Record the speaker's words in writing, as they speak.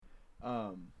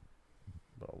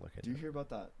Do you hear about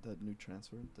that new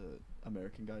transfer, the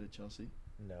American guy to Chelsea?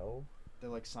 No. They're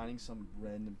like signing some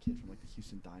random kid from like the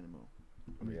Houston Dynamo.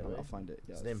 Really? I'll find it.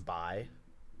 Yeah. His name Bai.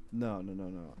 No.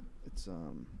 It's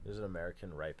There's an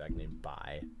American right back named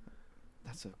Bai.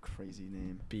 That's a crazy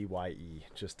name. BYE.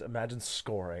 Just imagine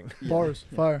scoring. Yeah. Bars,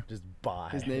 Yeah. fire. Just Bai.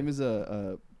 His name is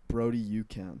Brody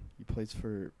Ucan. He plays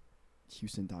for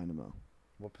Houston Dynamo.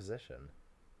 What position?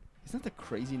 Isn't that the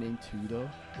crazy name too, though?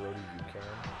 Brody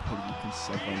Ucan. Brody Ucan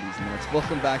suck on these nuts.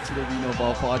 Welcome back to the We Know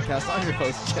Ball podcast. I'm your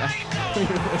host,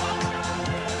 Jack.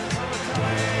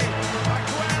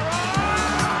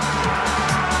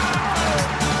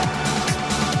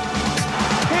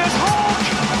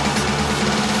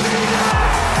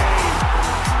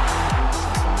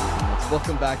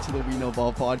 Welcome back to the We Know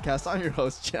Ball podcast. I'm your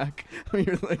host, Jack. I'm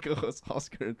your co-host,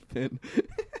 Oscar and Finn.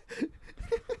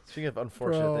 Speaking of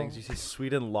unfortunate things, you see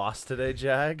Sweden lost today,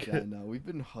 Jack. Yeah, no, we've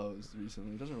been hosed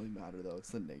recently. It doesn't really matter, though. It's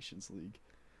the Nations League.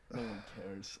 No one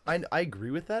cares. I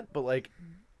agree with that, but like,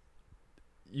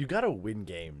 you gotta win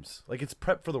games. Like, it's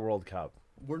prep for the World Cup.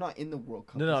 We're not in the World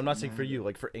Cup. No, I'm not saying for you.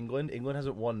 Like for England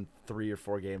hasn't won 3 or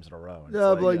 4 games in a row. And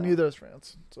Yeah, it's but like yeah. neither is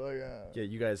France. So yeah,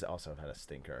 you guys also have had a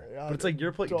stinker. Yeah, but it's like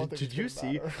you're playing. don't Did think you it's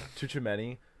see gonna matter.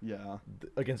 Tuchemeni Yeah,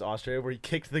 against Austria where he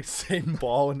kicked the same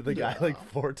ball into the guy Yeah. like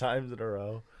 4 times in a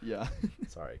row? yeah.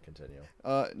 Sorry, continue.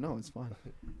 No, it's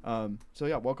fine. So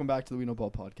yeah, welcome back to the We Know Ball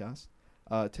podcast.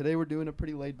 Today we're doing a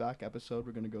pretty laid back episode.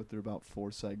 We're gonna go through about 4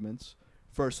 segments.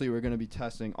 Firstly, we're gonna be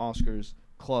testing Oscar's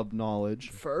club knowledge.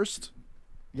 First?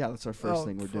 Yeah, that's our first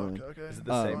thing we're doing. Okay. Is it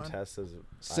the same test as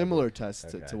Similar test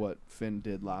Okay. to what Finn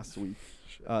did last week.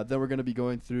 Shit. Then we're going to be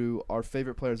going through our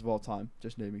favorite players of all time,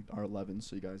 just naming our 11,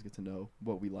 so you guys get to know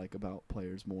what we like about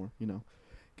players more,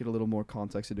 get a little more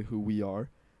context into who we are.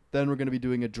 Then we're going to be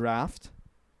doing a draft.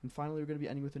 And finally, we're going to be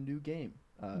ending with a new game,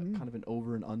 kind of an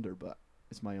over and under, but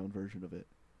it's my own version of it.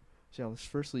 So yeah, let's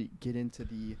firstly get into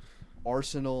the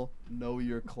Arsenal Know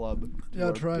Your Club. Yeah,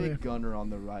 Our try big me. gunner on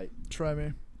the right. Try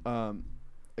me.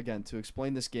 Again, to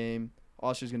explain this game,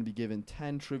 Oscar's going to be given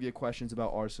 10 trivia questions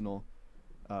about Arsenal.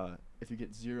 If you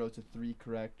get 0 to 3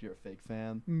 correct, you're a fake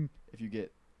fan. If you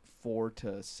get 4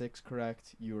 to 6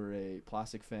 correct, you're a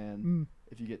plastic fan.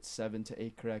 If you get 7 to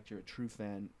 8 correct, you're a true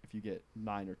fan. If you get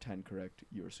 9 or 10 correct,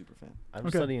 you're a super fan. I'm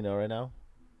just letting you know right now.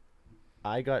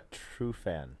 I got true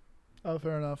fan, Oh,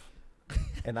 fair enough.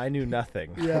 and I knew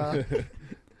nothing. Yeah.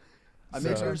 I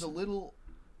made So- yours a little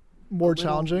More little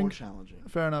challenging. More challenging.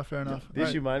 Fair enough. The Alright.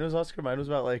 issue mine was, Oscar, mine was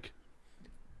about like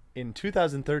in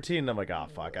 2013. I'm like, oh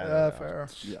fuck, I don't Yeah, know. fair.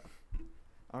 Yeah.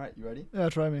 All right, you ready? Yeah,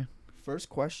 try me. First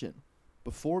question.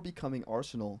 Before becoming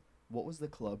Arsenal, what was the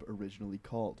club originally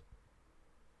called?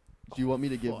 Do you want me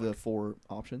to give the 4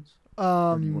 options?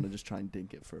 Or do you want to just try and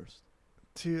dink it first?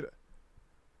 Dude,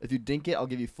 If you dink it, I'll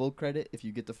give you full credit. If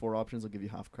you get the 4 options, I'll give you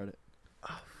half credit.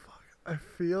 I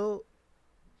feel.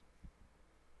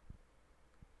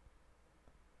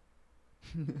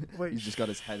 Wait, He's just got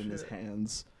his head in his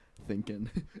hands thinking.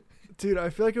 dude, I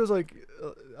feel like it was like,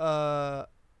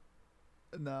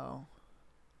 no.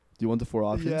 Do you want the 4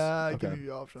 options? Yeah, Okay. give me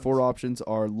the options. 4 options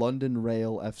are London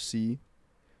Rail FC,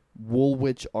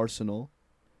 Woolwich Arsenal,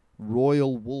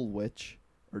 Royal Woolwich,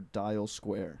 or Dial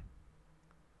Square.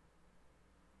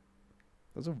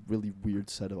 That's a really weird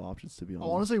set of options, to be I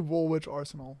honest. want to say Woolwich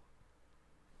Arsenal.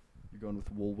 You're going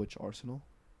with Woolwich Arsenal?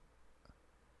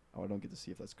 Oh, I don't get to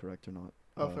see if that's correct or not.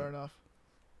 Oh, fair enough.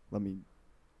 Let me...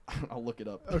 I'll look it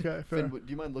up. Okay, fair. Finn, do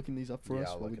you mind looking these up for Yeah, us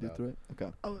I'll while we look do it up. through it?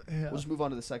 Okay. Oh, yeah. We'll just move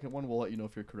on to the second one. We'll let you know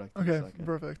if you're correct in a Okay, second.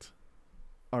 perfect.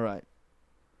 All right.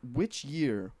 Which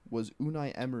year was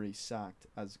Unai Emery sacked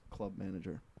as club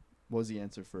manager? What was the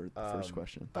answer for the first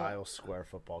question? Dial Square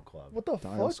Football Club. What the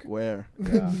Dial fuck? Square.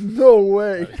 Yeah. No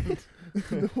way.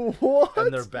 What?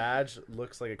 And their badge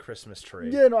looks like a Christmas tree.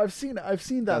 Yeah, no, I've seen that.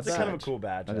 That's badge. kind of a cool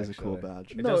badge. That is a cool actually.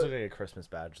 badge. It No, does look like a Christmas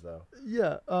badge, though.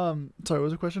 Yeah. Sorry, what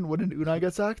was the question? When did Unai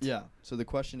get sacked? Yeah. So the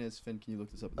question is, Finn, can you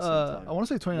look this up at the same time? I want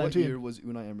to say What 2019. year was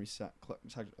Unai Emery sacked?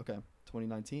 Okay,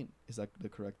 2019. Is that the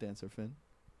correct answer, Finn?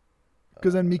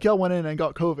 Because then Mikel went in and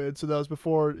got COVID, so that was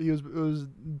before he was. It was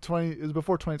before Is that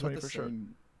 2020 the for sure.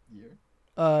 same year?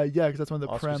 Yeah, because that's when the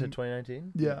Oscar Prem. said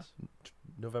 2019? Yeah, Yes.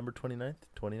 November 29th,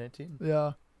 2019?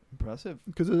 yeah. Impressive.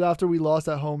 Because it was after we lost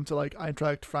at home to like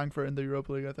Eintracht Frankfurt in the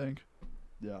Europa League, I think.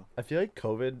 Yeah. I feel like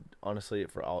COVID, honestly,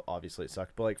 obviously it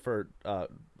sucked, but like for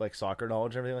like soccer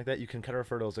knowledge and everything like that, you can kind of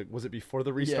refer to it as like, was it before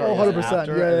the restart? Oh, or was it 100%,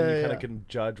 after? yeah, And then yeah, you kind yeah. of can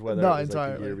judge whether No, it was like the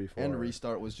year entirely. before. And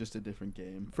restart was just a different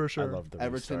game. For sure. I love the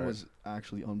Everton restart. was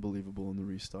actually unbelievable in the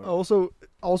restart. Also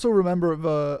remember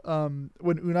the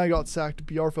when Unai got sacked,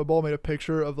 BR Football made a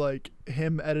picture of like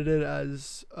him edited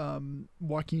as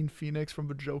Joaquin Phoenix from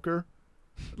The Joker.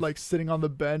 like sitting on the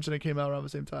bench, and it came out around the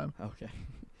same time. Okay.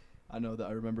 I know that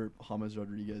I remember James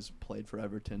Rodriguez played for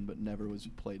Everton, but never was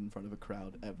played in front of a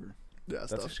crowd ever. Yeah,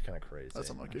 That's stuff. actually kind of crazy. That's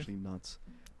unlucky. Actually nuts.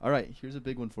 All right, here's a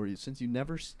big one for you. Since you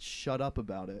never shut up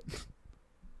about it,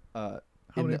 How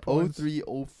in many the points?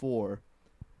 03-04,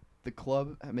 the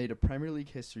club made a Premier League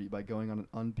history by going on an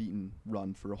unbeaten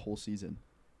run for a whole season.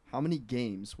 How many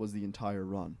games was the entire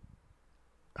run?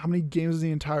 How many games was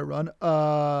the entire run?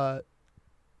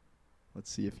 Let's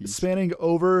see if he's Spanning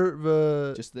over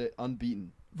the just the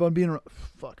unbeaten. Van Beenen.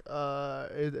 Fuck. I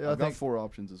I've got think 4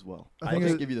 options as well. I I'll think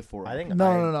just it- give you the 4 I think options.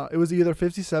 no. It was either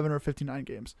 57 or 59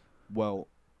 games. Well,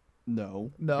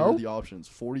 no. No? Here are the options: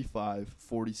 45,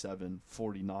 47,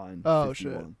 49, Oh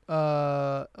 51. shit.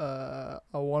 I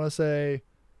want to say.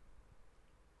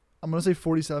 I'm gonna say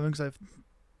 47 because I'm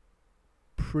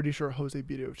pretty sure Jose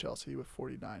beat it with Chelsea with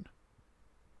 49.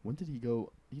 When did he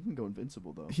go? He didn't go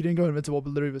invincible though. He didn't go invincible,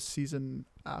 but literally the season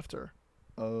after,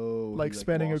 Oh, like he,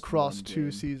 spanning lost across one 2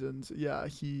 game. seasons. Yeah, I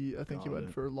think he Got went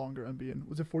it. for longer unbeaten.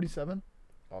 Was it 47?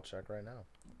 I'll check right now.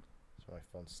 So my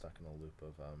phone's stuck in a loop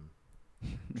of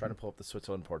trying to pull up the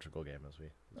Switzerland Portugal game as we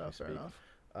Oh, fair speak.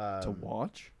 enough. To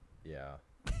watch? Yeah.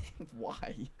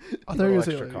 Why? I thought you were Little gonna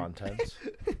say extra like, content.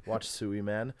 Watch Sui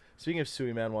Man. Speaking of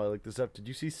Sui Man, while I look this up, did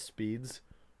you see Speed's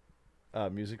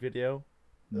music video?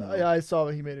 No. Yeah, I saw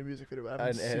that he made a music video. But I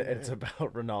haven't And seen it's it.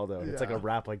 about Ronaldo. It's like a Yeah.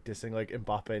 rap like dissing like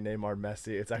Mbappe, Neymar,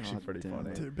 Messi. It's actually God pretty damn funny.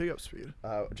 it. Dude, big up Speed.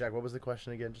 Jack, what was the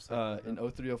question again? Just In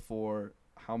 03-04,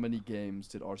 how many games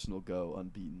did Arsenal go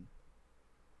unbeaten?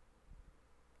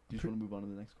 Do you just want to move on to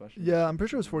the next question? Yeah, I'm pretty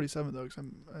sure it was 47 though, because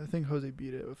I think Jose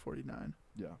beat it with 49.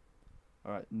 Yeah.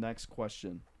 All right, next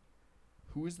question.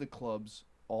 Who is the club's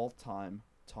all-time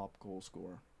top goal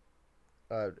scorer?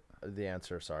 the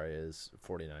answer, sorry, is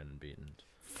 49 unbeaten.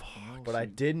 Fuck. But I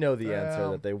did know the answer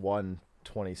Damn. that they won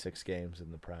 26 games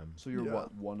in the Prem. So you're Yeah.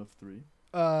 what, 1 of 3?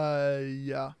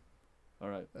 Yeah, All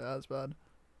right. that's bad.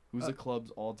 Who's the club's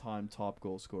all-time top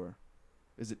goal scorer?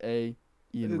 Is it A,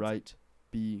 Ian It's- Wright,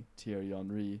 B, Thierry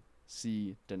Henry,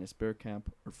 C, Dennis Bergkamp,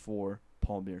 or 4,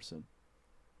 Paul Mearson?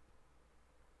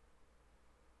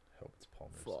 I hope it's Paul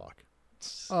Merson. Fuck.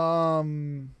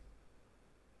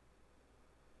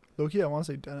 Loki, I want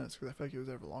to say Dennis because I feel like he was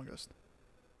there the longest.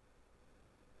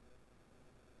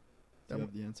 Do you Yeah,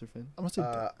 have the answer, Finn? I'm gonna say.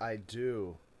 I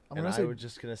do. I'm And gonna I say. was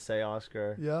just going to say,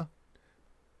 Oscar, Yeah,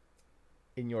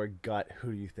 in your gut,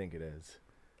 who do you think it is?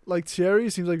 like Thierry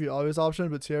seems like the obvious option,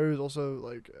 but Thierry was also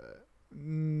like.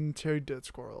 Thierry did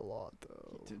score a lot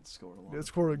though. He did score a lot. He did of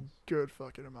score a goals. good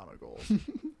fucking amount of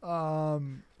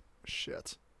goals.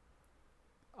 Shit.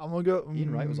 I'm gonna go.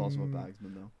 Ian Wright was also a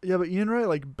bagsman, though. Yeah, but Ian Wright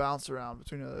like bounced around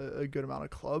between a good amount of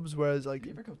clubs, whereas like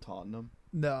Did he ever go Tottenham?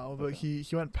 no, but Okay.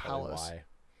 he went Probably Palace. why.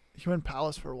 He went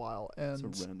Palace for a while, It's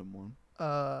and a random one.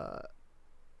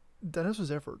 Dennis was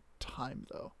there for time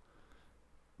though.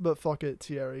 But fuck it,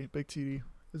 Thierry, big TD.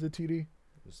 Is it TD? It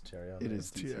was Thierry It Henry. is.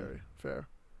 It's Thierry. Fair.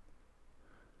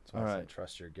 That's why I said Alright.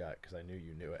 trust your gut, because I knew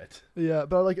you knew it. Yeah,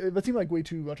 but like that seemed like way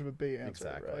too much of a bait answer,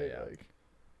 Exactly, right? yeah. Like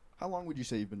How long would you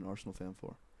say you've been an Arsenal fan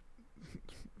for?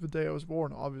 the day I was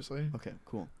born, obviously. Okay,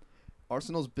 cool.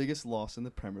 Arsenal's biggest loss in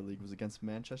the Premier League was against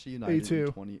Manchester United 8-2.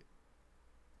 in 20.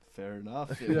 Fair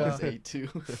enough. It Yeah. was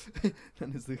 8-2.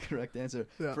 That is the correct answer.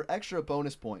 Yeah. For extra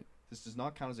bonus point, this does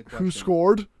not count as a question. Who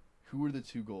scored? Who were the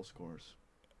 2 goal scorers?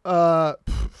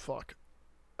 Fuck.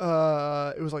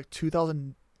 It was like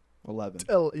 2000. 11.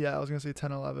 Yeah, I was gonna say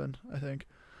 10, 11. I think.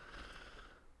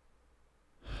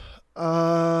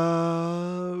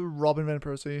 Robin van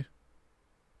Persie.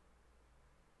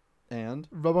 And?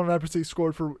 Robin van Persie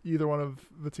scored for either one of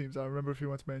the teams. I remember if he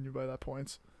went to Man U by that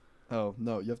point. Oh,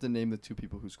 no. You have to name the 2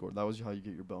 people who scored. That was how you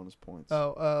get your bonus points.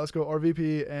 Oh, let's go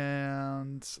RVP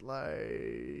and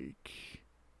like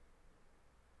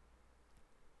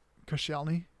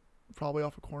Koscielny, probably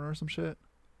off a corner or some shit.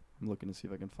 I'm looking to see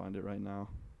if I can find it right now.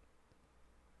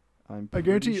 I'm I pretty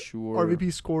guarantee sure.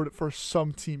 RVP scored for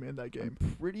some team in that game.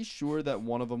 I'm pretty sure that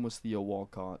one of them was Theo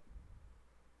Walcott.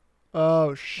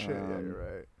 Oh shit! Yeah, Um, you're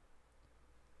right.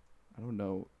 I don't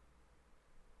know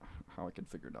how I can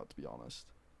figure it out, to be honest.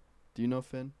 Do you know,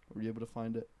 Finn? Were you able to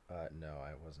find it? No,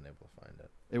 I wasn't able to find it.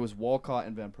 It was Walcott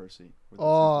and Van Persie. were the two Oh,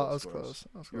 goal I was scorers. close.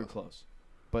 I was You were close. close.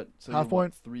 But so Half you're what,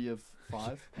 point. 3 of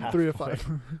 5? Half 3 of point.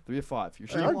 5. 3 of 5. You're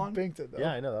I still on. banked it though.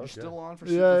 Yeah, I know that You're was good. still on for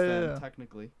Yeah, Superfan, yeah, yeah.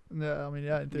 technically. Yeah, I mean,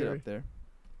 yeah, in Get theory. up there.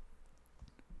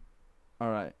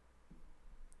 All right.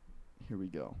 Here we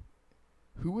go.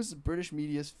 Who was the British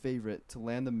media's favorite to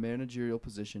land the managerial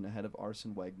position ahead of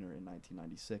Arsene Wenger in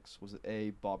 1996? Was it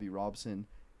A, Bobby Robson,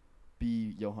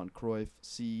 B, Johan Cruyff,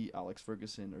 C, Alex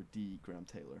Ferguson, or D, Graham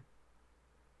Taylor?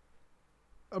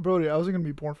 Brody, I wasn't gonna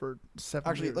be born for 7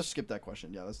 Actually, years. let's skip that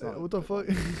question. Yeah, that's not. What the fuck?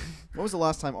 When was the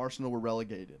last time Arsenal were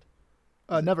relegated?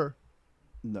 Never.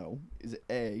 No. Is it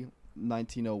A,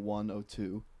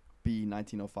 1901-02, B,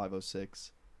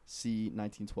 1905-06, C,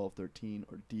 1912-13,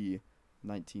 or D,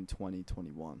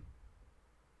 1920-21?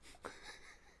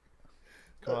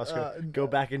 Come on, Oscar. Go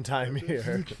back in time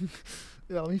here.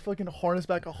 Yeah, let me fucking harness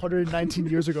back 119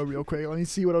 years ago real quick. Let me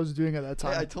see what I was doing at that Hey,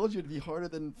 I time. told you it'd be harder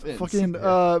than Vince. Fucking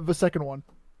the second one.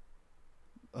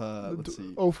 Let's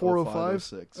see. 04, 05, 05?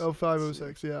 06. 05, Let's see.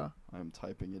 06, yeah. I'm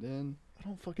typing it in. I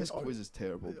don't fucking. This quiz is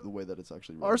terrible. The way that it's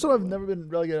actually. written, Arsenal by have the way. never been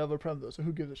relegated out of a Prem though, so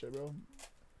who gives a shit, bro?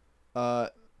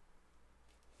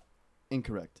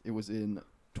 Incorrect. It was in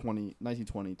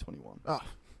 1920-21. Ah,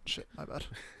 shit, my bad.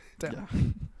 Damn. Yeah.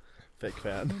 Fake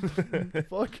fan.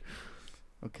 Fuck.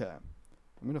 Okay.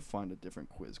 I'm gonna find a different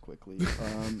quiz quickly,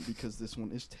 because this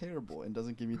one is terrible and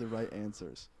doesn't give me the right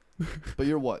answers. But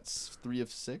you're what? 3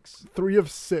 of 6? 3 of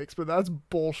 6, but that's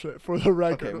bullshit for the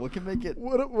record. Okay, we can make it.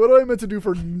 What am I meant to do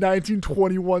for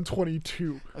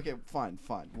 1921-22? Okay, fine.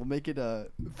 We'll make it a.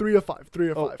 3 of 5. 3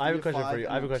 of Oh, 5. I have a 3 of question for 5, you.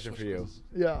 and I have a we'll question for switch you. quizzes.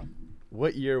 Yeah.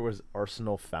 What year was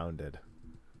Arsenal founded?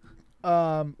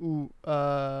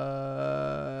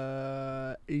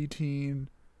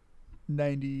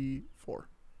 1894.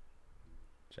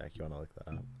 Jack, you want to look that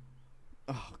up?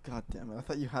 Oh god damn it! I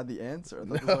thought you had the answer. I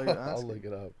thought that's why you were I'll asking. look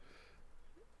it up.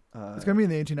 It's gonna be in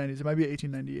the 1890s. It might be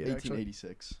 1898. Actually.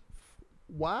 1886.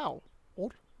 Wow.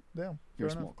 Old. Damn. You're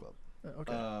a Fair small club. enough.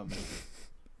 Okay.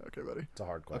 Okay, buddy. It's a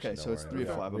hard question. Okay, don't so it's worry. 3 of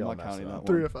We all- 5. we I'm all not messed counting up.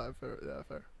 that one. 3 of 5. Fair. Yeah,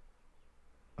 fair.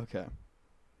 Okay.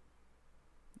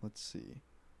 Let's see.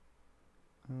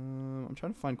 I'm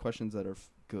trying to find questions that are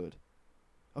good.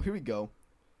 Oh, here we go.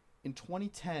 In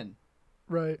 2010,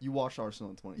 Right. you watched Arsenal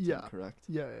in 2010, Yeah. correct?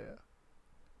 Yeah.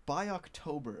 By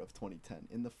October of 2010,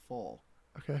 in the fall,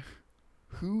 Okay.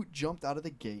 who jumped out of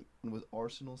the gate and was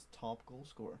Arsenal's top goal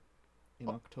scorer in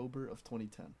Oh. October of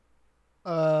 2010? He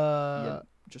Uh, had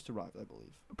just arrived, I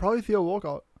believe. probably Theo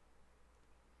Walcott.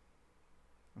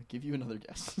 I'll give you another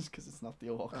guess because it's not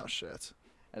Theo Walcott. Oh shit.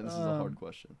 And this is a hard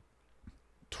question.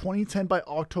 2010 by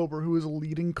October, who was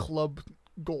leading club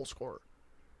goal scorer?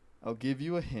 I'll give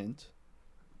you a hint.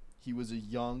 He was a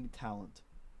young talent,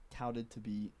 touted to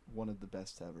be one of the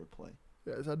best to ever play.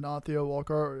 Yeah, is that not Theo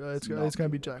Walcott? Or, It's it's gonna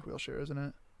be not Theo Jack Wilshere, isn't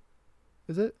it?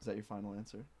 Is it? Is that your final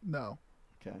answer? No.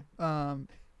 Okay.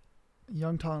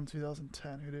 Young talent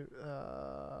 2010. Who did?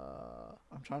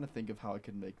 I'm trying to think of how I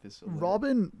could make this a little-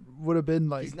 Robin would have been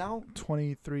like he's now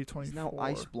 23, 24. he's now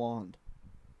ice blonde.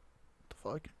 The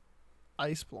fuck?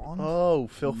 Ice blonde? Oh,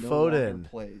 Phil He no longer Foden.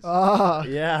 plays. Yeah.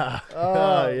 Yeah.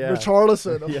 yeah.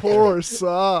 Richarlison, of Yeah. course.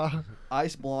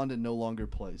 Ice blonde and no longer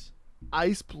plays.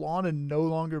 Ice blonde and no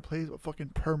longer plays. What fucking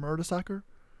Per Mertesacker?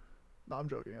 No, I'm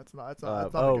joking. It's not. It's not.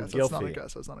 It's not oh, a guess. It's not a Gylfi.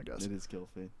 guess. It's not a guess. It is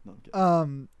Gylfi. No, I'm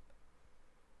kidding.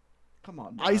 Come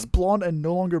on, man. Ice blonde and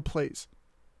no longer plays.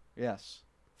 Yes.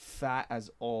 Fat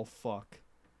as all fuck.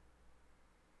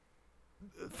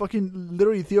 Fucking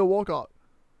literally Theo Walcott.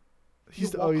 He Theo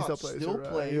still Walcott plays. Still You're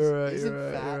right, plays. You're right. Isn't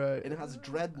You're right. fat You're right. and has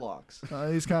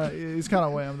dreadlocks. He's kind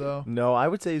of wham though. No, I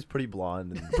would say he's pretty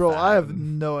blonde. And Bro, I have fat.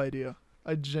 no idea.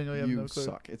 I genuinely have You no clue.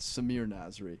 suck. It's Samir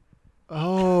Nasri.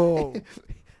 Oh,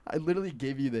 I literally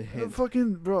gave you the hint.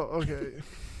 fucking bro. Okay,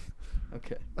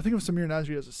 Okay. I think of Samir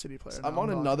Nasri as a City player. I'm now, on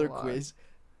not another gonna lie. quiz.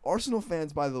 Arsenal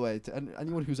fans, by the way, to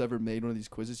anyone who's ever made one of these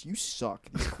quizzes, you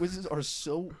suck. These quizzes are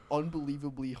so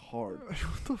unbelievably hard.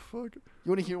 What the fuck? You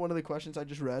want to hear one of the questions I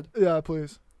just read? Yeah,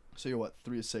 please. So you're what,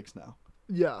 3 of 6 now?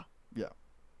 Yeah,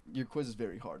 Your quiz is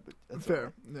very hard, but that's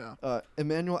fair. alright. Yeah.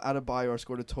 Emmanuel Adebayor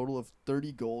scored a total of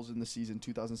 30 goals in the season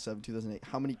 2007-2008.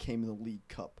 How many came in the League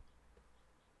Cup?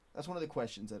 That's one of the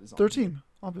questions that is on 13, here.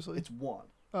 obviously. It's 1.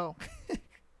 Oh.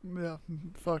 Yeah.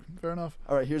 Fuck. Fair enough.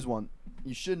 All right, here's one.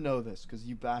 You should know this because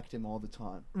you backed him all the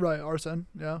time. Right, Arsene.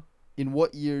 Yeah. In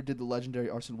what year did the legendary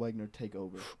Arsene Wenger take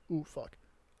over? Ooh, fuck.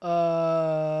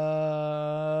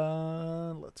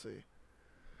 Let's see.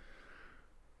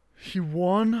 He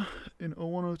won in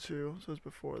 0102, so it's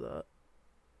before that.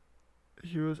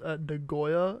 He was at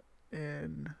Nagoya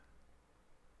in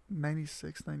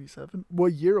 96, 97.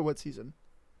 What year or what season?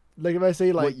 Like if I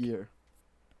say like what year?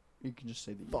 You can just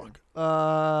say the year. fuck.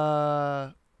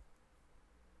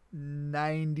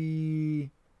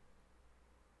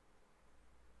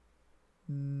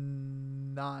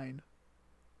 99.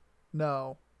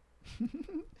 No.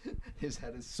 His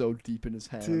head is so deep in his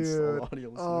hands. Dude. All audio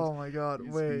listeners. Oh my god,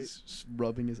 He's- wait. He's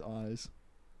rubbing his eyes.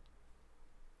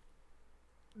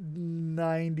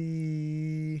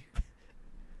 90.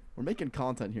 We're making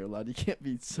content here, lad. You can't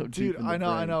be so deep Dude, in the I know,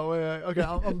 I brain. know. Wait. Okay,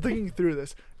 I'm thinking through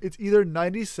this. It's either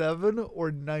 97 or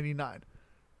 99.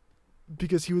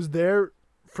 because he was there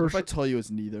for If I tell you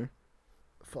it's neither,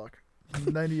 fuck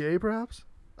 98 perhaps.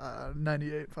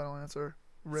 98 final answer.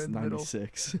 it's Red middle.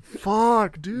 96.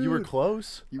 Fuck, dude. You were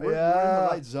close. You were in the Yeah.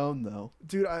 right zone though.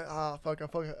 Dude, I thought I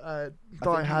think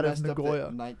I you had it messed in up the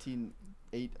Nagoya.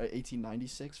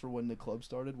 1896 for when the club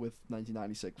started with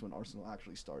 1996 when Arsenal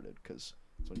actually started because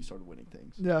that's when you started winning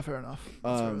things. Yeah, fair enough.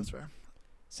 That's fair. That's fair.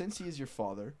 Since he is your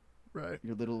father, Right.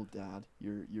 your little dad,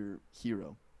 your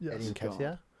hero, Yes. Eddie God.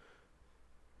 Nketiah?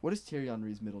 what is Thierry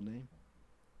Henry's middle name?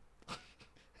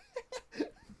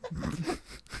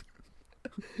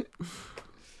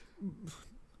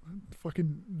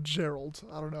 Fucking Gerald.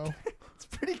 I don't know. It's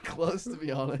pretty close to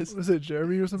be honest. Was it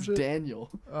Jeremy or some It's shit? Daniel.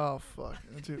 Oh fuck,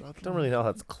 dude. I Don't really know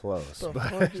how that's close, The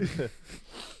but fuck?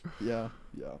 Yeah.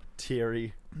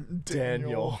 Thierry.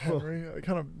 Daniel Daniel. Henry. It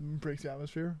kind of breaks the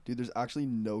atmosphere. Dude, there's actually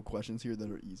no questions here that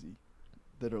are easy.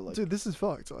 That are like, Dude, this is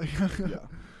fucked. Like, yeah.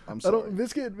 I'm I sorry. don't.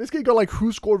 This kid got like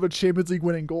who scored the Champions League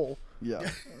winning goal. Yeah.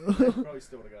 Probably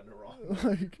still would have gotten it wrong.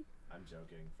 Like, I'm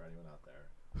joking for anyone out there.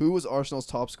 Who was Arsenal's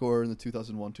top scorer in the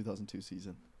 2001-2002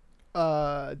 season?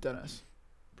 Dennis,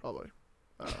 probably.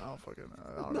 I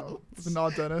don't know. It's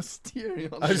not Dennis. Thierry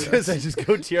Henry. I was gonna say just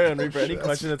go Thierry Henry for any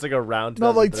question that's like around.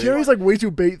 No, like 2003. Thierry's like way too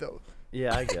bait though.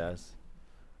 Yeah, I guess.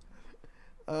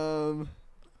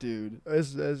 Dude,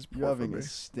 It's you're having a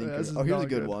stinker. this is Oh, here's a not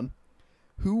good good. one.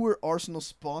 Who were Arsenal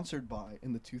sponsored by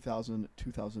in the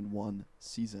 2000-2001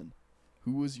 season?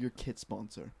 Who was your kit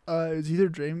sponsor? It's either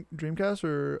Dreamcast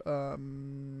or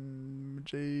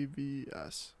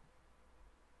JVS.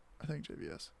 I think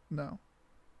JVS. No.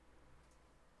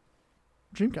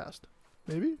 Dreamcast,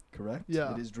 maybe. Correct.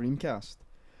 Yeah. It is Dreamcast.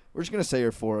 We're just gonna say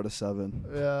you're 4 out of 7.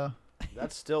 Yeah,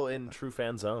 That's still in true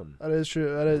fan zone. that is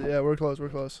true. That is. Yeah, we're close. We're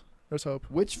close. There's hope.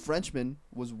 Which Frenchman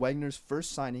was Wagner's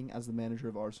first signing as the manager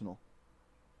of Arsenal?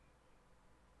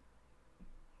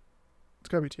 It's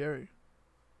gotta be Thierry.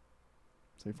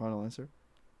 So your final answer?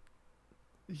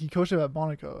 He coached him at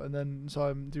Monaco and then saw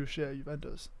him do shit at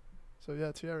Juventus. So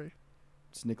yeah, Thierry.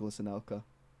 It's Nicolas Anelka.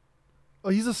 Oh,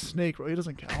 he's a snake, bro. He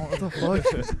doesn't count. What the fuck?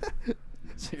 So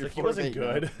It's you're like he 4 of wasn't 8 now.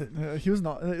 good. Yeah, he was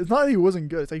not. It's not that he wasn't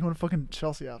good. It's like he went fucking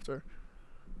Chelsea after.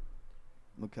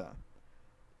 Okay.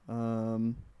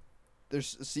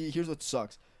 Here's what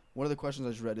sucks. One of the questions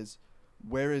I just read is,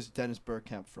 where is Dennis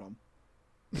Bergkamp from?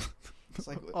 It's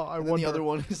like, Oh, I and then wonder. the other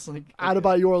one is like, Add okay.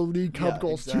 about your League Cup Yeah,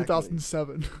 goals, exactly.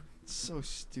 2007. It's so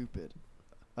stupid.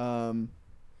 Let's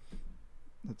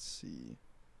see.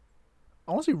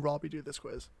 I want to see Robbie do this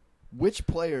quiz. Which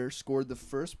player scored the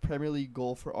first Premier League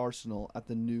goal for Arsenal at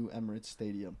the new Emirates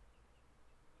Stadium?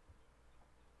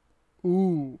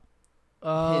 Ooh.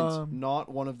 Hint, not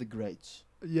one of the greats.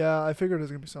 Yeah, I figured it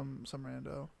was gonna be some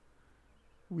rando.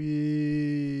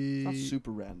 It's not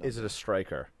super random. Is it a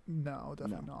striker? No,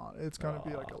 definitely not. It's gonna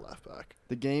be like a left back.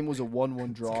 The game was a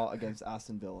 1-1 draw against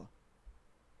Aston Villa.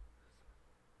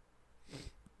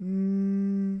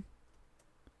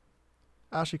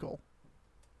 Ashley Cole.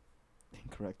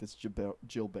 Incorrect. It's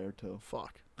Gilberto.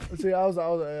 Fuck. See, I was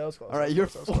close. All right, you're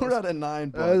 4 out of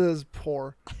 9, That bud. is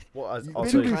poor. Well, You've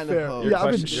also to be been kind fair, of your, yeah,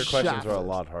 I've been your questions are a shafted.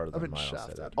 lot harder I've than been mine. I'll say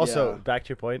shafted. that. Also, Yeah. back to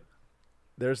your point,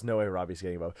 there's no way Robbie's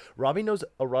getting above. Robbie knows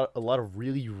a lot of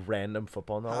really random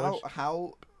football knowledge.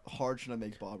 How hard should I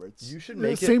make Bobberts? You should The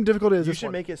make same it. difficulty as You this should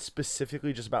one. make it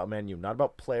specifically just about menu, not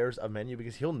about players of menu,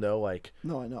 because he'll know like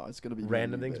No, I know it's gonna be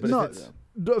Random really things, based. but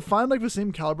No, if it's Find like the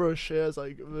same caliber of shit as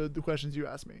like the questions you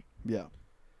asked me. yeah.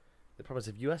 the problem is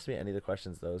if you ask me any of the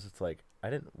questions, those it's like I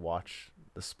didn't watch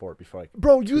the sport before. Like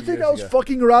Bro, you 2 think years I was ago.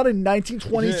 fucking around in He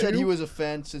 1922? said he was a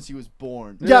fan since he was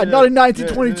born. Yeah, not in No,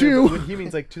 1922. but when he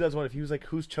means like 2001, if he was like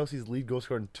who's Chelsea's lead goal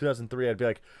scorer in 2003, I'd be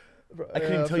like I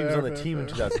couldn't even tell you he was on the team in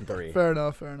 2003. Fair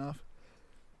enough. Fair enough.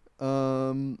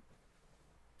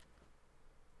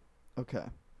 Okay.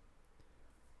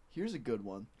 Here's a good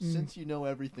one. Mm. Since you know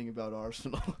everything about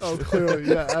Arsenal, Oh, clearly,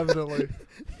 yeah, evidently.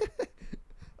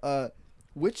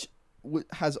 which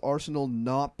has Arsenal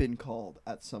not been called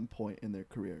at some point in their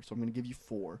career? So I'm going to give you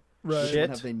 4. Right. Which Shit. one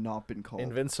have they not been called?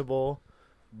 Invincible.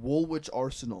 Woolwich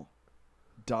Arsenal,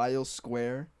 Dial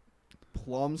Square,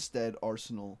 Plumstead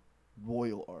Arsenal,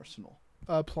 Royal Arsenal.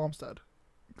 Plumstead,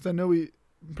 because I know I'm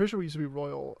pretty sure we used to be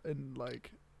royal in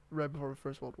like right before the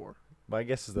First World War. My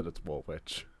guess is that it's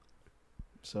Woolwich.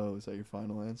 So is that your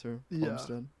final answer? Yeah.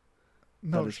 Plumstead?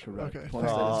 No, That is correct. Okay.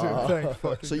 Plumstead is Dude, correct. thank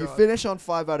fucking So you God. finish on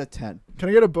 5 out of 10. Can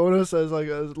I get a bonus as like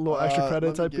a little extra credit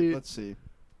Let me type beat? Let's see.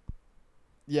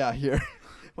 Yeah, here.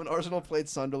 When Arsenal played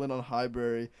Sunderland on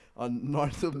Highbury on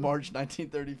 9th of March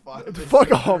 1935.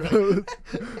 Fuck off.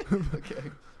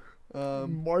 Okay.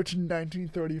 March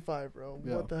 1935, bro.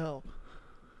 Yeah. What the hell?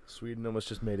 Sweden almost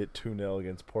just made it 2-0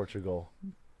 against Portugal.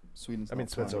 Sweden's I mean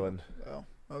not playing. Switzerland. Oh,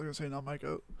 I was gonna say not my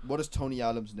goat. What is Tony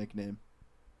Adams' nickname?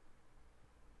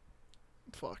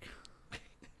 Fuck.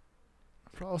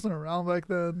 Probably wasn't around back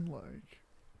then. Like,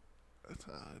 it's,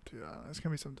 dude, I don't know. It's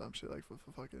gonna be some dumb shit like for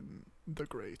fucking the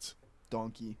greats.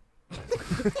 Donkey.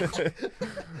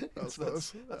 That's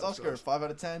That's Oscar. 5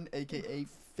 out of 10, aka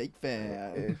fake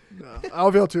fan. No, I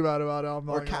don't feel too bad about it. I'm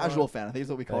not Or gonna casual lie. fan. I think that's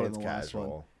what we I called think it in it's the last one.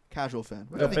 casual. Casual fan.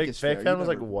 Which No, I think fake is fake fair. fan You was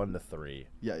like never- 1 to 3.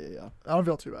 Yeah, yeah, yeah. I don't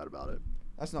feel too bad about it.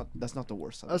 That's not the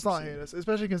worst. That's not heinous,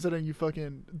 especially considering you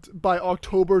fucking by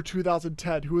October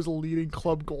 2010, who was a leading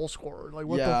club goal scorer. Like,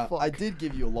 what Yeah, the fuck? I did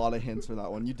give you a lot of hints for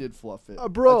that one. You did fluff it.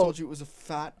 Bro. I told you it was a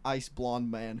fat, ice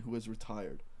blonde man who was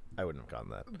retired. I wouldn't have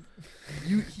gotten that.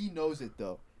 He knows it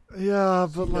though. Yeah,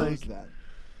 but He knows like, that.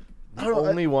 I The don't know.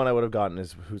 only one I would have gotten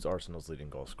is who's Arsenal's leading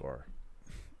goal scorer.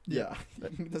 Yeah,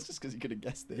 that's just because you could have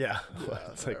guessed it. Yeah, Yeah,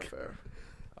 it's fair, like fair.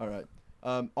 All right.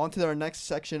 On to our next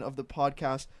section of the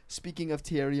podcast. Speaking of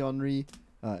Thierry Henry,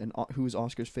 who is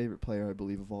Oscar's favorite player, I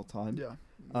believe, of all time. Yeah.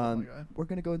 Um, my guy. We're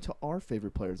gonna go into our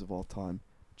favorite players of all time,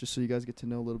 just so you guys get to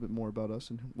know a little bit more about us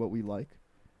and what we like.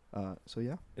 So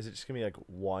yeah, is it just gonna be like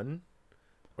one,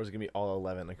 or is it gonna be all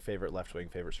 11? Like favorite left wing,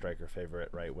 favorite striker, favorite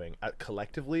right wing,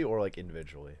 collectively or like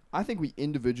individually? I think we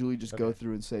individually just go Okay.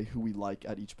 through and say who we like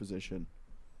at each position.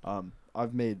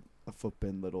 I've made a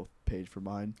Footbin little page for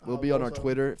mine. We'll be on our Also-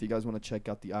 Twitter if you guys want to check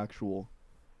out the actual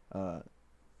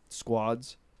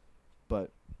squads.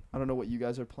 But I don't know what you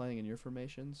guys are playing in your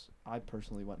formations. I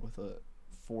personally went with a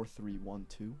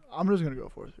 4-3-1-2. I'm just gonna go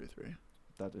 4-3-3.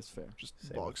 That is fair. Just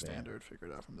Same bog with me. standard. Figure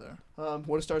it out from there. Want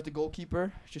to start the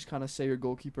goalkeeper? Just kind of say your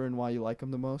goalkeeper and why you like him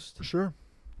the most. For sure.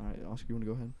 All right, Oscar, you want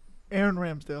to go ahead? Aaron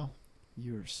Ramsdale.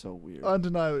 You're so weird.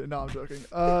 Undeniably. No, I'm joking.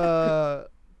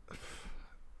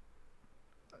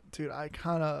 Dude, I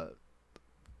kind of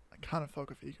fuck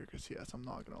with Iker Casillas. I'm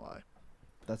not gonna lie.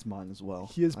 That's mine as well.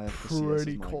 He is I have Casillas as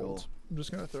pretty my cold. goal. I'm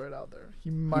just gonna throw it out there. He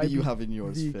Who might do you be have in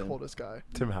yours, the Finn? coldest guy.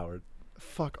 Tim Howard.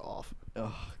 Fuck off. Oh,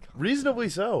 God. Reasonably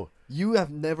so. You have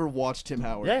never watched Tim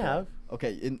Howard. Yeah, I play. have.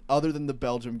 Okay, other than the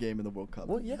Belgium game in the World Cup.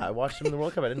 Well, yeah, I watched him in the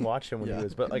World Cup. I didn't watch him when Yeah. he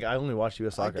was, but like I only watched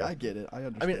U.S. soccer. I get it. I I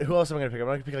understand. mean, who else am I gonna pick? I'm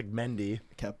not gonna pick like Mendy.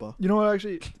 Kepa. You know what?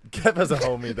 Actually, Kepa's a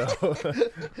homie though.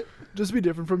 just to be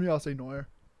different from you, I'll say Neuer.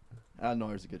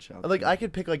 Neuer's a good shout. Like too. I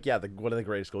could pick like one of the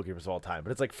greatest goalkeepers of all time,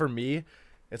 but it's like for me,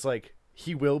 it's like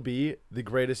he will be the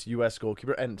greatest U.S.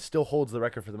 goalkeeper and still holds the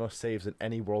record for the most saves in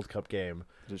any World Cup game.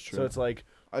 It's true. So it's like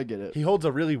I get it. he holds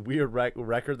a really weird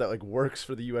record that like works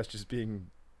for the U.S. just being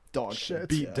Dog Shit.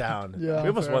 beat yeah. down. Yeah, we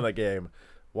almost fair. won that game.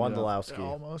 Yeah. Wondolowski. Yeah,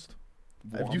 almost.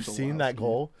 Have you seen that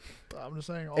goal? I'm just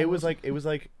saying. Almost. It was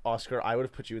like Oscar. I would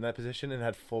have put you in that position and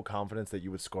had full confidence that you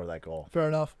would score that goal. Fair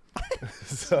enough.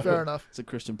 So Fair enough. It's a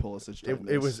Christian Pulisic.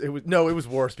 it was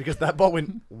worse because that ball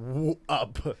went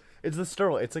up. It's the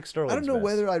Sterling. It's like Sterling. I don't know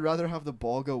whether I'd rather have the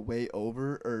ball go way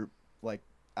over or like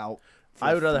out. for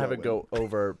I a would rather have it throw-in. go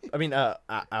over. I mean,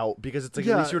 out because it's like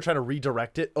Yeah. at least you're trying to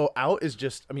redirect it. Oh, out is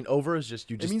just. I mean, over is just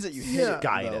you It just. means that you hit Yeah. it.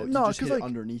 guide though. it. You No, just 'cause, hit it like,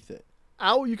 underneath it.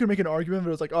 Out, you can make an argument,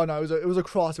 but it's like, oh no, it was a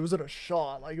cross. It wasn't a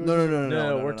shot. Like it was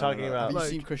No, we're talking Have about- you Like,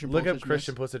 seen Christian Look Pulisic up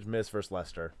Christian miss? Pulisic miss versus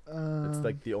Leicester. It's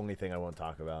like the only thing I won't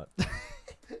talk about.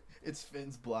 It's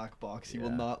Finn's black box. He will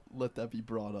Yeah. not let that be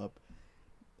brought up.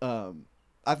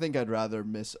 I think I'd rather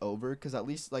miss over because at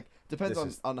least like depends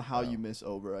This is- on how oh. you miss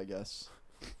over, I guess.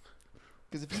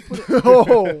 Because if you put it,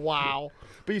 Oh wow.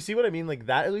 But you see what I mean? Like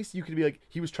that, at least you could be like,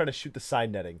 he was trying to shoot the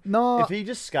side netting. No. If he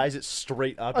just skies it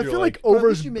straight up, I you're feel like but at over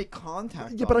least is you make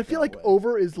contact. yeah, on but I it feel that like way.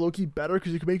 over is low key better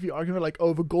because you can make the argument like,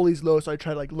 oh, if a goalie's low, so I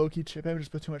try to like low key chip him and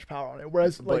just put too much power on it.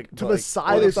 Whereas But, like to but, the like,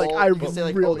 side, the it's like ball- I you can say,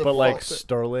 like, oh, really. the but like fucked it.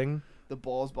 Sterling, the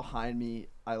ball's behind me,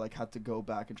 I like had to go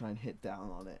back and try and hit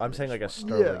down on it. I'm and it saying like a just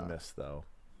went- Sterling Yeah. miss though.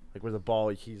 Like where the ball,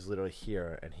 he's literally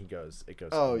here and it goes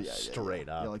Oh yeah, straight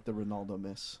yeah. up. Yeah, like the Ronaldo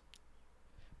miss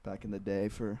back in the day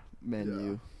for Man Yeah.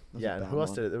 U. That was a Yeah, and bad who else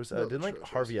one. did it? There was No, didn't like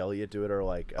atrocious. Harvey Elliott do it or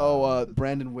like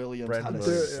Brandon Williams Brandon had a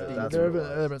Williams, There, stinker. yeah, that's there have what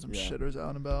been, it there have been was. some Yeah. shitters out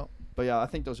and about. But yeah, I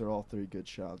think those are all three good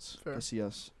shouts. Fair.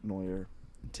 Casillas, Neuer,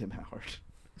 and Tim Howard.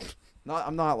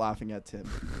 I'm not laughing at Tim. You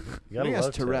I think gotta he has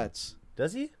love Tim. Tourette's.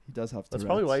 Does he? He does have Tourette's. That's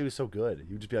probably why he was so good.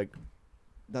 He would just be like,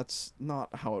 That's not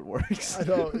how it works. I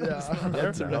don't. That's Yeah. not how never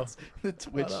know. Tourette's- The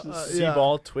Twitch. See see yeah.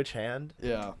 ball, twitch hand.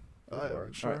 Yeah.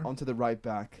 Sure. All right, on to the right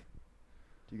back.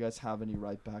 Do you guys have any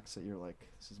right backs that you're like,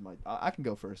 this is my... I can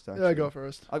go first, actually. Yeah, go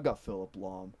first. I've got Philip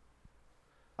Lahm.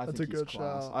 I That's think a he's good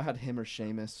class. shout. I had him or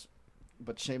Seamus,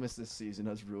 but Seamus this season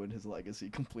has ruined his legacy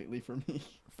completely for me,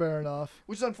 Fair enough.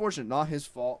 which is unfortunate. Not his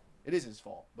fault. It is his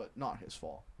fault, but not his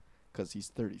fault, because he's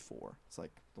 34. It's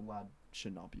like the lad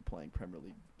should not be playing Premier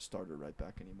League starter right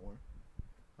back anymore.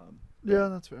 Yeah,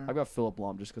 that's fair. I've got Philip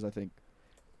Lahm just because I think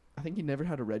I think he never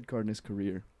had a red card in his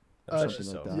career. That's Uh, actually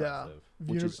so something like that. impressive.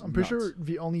 Which is I'm pretty sure nuts.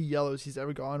 the only yellows he's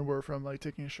ever gotten were from like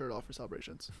taking his shirt off for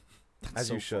celebrations. As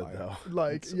so you should, fire. though.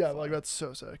 Like, That's so yeah, like fire. that's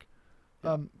so sick.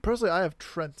 Yeah. Personally, I have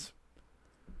Trent.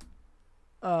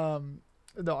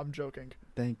 No, I'm joking.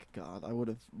 Thank God. I would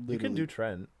have literally. You can do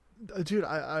Trent. Dude,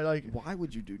 I like. Why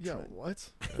would you do Yeah, Trent? what?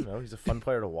 I don't know. He's a fun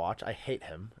player to watch. I hate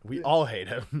him. We Yeah. all hate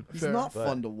him. He's Fair. not But-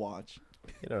 fun to watch.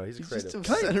 You know, he's He's creative. just a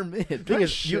Can I- center mid. Thing I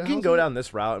is, you shit can house go him? down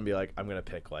this route and be like, I'm gonna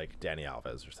pick like Danny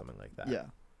Alves or something like that. Yeah.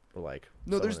 Or like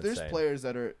No, there's someone there's insane. players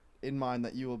that are in mind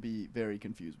that you will be very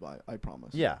confused by. I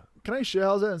promise. Yeah. Can I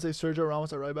shithouse it and say Sergio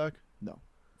Ramos at right back? No.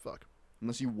 Fuck.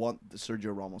 Unless you want the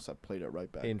Sergio Ramos that played at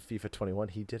right back. In FIFA 21,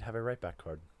 he did have a right back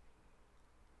card.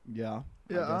 Yeah.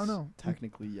 Yeah, I don't guess know.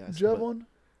 Technically, yes. Do you have but- one?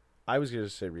 I was gonna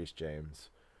say Reece James.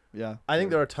 Yeah. I think sure.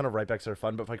 there are a ton of right backs that are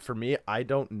fun, but like for me, I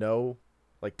don't know.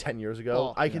 Like 10 years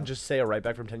ago, Oh, I can yeah. just say a right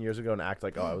back from 10 years ago and act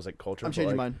like, oh, I was like cultured. I'm but,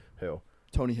 changing like, mine. Who?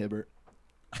 Tony Hibbert.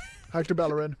 Hector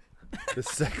Bellerin. The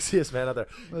sexiest man out there.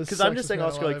 Because I'm just saying,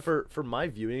 Oscar, like for my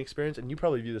viewing experience, and you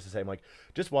probably view this the same. Like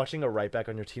just watching a right back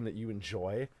on your team that you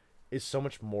enjoy is so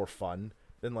much more fun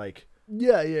than like.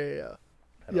 Yeah. I don't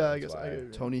Yeah, know, I that's guess I why get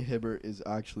it. Tony Hibbert is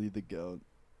actually the GOAT.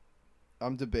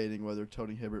 I'm debating whether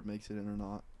Tony Hibbert makes it in or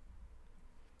not.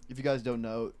 If you guys don't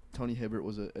know, Tony Hibbert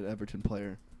was an Everton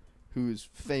player who is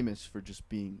famous for just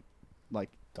being like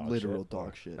Dog literal shit, dog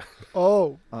or- shit.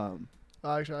 Oh, Um,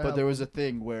 actually, I but have there one. was a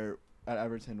thing where at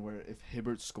Everton where if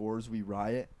Hibbert scores, we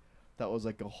riot. That was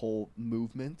like a whole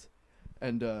movement,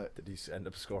 and Did he end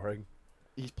up scoring?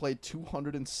 he's played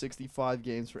 265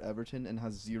 games for Everton and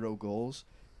has 0 goals.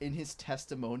 In his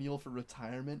testimonial for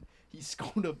retirement, he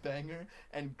scored a banger,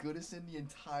 and Goodison, the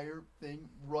entire thing,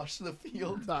 rushed the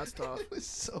field. That's tough. It was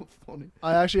so funny.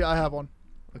 I have one.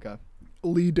 Okay,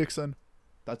 Lee Dixon,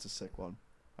 that's a sick one.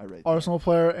 I rate that. Arsenal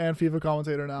player and FIFA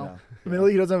commentator now. Yeah.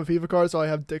 Admittedly, he doesn't have a FIFA card, so I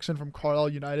have Dixon from Carlisle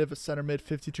United, a center mid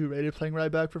 52 rated, playing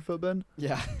right back for Footbin.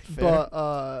 Yeah, But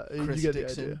fair. Chris you get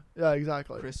Dixon. the idea. Yeah,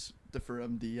 exactly. Chris Defer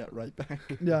MD at right back.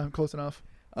 Yeah, close enough.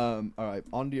 All right,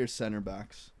 on to your center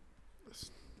backs.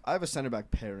 I have a center back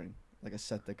pairing, like a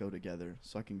set that go together,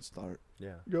 so I can start.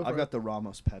 Yeah. Go for I've it. got the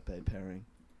Ramos Pepe pairing,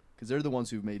 because they're the ones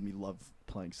who've made me love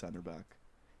playing center back,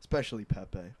 especially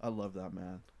Pepe. I love that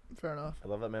man. Fair enough. I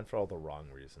love that man for all the wrong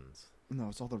reasons. No,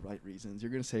 it's all the right reasons.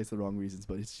 You're gonna say it's the wrong reasons,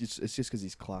 but it's just because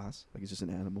he's class. Like he's just an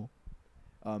animal.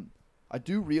 I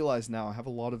do realize now I have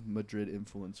a lot of Madrid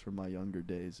influence from my younger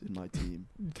days in my team.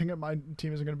 You think that my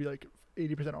team is going to be like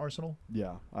 80% Arsenal?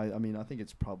 Yeah, I mean I think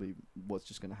it's probably what's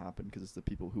just gonna happen because it's the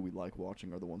people who we like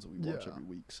watching are the ones that we watch Yeah. every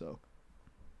week. So,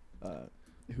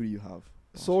 who do you have?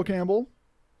 Sol Oscar? Campbell.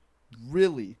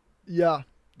 Really, Yeah.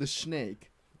 the snake.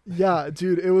 Yeah,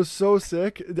 dude, it was so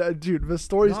sick. Dude, the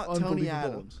story's Not unbelievable. Tony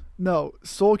Adams. No,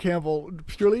 Sol Campbell,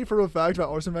 purely for the fact that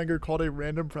Arsene Wenger called a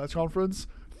random press conference,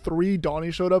 3 Donny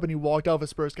showed up and he walked out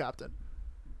as Spurs captain.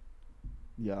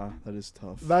 Yeah, that is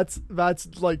tough. That's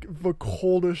like the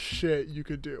coldest shit you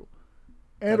could do.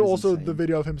 And That is also the insane.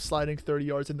 video of him sliding 30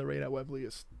 yards in the rain at Wembley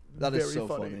is That very is so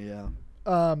funny.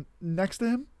 Yeah. Next to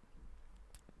him,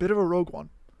 bit of a rogue one.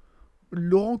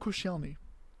 Laurent Koscielny.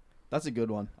 That's a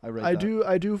good one. I read I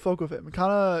that. do fuck with him.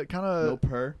 Kind No of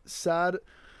purr. sad.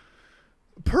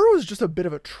 Purr was just a bit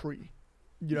of a tree.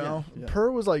 You Yeah, know, yeah.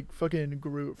 Purr was like fucking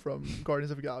Groot from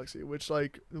Guardians of the Galaxy, which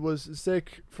like was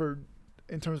sick for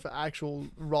in terms of actual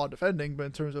raw defending, but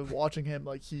in terms of watching him,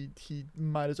 like he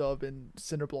might as well have been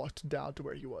cinder blocked down to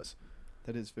where he was.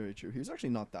 That is very true. He was actually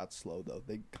not that slow though.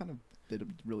 They kind of did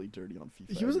him really dirty on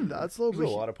FIFA. He wasn't every year. that slow, There's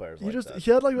but a lot of players he like just that. he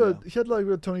had like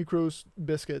Yeah. a Tony Kroos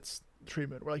biscuits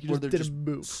treatment where like he Where just they're didn't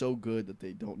move. so good that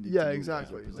they don't need Yeah, to move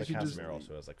exactly. around, 'cause Like, they he can just- Casemiro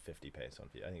also has like 50 pace on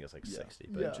FIFA. I think it's like Yeah. 60.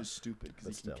 but Yeah. which is stupid because But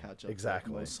he still. can catch up.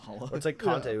 Exactly. To Mo Salah. Or it's like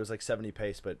Yeah. Conte, who was like 70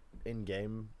 pace, but in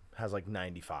game has like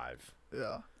 95.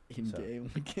 Yeah. in so- game.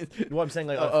 Well, I'm saying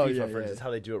like on Oh, FIFA, yeah, for yeah. instance, how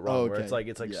they do it wrong, Oh, where okay. it's like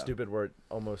Yeah. stupid, where it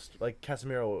almost like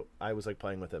Casemiro. I was like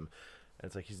playing with him, and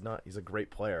it's like he's a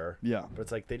great player, Yeah. but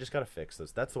it's like they just gotta fix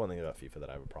this. That's the one thing about FIFA that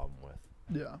I have a problem with.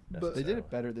 Yeah. But That's They did So- it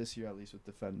better this year, at least with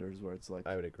defenders, where it's like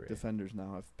I would agree. defenders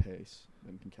now have pace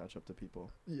and can catch up to people.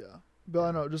 yeah. But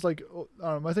I know, just like I don't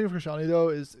know, my thing with Cristiano though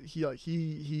is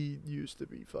he used to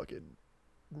be fucking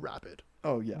rapid.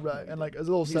 Oh yeah. Right. no, And he like did. as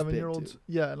a little He's big, 7-year-old, too.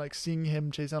 yeah, and like seeing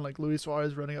him chase down like Luis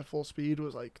Suarez running at full speed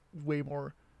was like way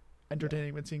more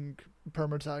entertaining than seeing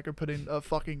Permertacker put in a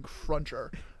fucking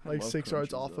cruncher I like love 6 yards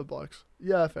crunches, off though. the box.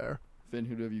 Yeah, fair. Finn,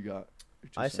 who have you got? Your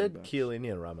two I center said backs.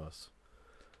 Chiellini and Ramos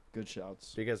Good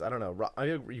shouts. because I don't know. I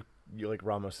think you like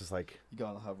Ramos is like You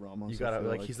gotta have Ramos. you I gotta feel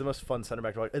like he's the most fun center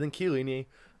back to watch. And then Chiellini,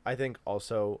 I think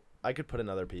also I could put in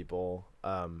other people.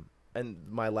 And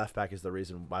my left back is the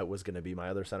reason why it was gonna be my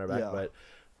other center back, Yeah. but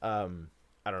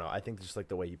I don't know. I think just like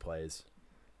the way he plays,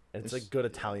 and it's like good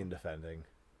Italian defending.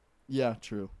 Yeah,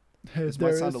 true. This There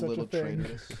might sound a is such little thing.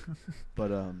 traitorous,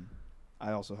 but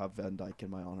I also have Van Dijk in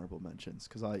my honorable mentions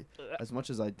because as much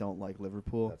as I don't like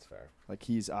Liverpool, That's fair. like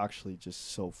he's actually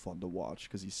just so fun to watch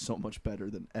because he's so much better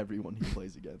than everyone he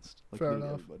plays against. Like Fair literally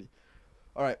enough. everybody.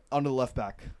 All right, on to the left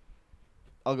back.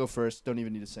 I'll go first. Don't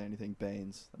even need to say anything.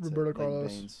 Baines. That's Roberto it. Lane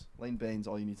Carlos. Baines. Lane Baines.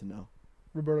 All you need to know.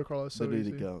 Roberto Carlos, so Literally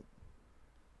easy. the GOAT.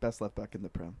 Best left back in the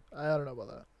Prem. I don't know about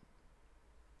that.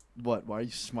 What? Why are you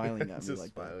smiling at me Just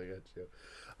like that? smiling at you.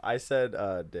 I said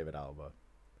David Alaba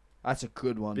That's a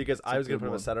good one. because That's I a was gonna good put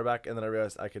him one. at center back, and then I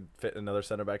realized I could fit another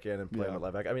center back in and play him Yeah. at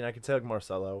left back. I mean, I could say like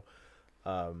Marcelo,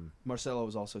 Marcelo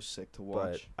was also sick to but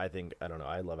watch. I don't know.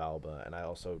 I love Alaba, and I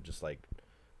also just like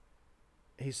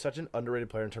he's such an underrated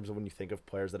player in terms of when you think of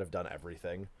players that have done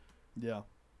everything, Yeah.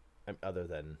 other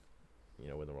than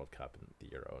win the World Cup and the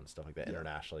Euro and stuff like that Yeah.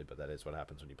 internationally. But that is what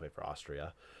happens when you play for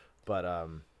Austria. But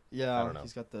Yeah, I don't know.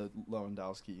 he's got the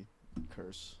Lewandowski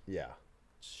curse. yeah.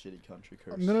 Shitty country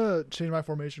curse. I'm gonna change my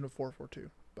formation to 4-4-2.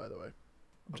 By the way,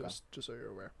 Okay. just so you're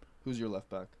aware. Who's your left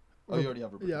back? Oh, you already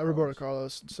have Roberto Yeah, Roberto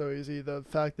Carlos. So easy. The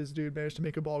fact this dude managed to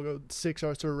make a ball go 6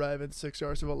 yards to the right and 6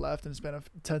 yards to the left in a span of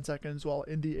 10 seconds while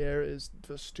in the air is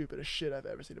the stupidest shit I've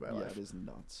ever seen in my Yeah, life. it is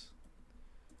nuts.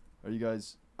 Are you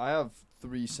guys? I have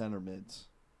 3 center mids.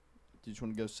 Do you just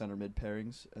want to go center mid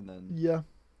pairings and then? Yeah.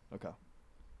 Okay.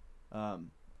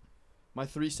 My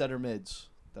 3 center mids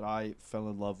that I fell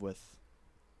in love with: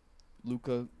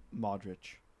 Luka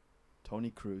Modric,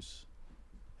 Toni Kroos,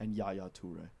 and Yaya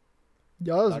Toure.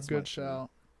 Yeah, that was That's a my good three.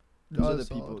 shout. Those Yeah, are that's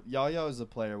the people. solid. Yaya is a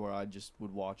player where I just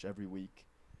would watch every week.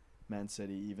 Man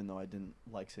City, even though I didn't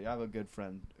like City. I have a good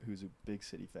friend who's a big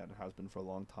City fan and has been for a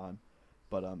long time.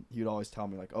 But he would always tell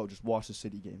me, like, oh, just watch the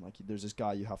City game. Like, there's this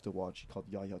guy you have to watch called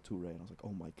Yaya Toure. And I was like,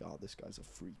 oh, my God, this guy's a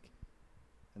freak.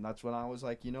 And that's when I was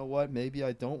like, you know what? Maybe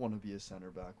I don't want to be a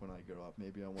center back when I grow up.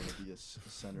 Maybe I want to be a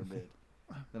center mid.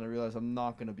 Then I realized I'm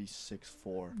not going to be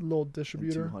 6'4" Little and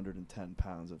distributor. 210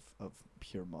 pounds of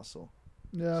pure muscle.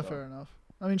 Yeah, So- fair enough.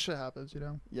 I mean, shit happens,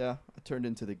 Yeah, I turned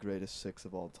into the greatest 6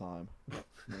 of all time.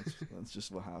 That's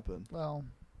just what happened. Well,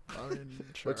 I mean,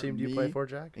 sure. What team do you play Me for,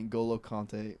 Jack? N'Golo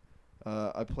Kante.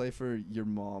 I play for your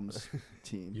mom's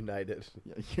team. United.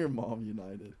 Yeah, your mom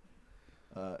United.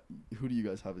 Who do you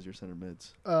guys have as your center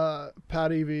mids?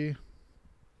 Patty V.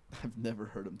 I've never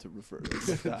heard him to refer to it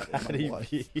like that Patty in my life.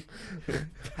 V.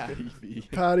 Patty V.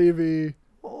 Patty V.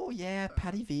 Oh yeah,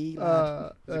 Patty V. He's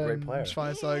a great and player.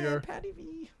 Schweinsteiger. Patty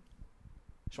V.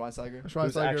 Schweinsteiger. Who's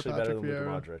Schweinsteiger, actually better Patrick than Luka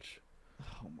Vieira. Modric?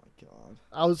 Oh my God.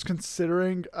 I was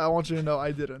considering. I want you to know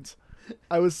I didn't.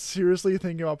 I was seriously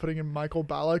thinking about putting in Michael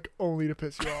Ballack only to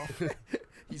piss you off.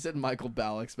 He said Michael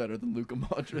Ballack's better than Luka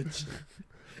Modric.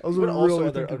 I was What really also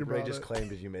other thinking outrageous about it. claim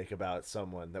did you make about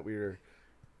someone that we were?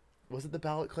 Was it the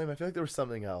ballot claim? I feel like there was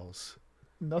something else.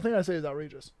 Nothing I say is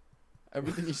outrageous.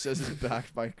 Everything he says is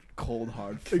backed by cold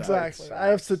hard facts. Exactly. I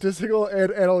have statistical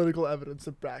and analytical evidence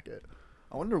to back it.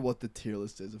 I wonder what the tier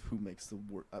list is of who makes the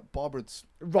worst. Bobbert's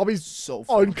Robbie's so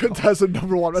far gone. uncontested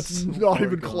number one. That's So not far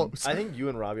even gone. close. I think you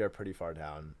and Robbie are pretty far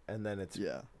down, and then it's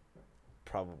Yeah.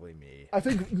 probably me. I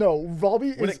think no.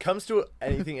 Robbie When is it comes to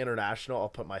anything international, I'll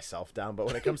put myself down. But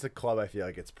when it comes to club, I feel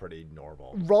like it's pretty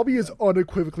normal. Robbie is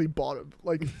unequivocally bottom,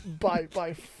 like by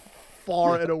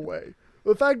far and away.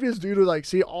 The fact is, dude, like,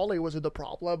 see, Ollie wasn't the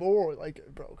problem, or like,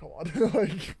 bro, come on,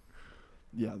 like,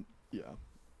 Yeah.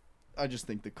 I just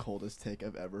think the coldest take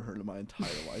I've ever heard in my entire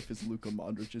life is Luka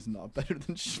Modric is not better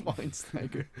than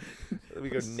Schweinsteiger. We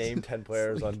go name 10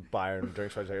 players on Bayern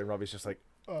during Schweinsteiger, and Robbie's just like,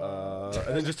 and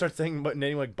then just starts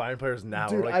naming like Bayern players now.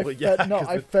 dude, We're like, I well, fed, yeah, no, 'cause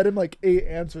I fed him like 8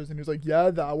 answers, and he was like, yeah,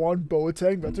 that one,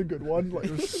 Boateng, that's a good one. Like,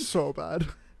 it was so bad.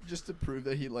 Just to prove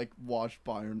that he like watched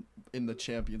Bayern in the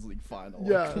Champions League final.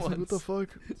 Yeah, like, it's like, what the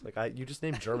once. fuck? it's like you just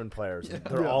named German players. Yeah.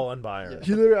 They're Yeah. all on Bayern.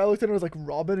 He literally, I looked at him, I was like,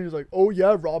 Robin, and he was like, oh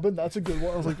yeah, Robin, that's a good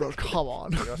one. I was like, bro, come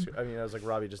on. I mean, I was like,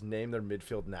 Robbie, just name their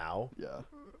midfield now, Yeah.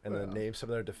 and then Yeah. name some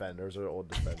of their defenders or old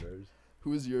defenders.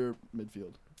 Who is your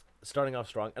midfield? Starting off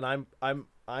strong, and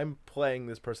I'm playing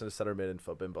this person as center mid in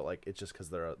Footbin, but like it's just because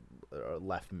they're a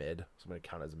left mid, so I'm gonna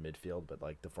count as a midfield, but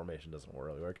like the formation doesn't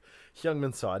really work.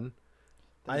 Hyungmin Son,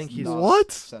 I That think is he's not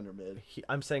What? center mid.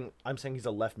 I'm saying he's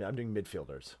a left mid. I'm doing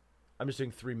midfielders. I'm just doing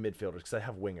 3 midfielders because I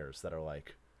have wingers that are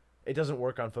like, it doesn't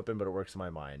work on Footbin, but it works in my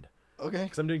mind. Okay.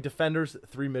 Because I'm doing defenders,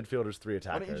 3 midfielders, 3 Why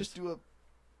attackers. don't you just do a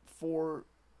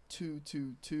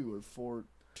 4-2-2-2 or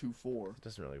 4-2-4? It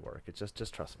doesn't really work. It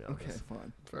just trust me on Okay, this.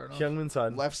 fine. Fair enough. Hyungmin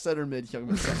Son. Left center mid,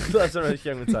 Hyungmin Son. Left center mid,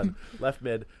 Hyungmin Son. Left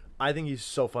mid. I think he's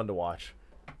so fun to watch,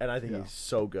 and I think Yeah. he's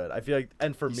so good. I feel like,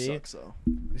 and for He me, sucks, though.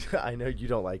 I know you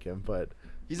don't like him, but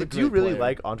He's a do you great really player.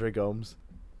 like Andre Gomes?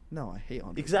 No, I hate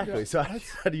Andre. Exactly. Yeah. So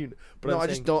how do you? But No, I'm I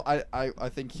saying, just don't. I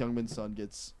think Heung-min Son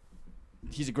gets.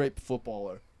 He's a great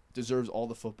footballer. Deserves all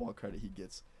the football credit he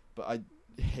gets. But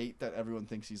I hate that everyone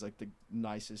thinks he's like the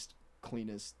nicest,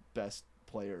 cleanest, best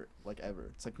player like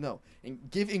ever. It's like no, and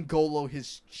give N'Golo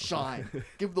his shine.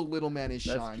 Give the little man his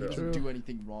That's shine. true. He doesn't do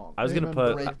anything wrong. I was gonna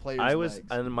Amen, put. break players' I was legs.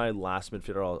 and my last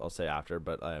midfielder. I'll say after,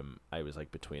 but I was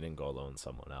like between N'Golo and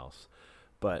someone else.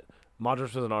 But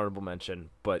Modric was an honorable mention,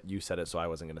 but you said it, so I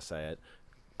wasn't gonna say it.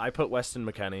 I put Weston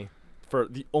McKennie for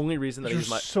the only reason that You're he's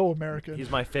my so American. he's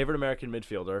my favorite American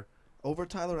midfielder. Over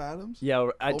Tyler Adams. Yeah,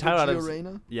 Over Tyler Gio Adams.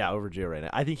 Reyna? Yeah, over Gio Reyna.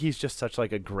 I think he's just such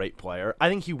like a great player. I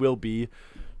think he will be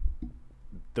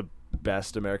the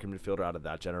best American midfielder out of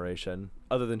that generation,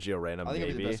 other than Gio Reyna. I think he'll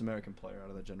be the maybe. best American player out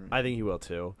of that generation. I think he will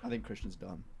too. I think Christian's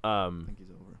done. I Um, think he's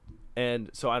over. and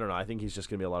so I don't know. I think he's just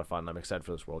gonna be a lot of fun. I'm excited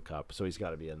for this World Cup, so he's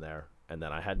got to be in there. And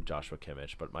then I had Joshua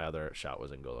Kimmich, but my other shout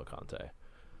was N'Golo Kante.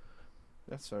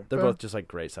 That's fair. They're Fair. both just like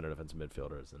great center defensive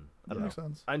midfielders, and I don't know. Makes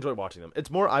sense. I enjoy watching them. It's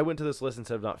more I went to this list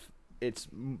instead of not. It's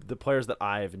the players that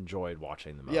I've enjoyed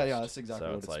watching the most. Yeah, that's exactly So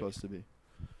what it's it's like- supposed to be.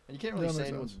 And you can't really That say makes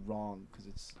anyone's sense. wrong because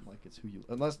it's like it's who you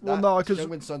unless Well, that no, 'cause-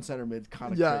 Heung-min Son center mid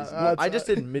kind of Yeah, crazy. that's- I just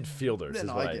did midfielders. Yeah, is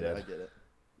no, what I I get did. it. I get it.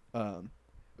 You Yeah, guys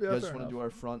fair want to enough. do our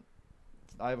front?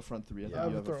 I have a front three. I think Yeah. I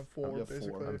you have a front f- four, you have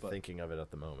basically. I'm but- thinking of it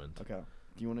at the moment. Okay.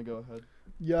 Do you want to go ahead?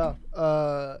 Yeah.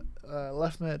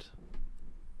 Left mid.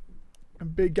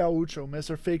 Big Gaucho,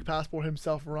 Mr. Fake Passport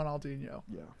himself, Ronaldinho.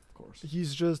 Yeah, of course.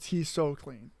 He's so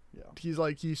clean. Yeah.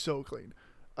 He's so clean.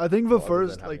 I think the Other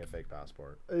first than having like a fake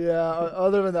passport.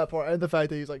 other than that part and the fact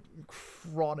that he's like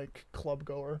chronic club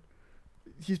goer,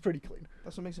 he's pretty clean.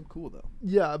 That's what makes him cool, though.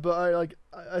 Yeah, but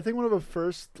I think one of the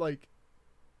first like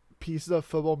pieces of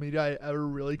football media I ever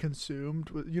really consumed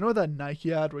was, you know, that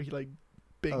Nike ad where he like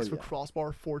banks for yeah.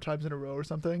 crossbar 4 times in a row or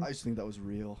something. I just think that was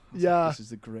real. I was Yeah. like, this is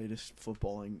the greatest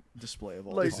footballing display of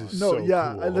all Like time. This is no, so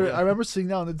yeah, cool. I remember seeing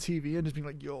that on the TV and just being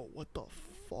like, "Yo, what the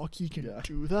fuck? He can Yeah.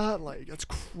 do that? Like, that's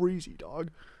crazy, dog."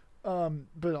 But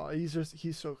no,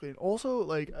 he's so clean. Also,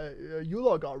 like,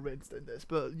 Eulog got rinsed in this,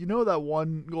 but you know that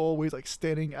one goal where he's like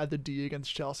standing at the D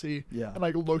against Chelsea Yeah. and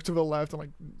like looks to the left and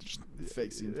like just,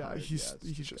 Fakes the entire- he's yeah,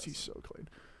 it's he's so disgusting.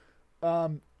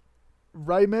 clean.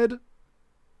 Right mid,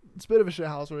 it's a bit of a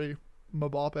shithousery.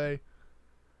 Mbappe,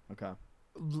 Okay.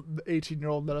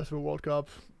 18-year-old led us to a World Cup.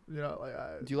 You know,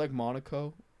 like Do you like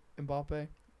Monaco Mbappe?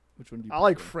 Which one do you I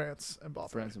like prefer? France Mbappe.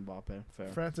 France Mbappe.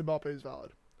 Fair. France Mbappe is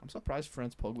valid. I'm surprised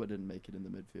France Pogba didn't make it in the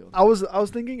midfield. I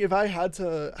was thinking if I had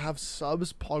to have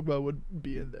subs, Pogba would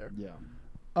be in there. Yeah.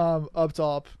 Up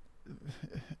top,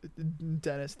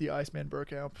 Dennis the Iceman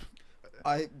Bergkamp.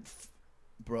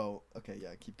 Bro. Okay, yeah.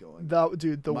 Keep going. That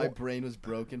dude, the My one. brain was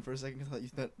broken for a second. I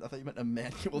thought you meant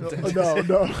Emmanuel No, Dennis.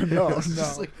 no, I was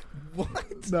just no. like,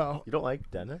 what? No, You don't like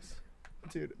Dennis?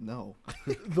 dude, No.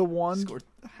 the one, Scored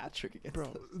a hat trick against bro,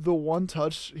 us. the one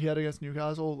touch he had against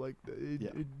Newcastle, like, Yeah.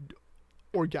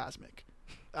 orgasmic,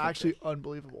 actually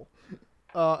unbelievable.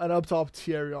 And up top,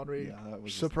 Thierry Henry. Yeah, that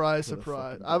was just Surprise, to the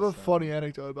surprise. fucking I have a best funny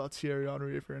anecdote about Thierry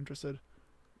Henry if you're interested.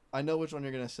 I know which one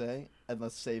you're gonna say, and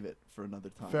let's save it for another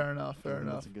time. Fair enough, I fair think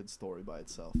enough, That's a good story by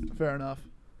itself. fair enough.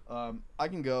 I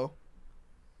can go.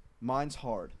 Mine's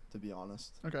hard, to be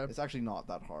honest. Okay. It's actually not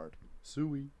that hard.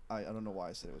 Sui. I don't know why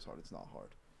I said it was hard. It's not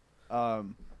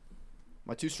hard.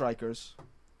 My two strikers,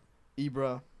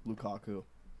 Ibra, Lukaku.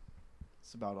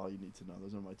 That's about all you need to know.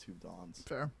 Those are my two dons.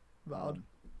 Fair. Valid.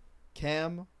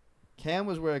 Cam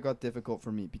was where it got difficult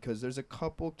for me because there's a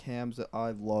couple Cams that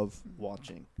I love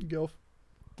watching. Gilf.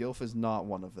 Gilf is not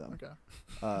one of them. Okay.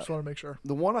 Uh, Just want to make sure.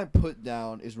 the one I put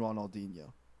down is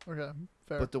Ronaldinho. Okay.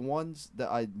 Fair. But the ones that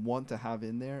I want to have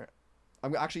in there, the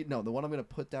one I'm going to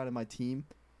put down in my team,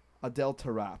 Adel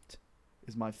Taarabt,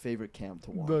 is my favorite Cam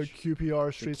to watch. the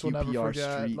QPR streets will never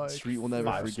QPR forget. Street will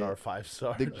never forget.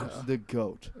 5-star. The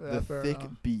goat, Yeah, the fair thick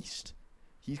enough. beast.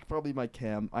 He's probably my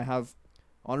Cam. I have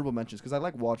honorable mentions because I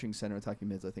like watching center attacking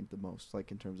mids. I think the most,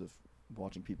 like in terms of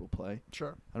watching people play.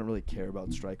 Sure. I don't really care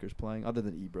about strikers playing, other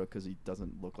than Ibra because he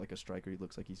doesn't look like a striker. He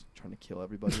looks like he's trying to kill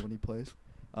everybody when he plays.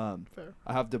 Fair.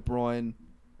 I have De Bruyne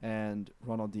and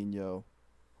Ronaldinho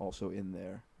also in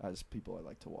there as people I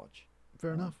like to watch.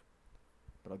 Fair enough.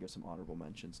 But I'll give some honorable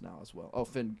mentions now as well. Oh,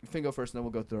 Finn go first, and then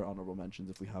we'll go through our honorable mentions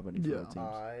if we have any for Yeah.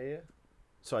 our teams.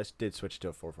 So I did switch to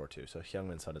a 4-4-2. So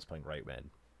Heung-min Son is playing right mid,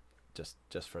 just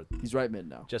for He's right mid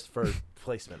now.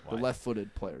 placement. The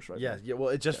left-footed players, right? Yeah, mid. yeah. Well,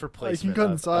 it's just Yeah. for Like, you placement. can cut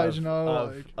of- inside, of- you know,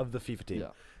 of, like- of the FIFA team. Yeah.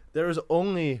 There is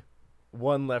only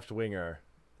one left winger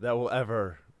that will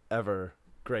ever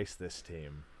grace this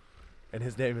team, and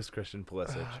his name is Christian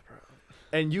Pulisic.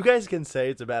 And you guys can say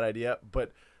it's a bad idea,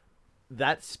 but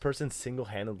that person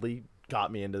single-handedly got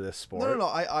me into this sport. No.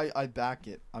 I back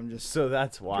it. I'm just. So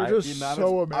that's why. You're just the amount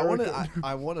so of, American.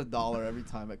 I want $1 every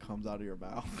time it comes out of your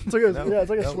mouth. It's like a No, it's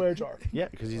like a no. swear jar. Yeah,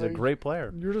 because he's a Like, great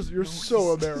player. You're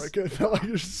so American. Like,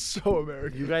 you're so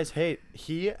American. You guys hate.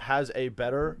 He has a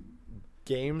better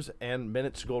games and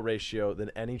minutes to goal ratio than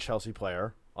any Chelsea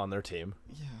player on their team,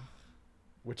 Yeah.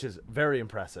 which is very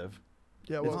impressive.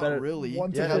 Yeah, It's well, better- not really.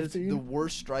 1 to They have 15? the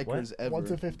worst strikers ever. 1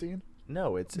 to 15.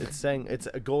 No, it's saying it's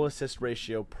a goal assist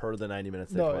ratio per the 90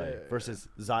 minutes they No, play yeah. versus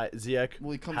Ziyech.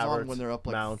 Well, he comes Havertz, on when they're up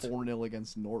like Mount. 4-0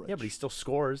 against Norwich. Yeah, but he still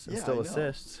scores and Yeah, still I know.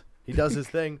 assists. He does his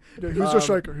thing. Yeah, who's your Um,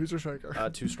 striker? Who's your striker?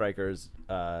 2 strikers,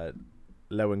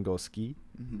 Lewandowski,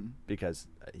 Mm-hmm. because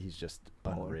he's just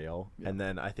Baller. unreal. Yeah. And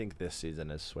then I think this season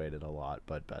has swayed it a lot,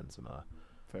 but Benzema.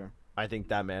 Fair. I think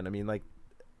that man, I mean, like,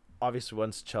 obviously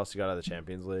once Chelsea got out of the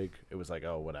Champions League, it was like,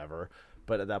 oh, whatever.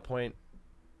 But at that point,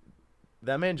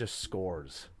 that man just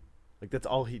scores. Like, that's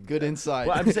all he... Good insight.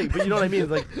 Well, I'm saying, but you know what I mean?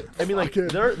 Like, Fuck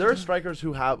it. there are strikers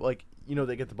who have, like, you know,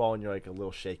 they get the ball and you're, like, a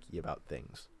little shaky about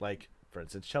things. Like, for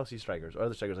instance, Chelsea strikers or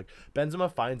other strikers. Like,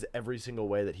 Benzema finds every single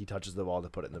way that he touches the ball to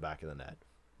put it in the back of the net.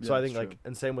 So Yeah, I think, it's like, true.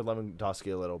 and same with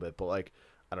Lewandowski a little bit, but, like,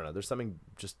 I don't know. There's something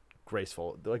just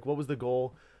graceful. Like, what was the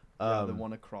goal? Yeah, the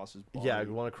one across his body. Yeah,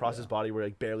 one across his body where,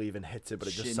 like, barely even hits it, but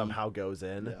it Shinny. just somehow goes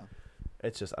in. Yeah.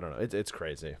 It's just, I don't know. It's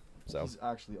crazy. So He's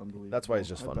actually unbelievable. that's why he's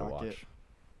just I fun to back watch. it.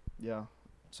 Yeah.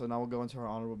 So now we'll go into our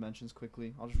honorable mentions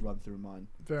quickly. I'll just run through mine.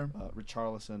 Fair.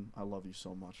 Richarlison, I love you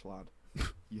so much, lad.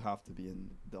 You have to be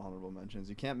in the honorable mentions.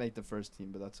 You can't make the first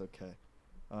team, but that's okay.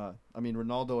 I mean,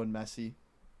 Ronaldo and Messi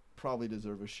probably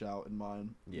deserve a shout in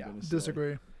mine. I'm Yeah. gonna say.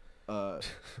 Disagree. N'Golo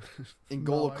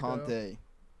No, I Kante,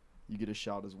 you get a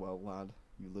shout as well, lad.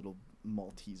 You little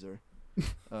Malteser.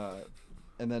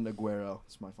 And then Aguero.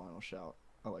 It's my final shout.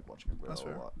 I like watching That's Aguero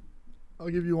fair. a lot. I'll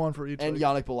give you one for each. And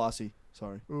like, Yannick Bolasie.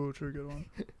 Sorry. ooh, true, good one.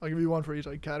 I'll give you one for each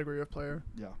like category of player.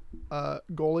 Yeah.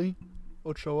 Goalie,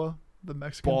 Ochoa, the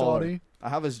Mexican Baller. Dottie. I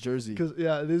have his jersey. Because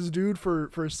yeah, this dude for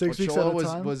 6 weeks at Ochoa a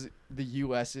time. was the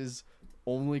U.S.'s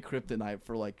only kryptonite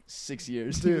for like 6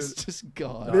 years. Dude. He was just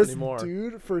gone. Not this anymore.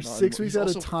 dude for Not 6 anymore. weeks He's at a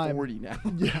also time. 40 now.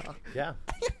 Yeah. Yeah.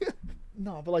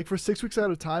 No, but like for 6 weeks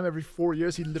at a time, every 4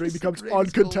 years, he literally He's the becomes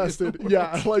greatest goalie in uncontested. the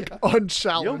Yeah, world. like Yeah.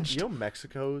 unchallenged. You know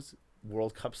Mexico's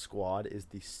World Cup squad is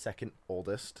the second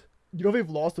oldest, You know they've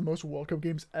lost the most World Cup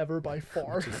games ever by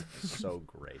far. which is so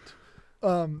great.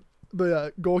 But yeah,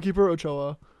 goalkeeper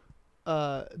Ochoa,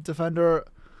 defender,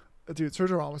 dude,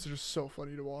 Sergio Ramos is just so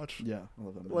funny to watch. Yeah, I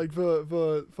love that man. Like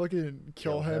the fucking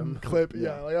kill Kill him him. clip,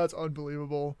 Yeah. yeah, like that's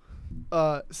unbelievable.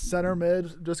 Center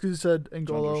mid, just because you said John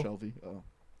N'Golo. Shelby. Oh.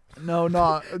 No,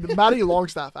 not Matty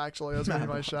Longstaff. Actually, that's gonna be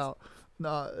Matty my shout.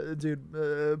 Nah, dude,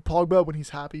 Pogba when he's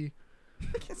happy.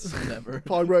 Never.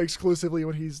 Pogba exclusively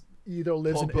when he's either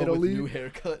lives Pogba in Italy. with new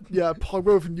haircut. Yeah,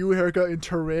 Pogba with new haircut in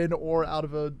Turin or out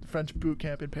of a French boot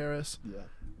camp in Paris. Yeah.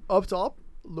 Up top,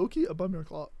 Loki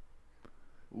Aubameyang.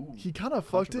 Ooh. He kind of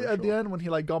fucked it at the Controversial. end when he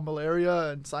like got malaria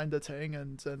and signed the thing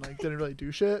and like didn't really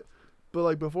do shit. But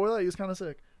like before that, he was kind of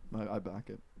sick. I back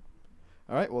it.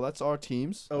 All right. Well, that's our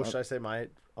teams. Oh, should I say my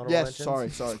honorable Yes.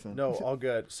 mentions? Sorry, Finn. No, all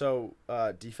good. So,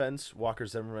 defense, Walker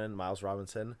Zimmerman, Miles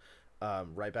Robinson.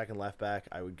 Right back and left back,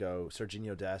 I would go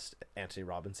Serginho Dest, Anthony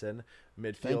Robinson.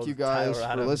 Midfield, Thank you guys Tyler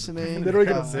for Adams. listening. Literally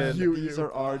gonna Robinson. view These you.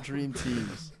 are our dream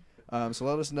teams. So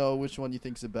let us know which one you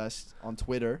think's the best on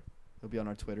Twitter. It'll be on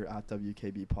our Twitter at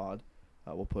WKB Pod.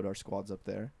 We'll put our squads up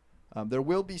there. There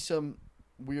will be some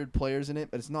weird players in it,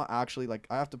 but it's not actually like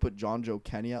I have to put John Joe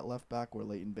Kenny at left back where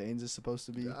Leighton Baines is supposed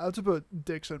to be. Yeah, I have to put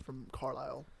Dixon from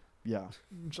Carlisle. Yeah.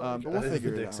 Which, But That we'll is figure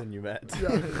the it Dixon out. you met.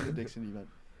 Yeah. The Dixon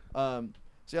event.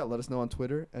 So yeah, let us know on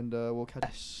Twitter and we'll catch.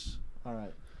 Yes. All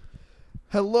right.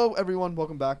 Hello everyone,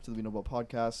 welcome back to the We Know Ball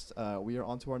podcast. We are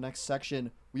on to our next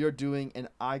section. We are doing an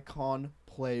icon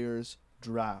players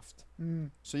draft.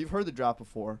 So you've heard the draft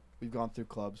before. We've gone through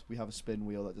clubs. We have a spin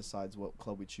wheel that decides what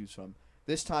club we choose from.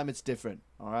 This time it's different.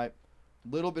 All right.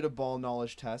 Little bit of ball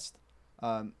knowledge test.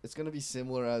 It's gonna be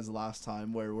similar as last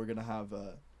time, where we're gonna have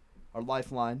our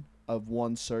lifeline of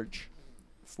one search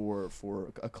for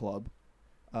a club.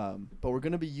 But we're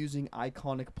gonna be using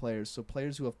iconic players, so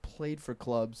players who have played for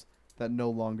clubs that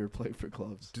no longer play for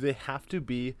clubs. Do they have to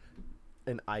be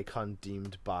an icon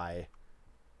deemed by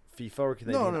FIFA, or can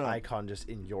they No, be no, an no. icon just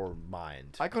in your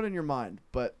mind? Icon in your mind,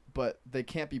 but they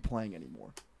can't be playing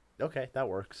anymore. Okay, that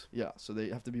works. Yeah, so they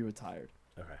have to be retired.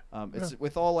 Okay. It's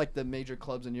with all like the major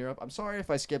clubs in Europe. I'm sorry if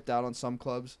I skipped out on some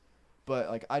clubs, but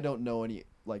like I don't know any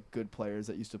like good players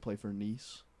that used to play for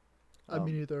Nice. I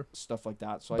mean, either. Stuff like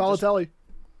that. So Balotelli,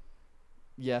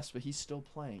 yes, but he's still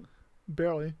playing.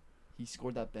 barely. He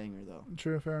scored that banger though.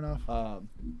 True, fair enough.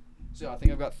 So I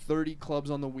think I've got 30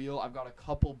 clubs on the wheel. I've got a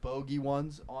couple bogey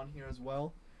ones on here as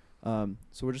well. So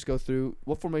we'll just go through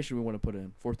what formation we want to put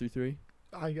in. 4-3-3.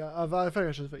 I think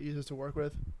it's just the easiest to work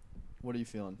with. What are you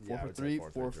feeling? Yeah, I would say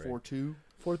 4-3-3, 4-3-3.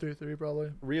 4-4-2. 4-3-3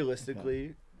 probably.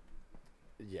 Realistically,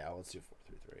 yeah, let's do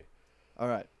 4-3-3. All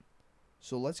right.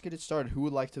 So let's get it started. Who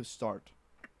would like to start?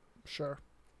 Sure.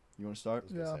 You want to I start?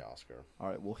 was gonna Yeah. say Oscar. All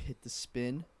right. We'll hit the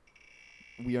spin.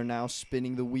 We are now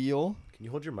spinning the wheel. Can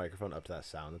you hold your microphone up to that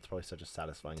sound? That's probably such a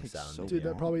satisfying Takes sound. so Dude, Yeah.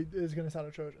 that probably is gonna sound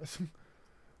atrocious.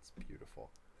 It's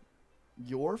beautiful.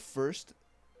 Your first.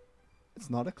 It's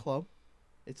not a club.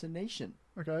 It's a nation.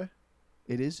 Okay.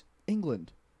 It is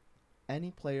England.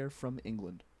 Any player from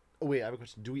England. Oh, wait, I have a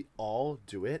question. Do we all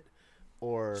do it?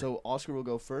 Or So Oscar will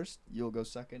go first. You'll go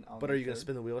second. I'll but go are you going to third.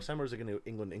 spin the wheel this time, or is it going to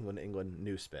England, England, England,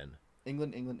 new spin?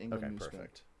 England, England, England. Okay, new spin.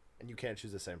 perfect. And you can't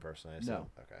choose the same person, I assume? No.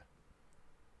 Okay.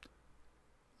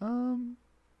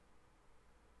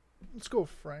 Let's go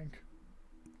Frank.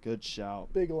 Good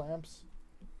shout. Big lamps.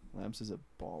 Lamps is a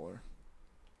baller.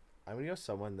 I'm going to go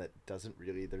someone that doesn't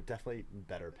really... They're definitely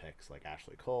better picks, like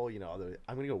Ashley Cole, other...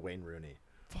 I'm going to go Wayne Rooney.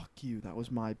 Fuck you. That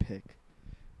was my pick.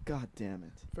 God damn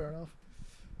it. Fair enough.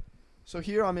 So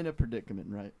here I'm in a predicament,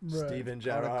 right? Right. Steven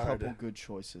Got a couple Gerrard. good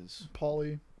choices.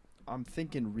 Paulie. I'm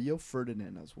thinking Rio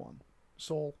Ferdinand as one.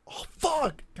 Soul. Oh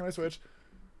fuck! Can I switch?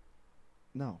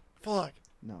 No. Fuck.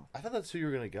 No. I thought that's who you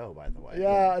were going to go, by the way.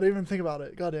 Yeah, I didn't even think about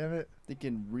it. God damn it.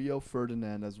 Thinking Rio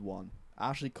Ferdinand as one.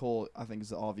 Ashley Cole, I think, is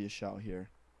the obvious shout here.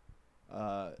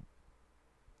 I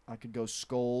could go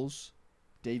Scholes,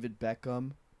 David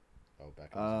Beckham, Oh,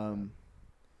 Beckham.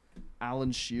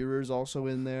 Alan Shearer's also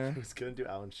in I there. was going to do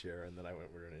Alan Shearer, and then I went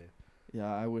Rooney.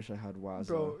 Yeah, I wish I had Wazza.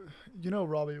 Bro,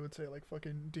 Robbie would say like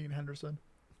fucking Dean Henderson.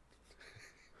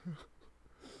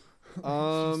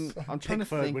 I'm trying to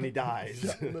Pickford think. when he dies.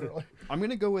 Yeah, literally. I'm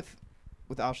gonna go with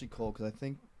Ashley Cole because I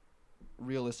think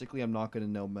realistically I'm not gonna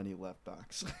know many left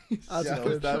backs. That's yeah, a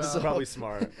good that's shout. probably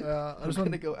smart. Yeah, I'm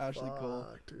gonna go Ashley Cole.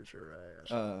 Fuck, dude, you're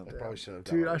right. I Damn. probably should have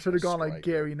Dude, I should have gone like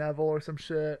Gary Neville or some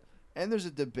shit. And there's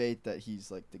a debate that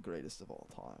he's like the greatest of all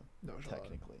time, No shot.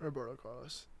 technically. Roberto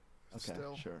Carlos. Okay,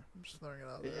 Still. sure. I'm just throwing it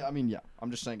out there. Yeah, I mean, yeah.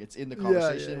 I'm just saying it's in the Yeah,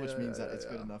 conversation, yeah, which yeah, means yeah, that it's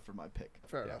good yeah. enough for my pick.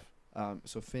 Fair Yeah. enough.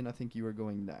 So Finn, I think you are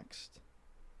going next.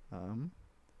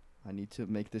 I need to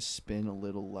make this spin a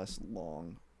little less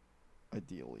long,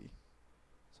 ideally.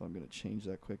 So I'm gonna change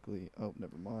that quickly. Oh,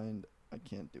 never mind. I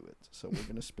can't do it. So we're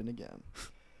gonna spin again.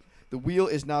 The wheel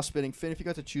is now spinning. Finn, if you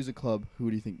got to choose a club, who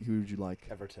do you think? Who would you like?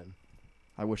 Everton.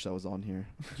 I wish that was on here.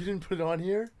 You didn't put it on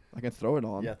here? I can throw it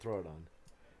on. Yeah, throw it on.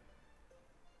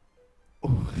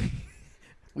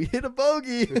 We hit a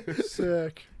bogey.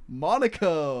 Sick.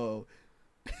 Monaco.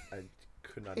 I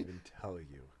could not even tell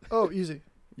you. Oh, easy.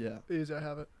 Yeah. Easy, I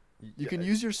have it. You can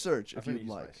use your search I'm if gonna you'd use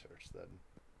my like. search then.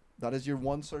 That is your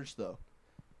one search, though.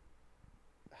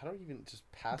 How do I even just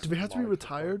pass? Do we have to be Monaco?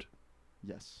 retired?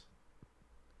 Yes.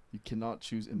 You cannot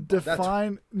choose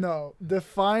Define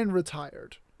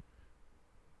retired.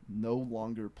 no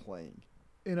longer playing.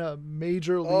 In a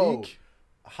major Oh. league?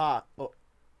 Ha! Oh,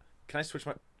 can I switch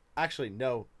my? Actually,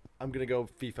 no. I'm gonna go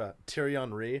FIFA. Thierry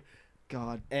Henry,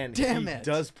 God and damn he it.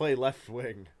 does play left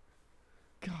wing.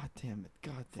 God damn it.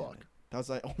 God damn Fuck. it. That was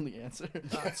my only answer.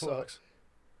 That sucks.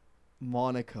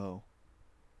 Monaco.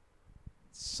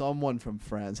 Someone from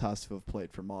France has to have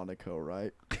played for Monaco,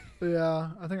 right?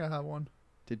 Yeah, I think I have one.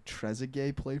 Did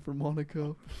Trezeguet play for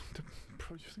Monaco?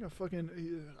 Bro, you think I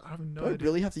fucking... I have no Do I idea.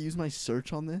 really have to use my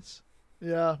search on this?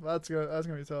 Yeah, that's good. That's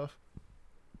going to be tough.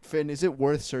 Finn, is it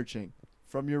worth searching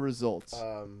from your results?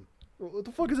 What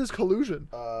the fuck is this collusion?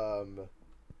 No.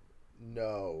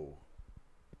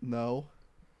 No.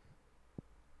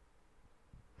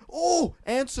 Oh,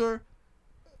 answer.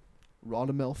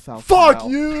 Radamel Falcao. Fuck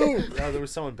you! No, there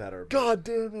was someone better. God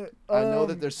damn it. I know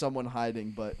that there's someone hiding,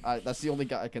 but that's the only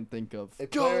guy I can think of. A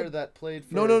God. player that played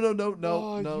for. No.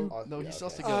 Oh, No, you- he still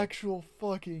has to okay. go. Actual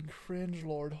fucking cringe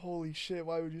lord. Holy shit,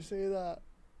 why would you say that?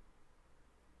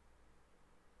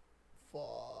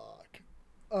 Fuck.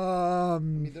 I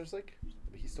mean, there's like,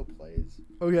 he still plays.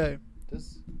 Okay.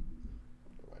 Does.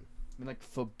 Never mind. I mean, like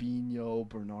Fabinho,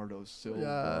 Bernardo Silva,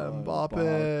 Yeah, Mbappe,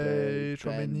 Ben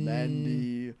Tchouaméni.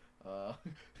 Mendy. Well,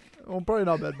 probably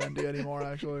not Ben Mendy anymore,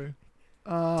 actually.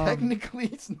 Technically,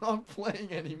 he's not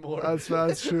playing anymore. That's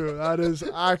true. That is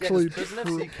actually Yeah, does Prison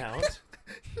true. FC count?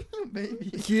 Maybe.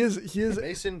 He is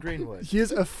Mason Greenwood. he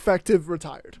is effective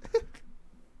retired.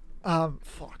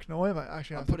 Fuck. No way am I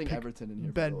actually. I'm have to putting pick Everton in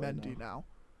here. Ben by the way, Mendy now.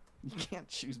 You can't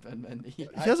choose Ben Mendy. He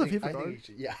has a think- FIFA I think card. he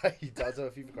should- yeah, he does have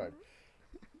a FIFA card.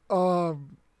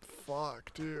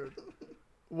 Fuck, dude.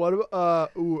 What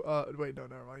wait, no,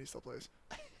 never mind. He still plays.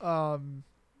 Can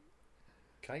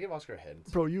I give Oscar a hint?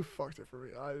 Bro, you fucked it for me.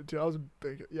 Dude, I was a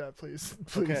big. Yeah, please,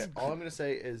 please. Okay, all I'm gonna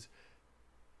say is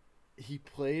he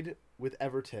played with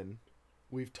Everton.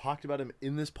 We've talked about him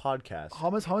in this podcast.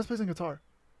 Hamas plays in Qatar.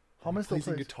 Hamas still plays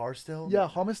in plays. guitar still. Yeah,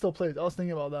 Hamas still plays. I was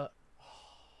thinking about that.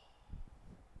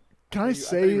 Can I thought he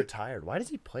say? retired? Why does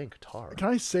he play in Qatar? Can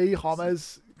I say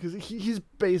Hamas? Because he's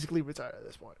basically retired at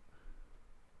this point.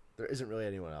 There isn't really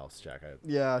anyone else, Jack.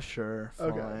 Yeah, sure. Fine.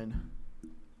 Okay.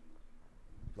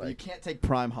 But you can't take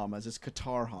prime Hamas. It's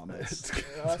Qatar Hamas.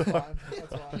 Yeah, that's fine.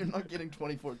 That's fine. You're not getting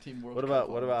 2014 World What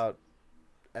Cup. about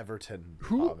Everton?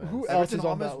 Who Hamas? else Everton is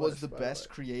on Hamas that was list, the by the best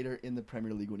way? creator in the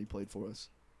Premier League when he played for us,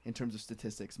 in terms of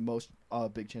statistics. Most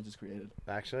big chances created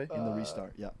Actually, in the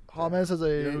restart. Yeah, Hamas has a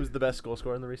you know who's the best goal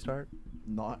scorer in the restart?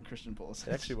 not Christian Pulisic.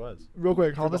 It actually was. real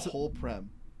quick. For the Hamas. whole Prem.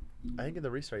 I think in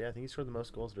the restart. Yeah, I think he scored the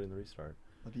most goals during the restart.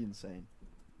 That'd be insane.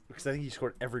 Because I think he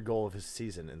scored every goal of his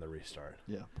season in the restart.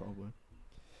 Yeah, probably.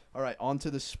 All right, on to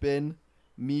the spin.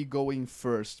 Me going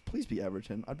first. Please be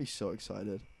Everton. I'd be so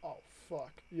excited. Oh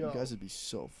fuck, yo. You guys would be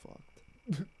so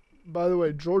fucked. By the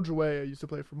way, George Weah used to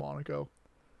play for Monaco.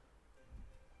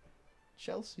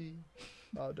 Chelsea.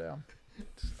 Oh damn.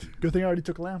 Good thing I already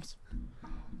took Lamps.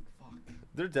 Fuck.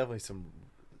 There's definitely some.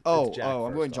 Oh, Jack I'm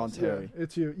first, going John obviously. Terry. Yeah,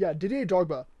 it's you. Yeah, Didier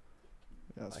Drogba.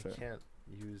 Yeah, that's I fair. can't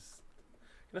use.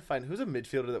 I'm gonna find who's a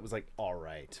midfielder that was like all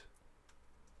right.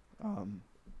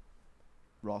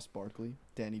 Ross Barkley,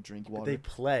 Danny But Drinkwater. they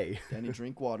play. Danny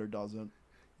Drinkwater doesn't.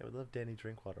 I would love Danny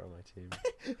Drinkwater on my team.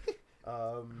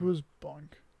 Who's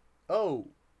Bunk? Oh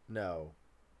no.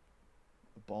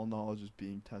 The ball knowledge is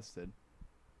being tested.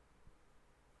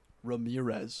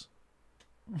 Ramirez.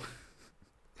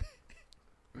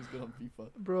 Who's good on FIFA?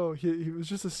 Bro, he was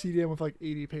just a CDM with like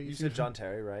 80 pages. You said John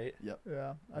Terry, right? Yep.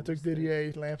 Yeah, I What took was that?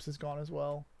 Didier. Lamps is gone as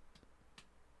well.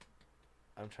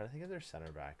 I'm trying to think of their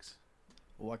center backs.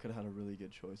 Well, I could have had a really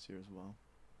good choice here as well.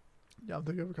 Yeah, I'm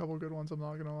thinking of a couple good ones. I'm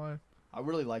not gonna lie. I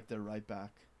really like their right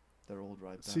back. Their old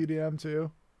right back. CDM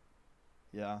too.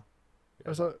 Yeah.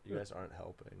 You guys aren't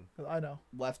helping. I know.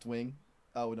 Left wing.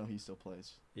 Oh, no, he still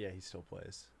plays. Yeah, he still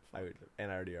plays. I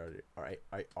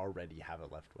already have a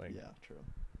left wing. Yeah, true.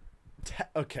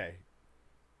 Okay.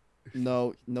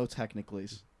 No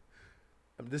technicallys.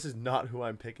 This is not who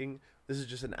I'm picking. This is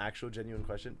just an actual genuine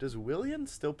question. Does Willian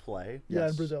still play? Yeah, in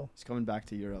Yes. Brazil. He's coming back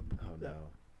to Europe. Oh Yeah. no.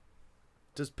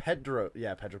 Does Pedro?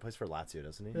 Yeah, Pedro plays for Lazio,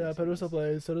 doesn't he? Yeah, Pedro still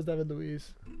plays. So does David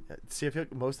Luiz. Yeah, see, I feel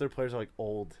like most of their players are like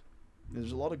old.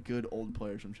 There's a lot of good old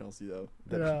players from Chelsea, though.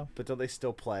 Yeah. But don't they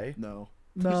still play? No.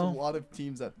 There's a No. lot of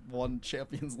teams that won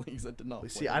Champions Leagues that did not.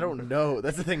 See, play I don't anymore. know.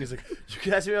 That's the thing. Is like you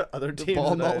can ask me about other The teams.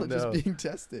 ball that I knowledge is know. being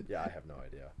tested. Yeah, I have no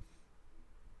idea.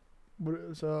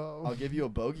 So I'll give you a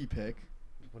bogey pick.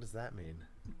 What does that mean?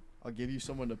 I'll give you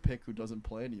someone to pick who doesn't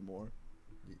play anymore.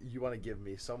 You want to give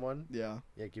me someone? Yeah,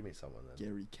 Yeah, give me someone then.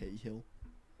 Gary Cahill.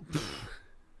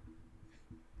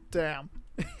 damn.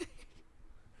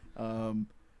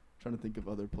 Trying to think of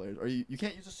other players. Are you? You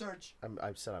can't use a search.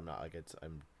 I've said I'm not like it's.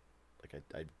 I'm like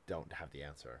I don't have the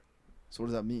answer. So what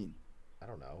does that mean? I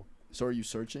don't know. So are you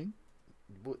searching?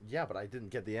 Well, yeah, but I didn't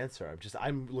get the answer.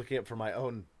 I'm looking up for my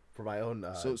own.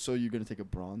 So you're gonna take a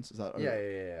bronze? Is that?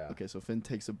 Yeah. Okay, so Finn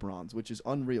takes a bronze, which is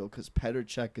unreal because Petr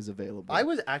Cech is available. I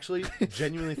was actually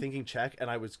genuinely thinking Czech, and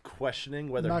I was questioning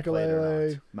whether he played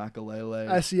or not.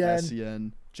 Makalele. Makalele,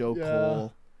 Sen. Joe Yeah.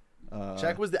 Cole.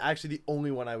 Czech was actually the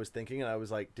only one I was thinking, and I was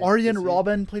like, Arjen is he-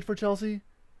 Robben played for Chelsea.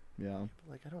 Yeah.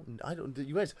 Like I don't.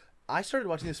 You guys, I started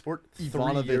watching this sport 3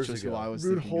 Ivanovic years is ago. who I was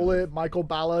Ruud thinking Gullit, Michael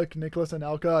Ballack, Nicholas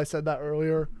Anelka. I said that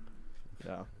earlier. of.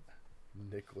 Yeah.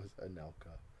 Nicholas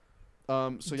Anelka.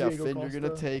 So yeah, Diego Finn, you're gonna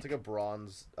Costa. take Take a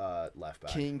bronze left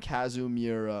back. King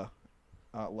Kazumira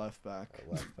at left back.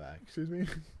 Left back. Excuse me.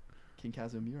 King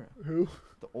Kazumira, Who?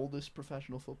 the oldest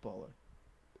professional footballer.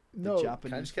 The No.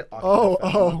 Japanese. Can I just get Oh,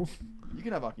 Akinfenwa oh. You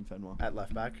can have Akinfenwa. at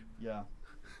left back? Yeah.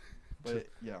 But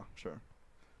yeah, sure.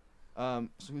 So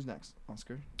who's next?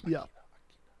 Oscar. Yeah.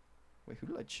 Wait, who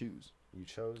did I choose? You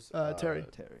chose Terry.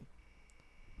 Terry.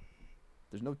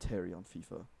 There's no Terry on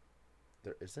FIFA.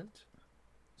 There isn't.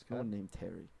 There's no one named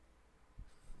Terry.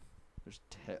 There's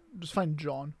Just find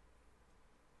John.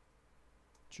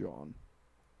 John.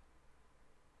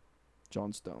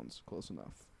 John Stones. Close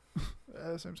enough.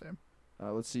 Same.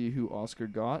 Let's see who Oscar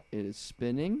got. It is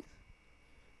spinning.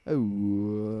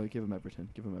 Oh, give him Everton.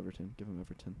 Give him Everton. Give him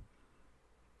Everton.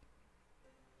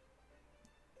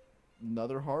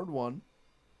 Another hard one.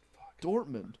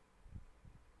 Dortmund.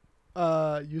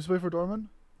 Used to play for Dortmund.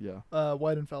 Yeah,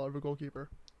 Weidenfeller, the goalkeeper.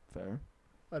 fair.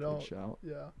 I Good don't. shout.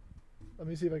 Yeah. Let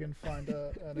me see if I can find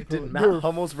an Did equivalent. Matt You're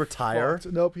Hummels retire?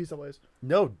 fucked. Nope, he still plays.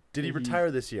 No. Did he He-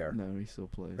 retire this year? No, he still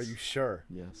plays. Are you sure?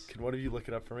 Yes. Can one of you look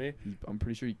it up for me? I'm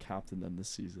pretty sure he captained them this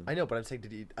season. I know, but I'm saying,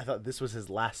 did he? I thought this was his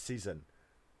last season.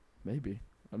 Maybe.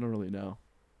 I don't really know.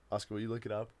 Oscar, will you look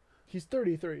it up? He's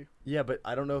 33. Yeah, but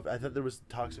I don't know if I thought there was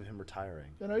talks of him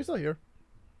retiring. Yeah, no, he's still here.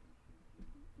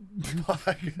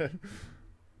 Fuck.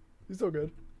 He's still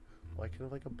good. Why could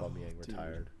have like a Aubameyang Dude.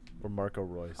 retired or Marco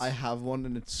Royce? I have one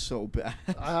and it's so bad.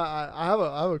 I have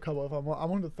a couple of them. I'm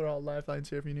going to throw out lifelines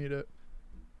here if you need it.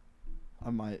 I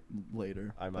might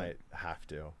later. I but might have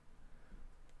to.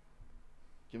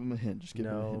 give him a hint. Just give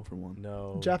him a No. hint for one.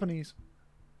 No. Japanese.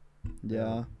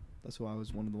 Yeah, that's why I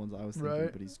was one of the ones I was thinking.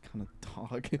 Right. But he's kind of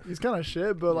dog. He's kind of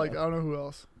shit, but like Yeah. I don't know who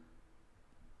else.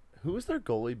 Who was their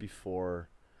goalie before?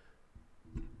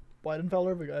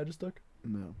 Weidenfeller, the guy I just took.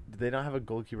 No. Did they not have a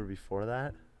goalkeeper before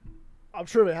that? I'm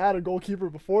sure they had a goalkeeper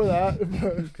before that.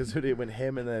 But Because it went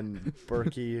him and then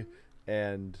Berkey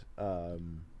and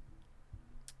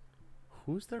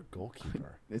who's their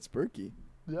goalkeeper? It's Berkey.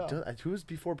 yeah, Who was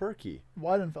before Berkey?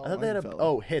 Weidenfeller. I thought they had a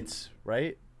Weidenfeller. Hits,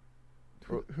 right?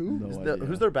 Who? No Who's, idea.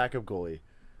 who's their backup goalie?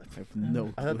 I have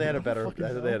no. I thought they had a clue. better. I fucking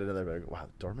thought they know. had another better. Wow,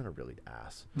 Dortmund are really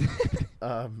ass.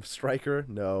 Striker,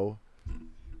 no.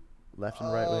 Left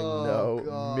and right wing, Oh, no.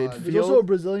 God. There's also a Midfield,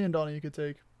 Brazilian Donny you could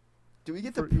take. Do we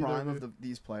get the For either prime of of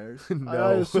these players? I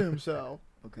no. assume so.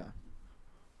 Okay.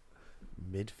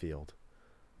 Midfield.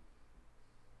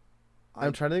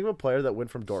 I'm trying to think of a player that went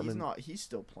from He's Dortmund. not. He's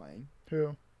still playing.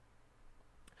 Who?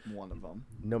 One of them.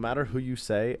 No matter who you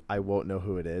say, I won't know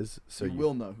who it is. So you you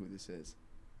will know who this is.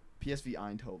 PSV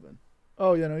Eindhoven.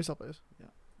 Oh yeah, no, he still plays.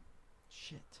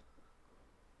 Shit.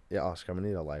 Yeah, Oscar, I'm gonna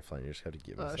need a lifeline. You just have to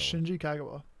give me someone. Shinji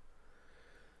Kagawa.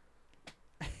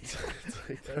 It's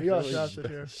like, There you go, really shafted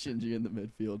here. Shinji in the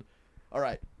midfield. All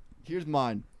right. Here's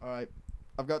mine. All right.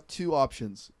 I've got two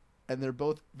options, and they're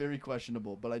both very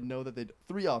questionable. But I know that they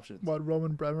three options. What,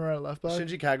 Roman Bremer at left back?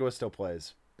 Shinji Kagawa still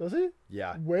plays. Does he?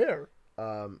 Yeah. Where?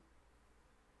 Um,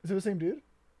 Is it the same dude?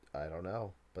 I don't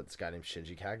know, but this guy named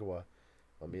Shinji Kagawa.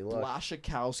 Let me look.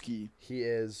 Blaszczykowski He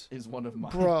is is one of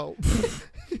mine. Bro,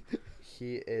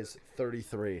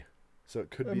 33. So it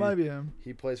could it be. might be him.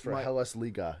 He plays for Might- Hellas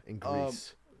Liga in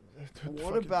Greece. What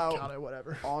Fucking about- count it,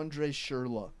 whatever? Andre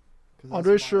Schürrle. 'Cause that's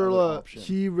Andre my other Schürrle, option.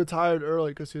 he retired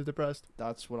early because he was depressed.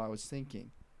 That's what I was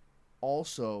thinking.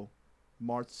 Also,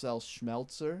 Marcel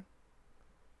Schmelzer.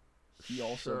 He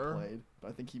also Sure. played, but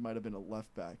I think he might have been a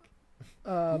left back.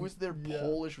 Who Um, was their yeah.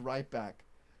 Polish right back?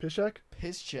 Piszczek?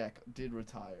 Piszczek did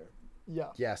retire.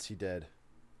 Yeah. Yes, he did.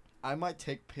 I might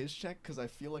take Piszczek because I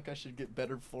feel like I should get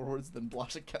better forwards than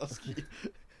Blaszczykowski.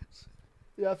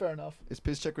 Yeah, fair enough. Is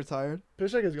Piszczek retired?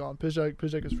 Piszczek is gone.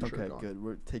 Piszczek is for Okay, sure gone. good.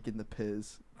 We're taking the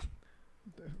Piz.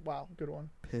 Wow, good one.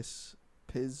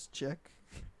 Piszczek?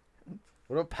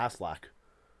 What about Paslak?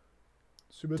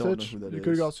 know Subotic. who that You could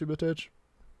have is. got Subotic.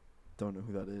 Don't know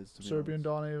who that is. To be Serbian honest.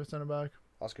 Donny was center back.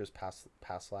 Oscar's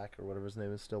Paslak or whatever his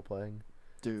name is still playing.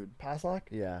 Dude. Paslak?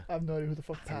 Yeah. I have no idea who the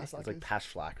fuck I think Paslak it's like is.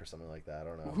 Pashflak or something like that. I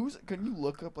don't know. Who's? Can you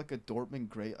look up like a Dortmund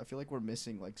great? I feel like we're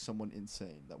missing like someone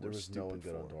insane that There we're was stupid no one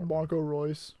good on for. Dortmund. Marco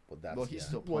Royce. Well, that's Well, he's yeah.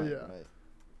 still Well, playing, yeah.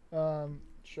 right?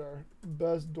 Sure.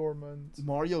 Best Dortmund.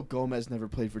 Mario Gomez never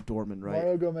played for Dortmund, right?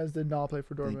 Mario Gomez did not play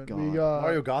for Thank Dortmund. We God. got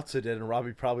Mario Götze did, and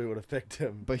Robbie probably would have picked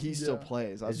him. But he still Yeah.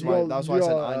 plays. That's Is why. he? That's why I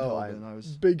said Yeah. Eindhoven. I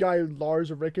was. big guy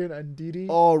Lars Ricken and Didi.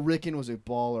 Oh, Ricken was a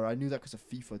baller. I knew that because of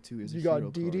FIFA too. He's a you hero got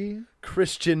card. Didi.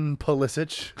 Christian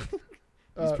Pulisic.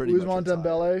 He's pretty much Ousmane retired.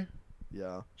 Dembele.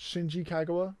 Yeah. Shinji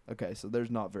Kagawa. Okay, so there's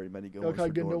not very many goals for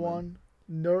Ilkay Dortmund.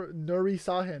 Gundogan. Nuri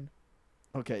Sahin.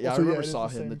 Okay, yeah, Also, I remember it is saw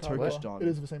the him, the same Turkish Kagawa. Don. It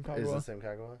is the same Is the Kagawa. same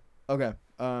Kagawa? Okay,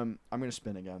 I'm gonna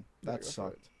spin again. Yeah, That go for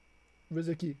it. sucked.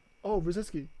 Riziki. Oh,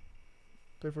 Rizicki.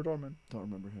 Played for Dortmund. Don't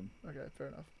remember him. Okay, fair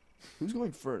enough. Who's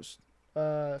going first?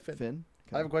 Finn. Finn.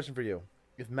 I have a question for you.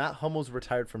 If Matt Hummels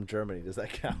retired from Germany, does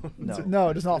that count? No. No,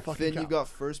 it does not fucking Finn, count. you got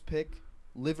first pick.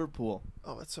 Liverpool.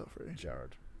 Oh, that's so free.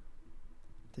 Gerard.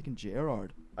 Taking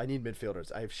Gerrard. I need midfielders.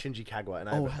 I have Shinji Kagawa, and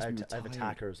Oh, I has have, been I have retired.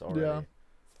 attackers already. Yeah.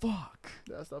 Fuck.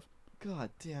 Yeah, stuff.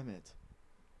 God damn it.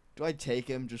 Do I take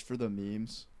him just for the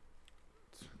memes?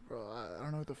 Bro, I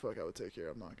don't know what the fuck I would take here.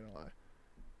 I'm not gonna lie.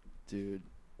 Dude,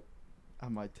 I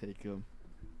might take him.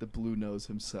 The blue nose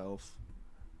himself.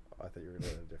 Oh, I thought you were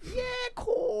going to a different. Yeah, of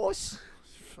course.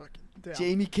 Fucking damn.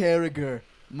 Jamie Carragher,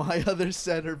 my other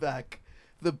center back.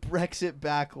 The Brexit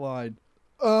back line.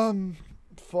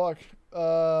 Fuck.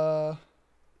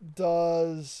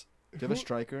 Does. Do you have a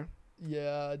striker?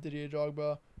 Yeah, Didier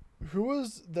Drogba. Who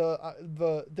was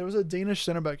the there was a Danish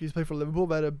center back. He used to play for Liverpool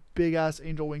that had a big ass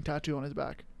angel wing tattoo on his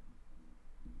back.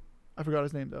 I forgot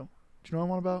his name though. Do you know what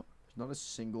I'm on about? There's not a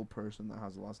single person that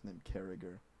has the last name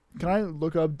Carragher. Can I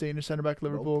look up Danish center back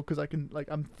Liverpool? Because I can like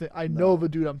I know No. of a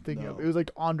dude I'm thinking of. No. It was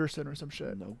like Anderson or some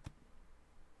shit. Nope.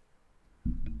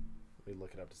 Let me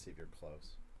look it up to see if you're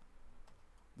close.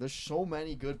 There's so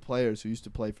many good players who used to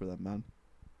play for them, man.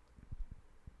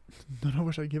 None of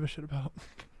which I give a shit about.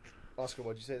 Oscar,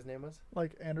 what'd you say his name was?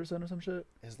 Like Anderson or some shit.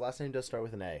 His last name does start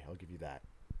with an A. I'll give you that.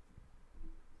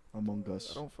 Among I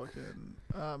Us. don't fucking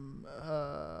Can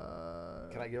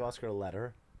I give Oscar a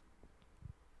letter?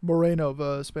 Moreno,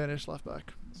 the Spanish left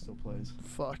back. Still plays.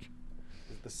 Fuck.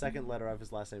 The second letter of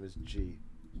his last name is G.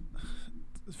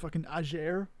 It's fucking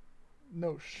Ager.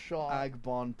 No shot.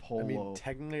 Agbon Polo. I mean,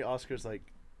 technically, Oscar's like.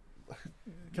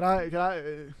 Can I? like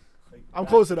I'm that's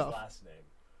close his enough. Last name.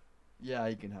 yeah,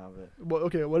 he can have it. What?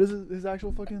 Okay. What is his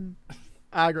actual fucking?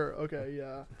 Ager. Okay.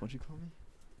 Yeah. What'd you call me?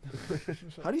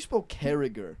 How do you spell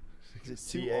Carragher? Is it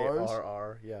two R's?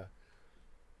 C-A-R-R, yeah.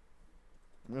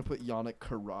 I'm gonna put Yannick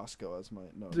Carrasco as my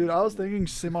no. Dude, I was thinking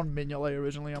Simon Mignolet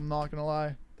originally. I'm not gonna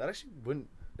lie. That actually wouldn't.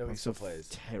 No, he That's still a plays.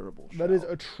 terrible. That is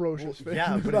shout. atrocious. Well,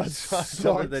 yeah, but that he's dumber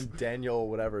sucks. than Daniel,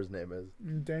 whatever his name is.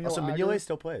 Daniel Also, Ager? Mignolet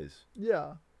still plays.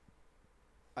 Yeah.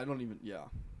 I don't even. Yeah.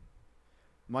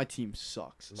 My team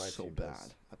sucks My so team bad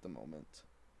does. at the moment.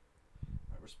 All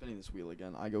right, we're spinning this wheel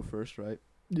again. I go first, right?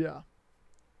 Yeah.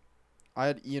 I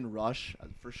had Ian Rush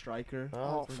for striker.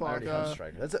 Oh, I fuck, already have a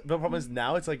striker. That's it. The problem is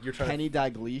now it's like you're trying Kenny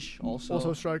Dalglish also.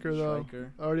 Also striker though.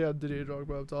 Striker. I already had Didier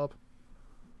Drogba up top.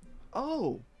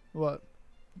 Oh, What?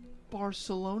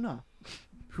 Barcelona.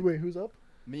 Wait, who's up?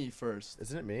 Me first.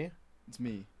 Isn't it me? It's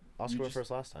me. Oscar You went just-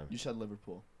 first last time. You said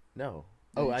Liverpool. No.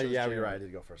 Yeah, Oh, you chose yeah, you're Gerrard. right. I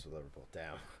did go first with Liverpool.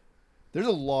 Damn. There's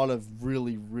a lot of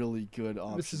really, really good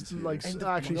options. This is here. like And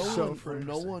actually no so one, free.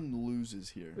 no one loses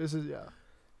here. This is yeah.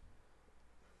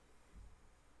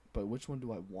 But which one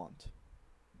do I want?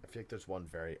 I feel like there's one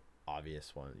very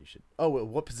obvious one you should. Oh, well,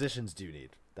 what positions do you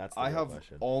need? That's the I real have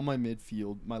question. all my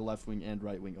midfield, my left wing and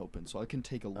right wing open, so I can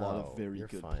take a lot Oh, of very you're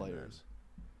good fine players.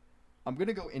 I'm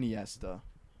gonna go Iniesta.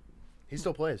 He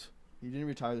still plays. He didn't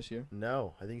retire this year.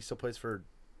 No, I think he still plays for.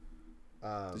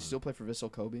 Does he still play for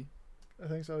Vissel Kobe? I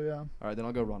think so. Yeah. All right, then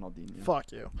I'll go Ronaldinho.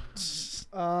 Fuck you.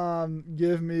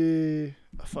 Give me.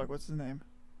 Fuck. What's his name?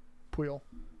 Puyol.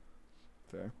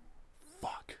 Fair.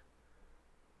 Fuck.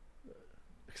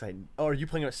 Oh, are you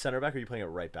playing at center back or are you playing at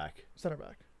right back? Center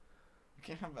back. You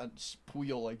can't have a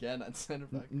Puyol again at center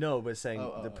back. No, but saying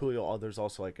Oh, the oh. Puyol. Oh, there's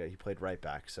also like he played right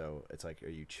back, so it's like, are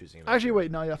you choosing? him Actually, over-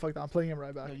 wait. No, yeah. Fuck that. I'm playing him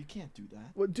right back. No, you can't do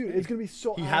that. What, dude? It's gonna be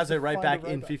so. He I has have a to right find back a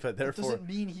right in FIFA, That therefore. doesn't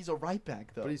mean he's a right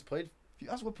back though. But he's played. If you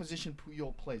ask what position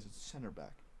Puyol plays, it's center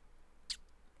back.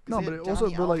 'Cause No, they but had it also-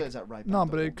 Dani but, like- Alves at right back No,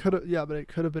 the but whole it could have. Yeah, but it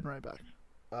could have been right back.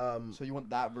 So you want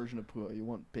that version of Puyol? You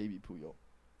want baby Puyol?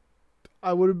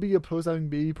 I would be opposed to having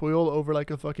baby Puyol over like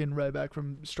a fucking right back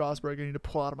from Strasbourg. I need to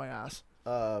pull out of my ass.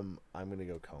 I'm gonna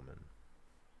go Coman.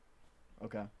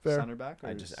 Okay. Fair. Center back. Or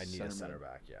I need a center mid?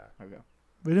 back. Yeah. Okay.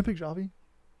 We didn't pick Xavi.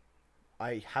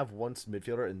 I have one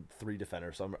midfielder and 3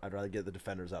 defenders, so I'd rather get the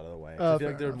defenders out of the way. Oh, I feel fair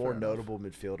like they're enough, more fair enough. notable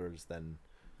midfielders than.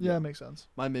 Yeah, Yeah. it makes sense.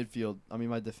 My midfield. I mean,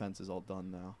 my defense is all done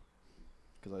now,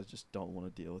 because I just don't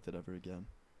want to deal with it ever again.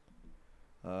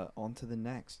 On to the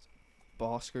next.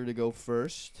 Bosker to go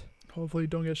first. Hopefully,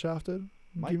 don't get shafted.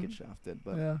 Might Give- get shafted,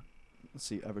 but yeah. let's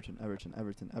see. Everton.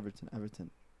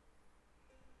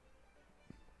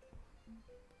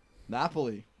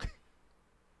 Napoli.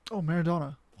 Oh,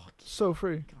 Maradona. Fuck. So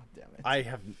free. God damn it. I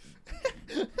have.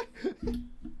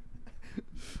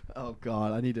 Oh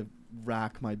God, I need to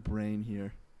rack my brain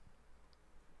here.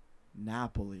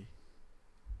 Napoli.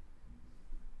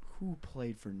 Who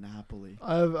played for Napoli?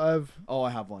 I have Oh, I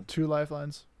have one. 2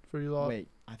 lifelines for you lot. Wait,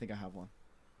 I think I have one.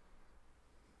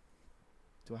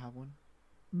 Do I have one?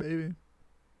 Maybe.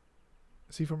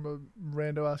 Is he from a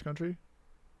rando ass country?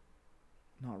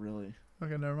 Not really.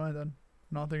 Okay, never mind then.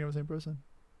 Not thinking of the same person.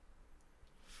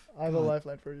 I have a God.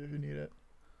 lifeline for you if you need it.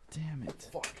 Damn it.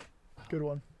 Fuck. Good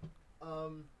one.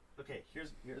 Okay.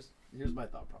 Here's my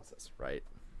thought process. Right.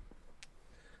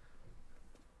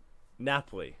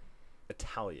 Napoli,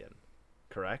 Italian,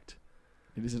 correct?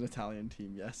 It is an Italian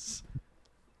team, yes.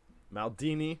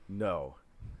 Maldini, no.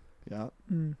 Yeah.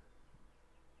 Mm.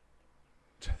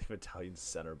 Trying to think of Italian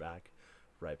center back,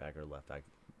 right back or left back.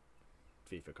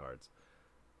 FIFA cards.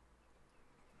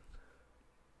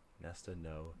 Nesta,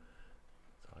 no.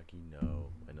 Zaghi, no.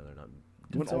 I know they're not.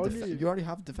 You, want It's all already- you already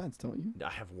have defense, don't you? I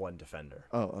have one defender.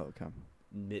 Oh, okay.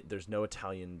 There's no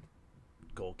Italian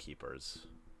goalkeepers,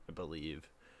 I believe.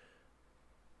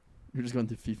 You're just going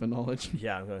through FIFA knowledge.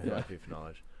 Yeah, I'm going to Yeah. my FIFA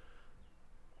knowledge.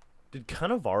 Did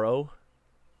Cannavaro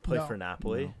play No. for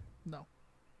Napoli? No. No.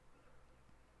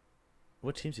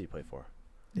 What teams did he play for?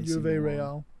 AC Juve Milan.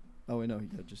 Real. Oh, wait, no, he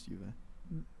got just Juve.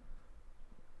 Mm.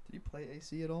 Did he play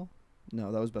AC at all?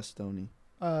 No, that was Bastoni.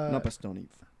 Uh, Not Bastoni.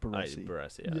 Baresi.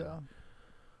 Baresi, yeah.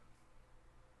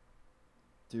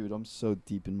 Dude, I'm so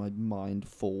deep in my mind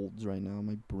folds right now.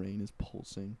 My brain is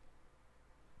pulsing.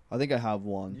 I think I have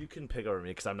one. You can pick over me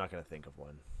because I'm not going to think of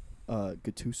one.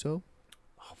 Gattuso?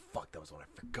 Oh, fuck. That was one I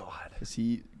forgot. Is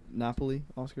he Napoli,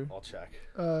 Oscar? I'll check.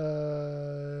 I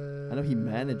know he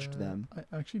managed them,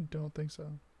 I actually don't think so.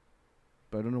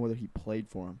 but I don't know whether he played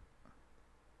for him.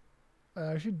 I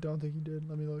actually don't think he did.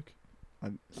 Let me look.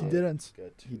 He Oh, didn't.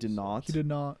 Good. He did not? He did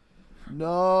not.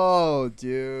 No,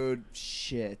 dude.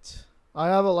 Shit. I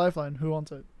have a lifeline. Who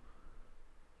wants it?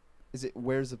 Is it,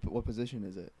 what position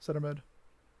is it? Center mid.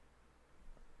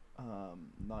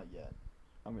 Not yet.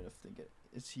 I'm going to think it.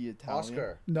 Is he Italian?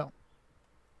 Oscar. No.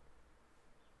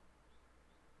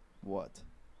 What?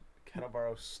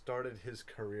 Cannavaro started his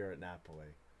career at Napoli.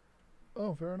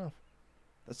 Oh, fair enough.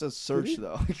 That's a search, he?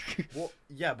 though. Well,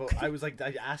 yeah, but I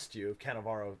asked you if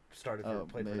Cannavaro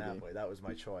played maybe. for Napoli. That was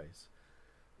my choice.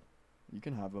 You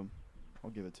can have him. I'll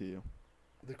give it to you.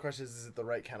 The question is it the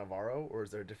right Cannavaro or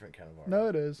is there a different Cannavaro? No,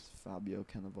 it is. It's Fabio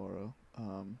Cannavaro.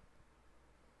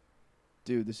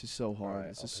 Dude, this is so hard. Alright,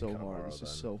 This I'll is pick so hard. Cannavaro This is then.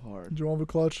 so hard. Do you want the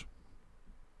clutch?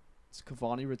 Is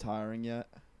Cavani retiring yet?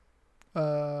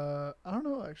 I don't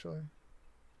know actually.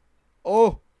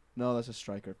 Oh! No, that's a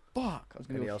striker. Fuck! I was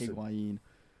going And to he go also- Higuain.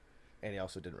 And he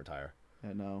also didn't retire.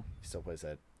 Yeah, no. He still plays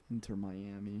at Inter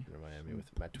Miami. Miami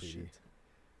with Matuidi. Shit.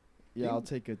 Yeah, I'll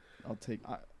take it. I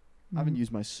Mm. haven't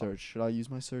used my search. Should I use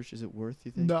my search? Is it worth,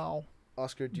 you think? No.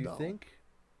 Oscar, do you No. think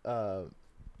Matuidi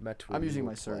I'm using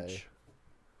will my play, search.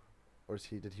 or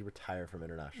did he retire from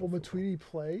international Will football Matuidi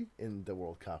play? in the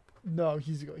World Cup? No,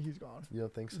 he's gone. You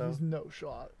don't think so? He's no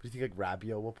shot. Do you think like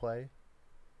Rabiot will play?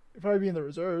 He'll probably be in the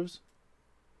reserves.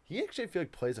 He actually I feel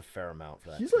like plays a fair amount for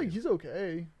that. He's team. like he's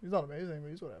okay. He's not amazing, but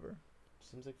he's whatever.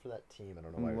 Seems like for that team, I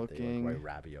don't know I'm why looking. why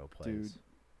Rabiot plays. Dude,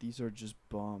 these are just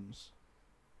bums.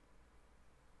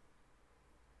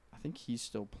 I think he's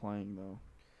still playing, though.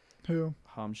 Who?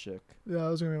 Hamšík. Yeah, that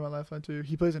was gonna be my lifeline too.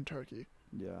 He plays in Turkey,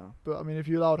 Yeah. but I mean, if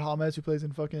you allowed James, who plays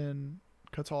in fucking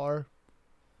Qatar.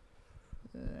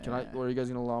 Or are you guys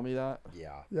going to allow me that?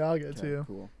 Yeah, Yeah, I'll get it to Okay, you.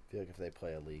 cool. I feel like if they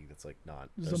play a league that's like not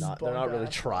Just they're not really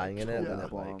bum-ass, trying in it, yeah. then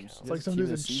it like Bums. counts. It's like Yes, some team of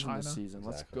dudes the in season this China. season.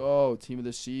 Let's Exactly. go. Team of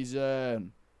the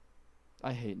season.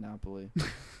 I hate Napoli.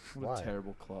 What Why? a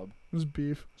terrible club. It was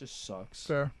beef. Just sucks.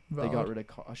 Fair. They Valid. got rid of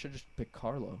I should have just picked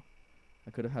Carlo.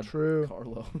 I could have had True.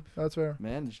 Carlo. That's fair.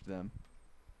 Managed them.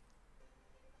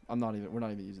 We're not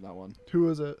even using that one. Who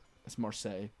was it? It's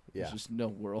Marseille. Yeah, There's just no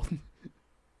world.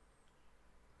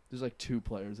 There's like 2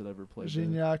 players that ever played there.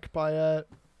 Gignac, Payet,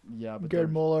 Yeah, but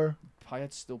Gerd Muller.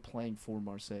 Payet's still playing for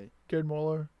Marseille. Gerd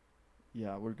Muller.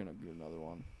 Yeah, we're gonna do another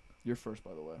one. You're first,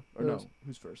 by the way. Or Yes. no,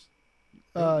 who's first?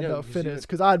 Yeah, No, because Finn you is had-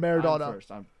 because I had I'm Maradona.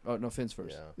 first. No, Finn's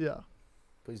first. Yeah, Yeah,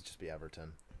 please just be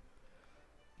Everton.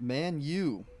 Man,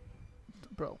 you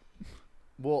bro.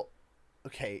 Well,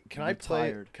 okay. Can I play?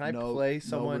 retired. Can I No- play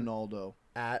someone No Ronaldo.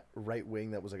 at right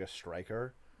wing that was like a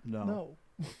striker? No. No.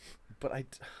 But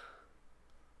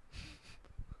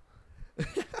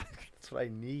that's what I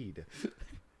need.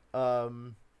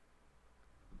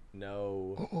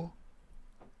 No.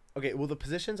 Okay, well the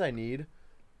positions I need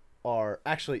are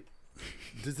actually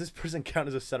does this person count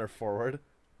as a center forward?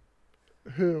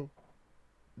 Who?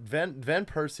 Van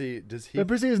Persie, Van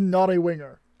Persie is not a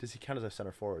winger. does he count as a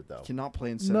center forward though? Cannot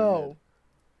play in center No. mid.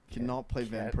 Cannot play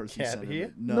Van Can't- Persie can't center he?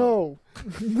 mid. No.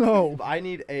 No. I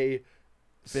need a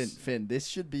Finn, this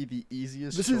should be the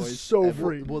easiest This choice is so ever.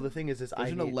 free. Well, the thing is There's I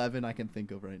an need 11 I can think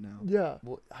of right now. Yeah.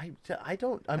 well I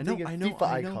don't I'm I know, thinking I know, FIFA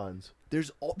I know. icons. They're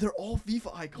all FIFA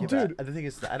Yeah, icons. Dude. but the thing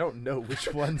is I don't know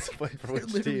which ones play for They're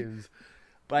which literally- teams.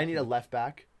 But I need a left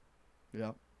back,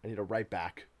 Yep. I need a right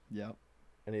back, Yep.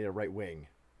 I need a right wing.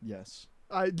 Yes.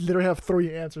 I literally have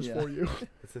 3 answers Yeah. for you.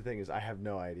 That's the thing is I have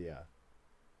no idea.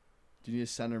 Do you need a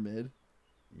center mid?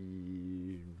 Do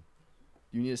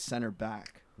you need a center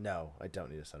back? No, I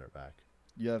don't need a center back.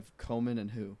 You have Coman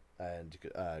and who? And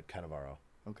Cannavaro.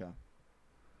 Okay.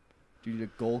 Do you need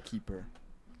a goalkeeper?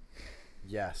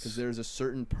 Yes. Because there's a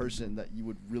certain person that you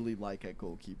would really like at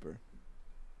goalkeeper.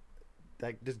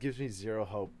 That just gives me zero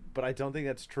hope, but I don't think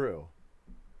that's true.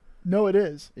 No, it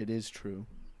is. It is true.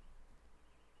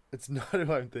 It's not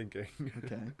who I'm thinking.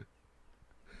 Okay.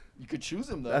 You could choose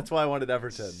him, though. That's why I wanted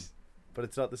Everton, but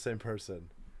it's not the same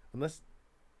person. Unless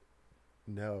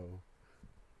no.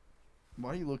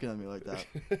 Why are you looking at me like that?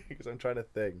 Because I'm trying to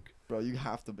think. Bro, you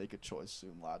have to make a choice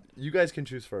soon, lad. You guys can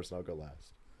choose first and I'll go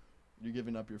last. You're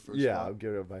giving up your first Yeah, spot? I'll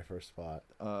give it my first spot.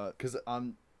 Because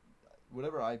I'm...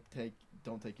 Whatever I take,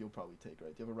 don't take, you'll probably take,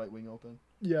 right? Do you have a right wing open?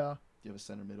 Yeah. Do you have a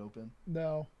center mid open?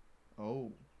 No.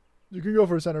 Oh. You can go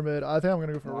for a center mid. I think I'm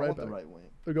gonna go for No, a I right want back. the right wing.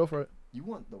 But go for it. You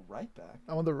want the right back?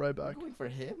 I want the right You're back. going for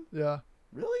him? Yeah.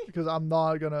 Really? Because I'm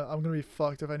gonna be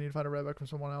fucked if I need to find a right back from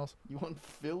someone else. You want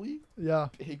Philly? Yeah.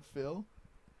 Big Phil?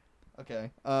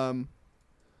 Okay.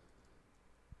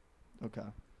 Okay.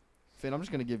 Finn, I'm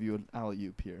just gonna give you an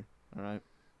alley-oop here. All right.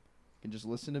 You can just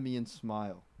listen to me and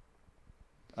smile.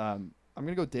 I'm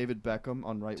gonna go David Beckham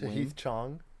on right To wing. Heath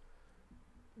Chong.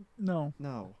 No.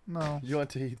 No. No. You want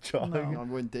to Heath Chong? No. I'm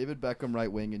going David Beckham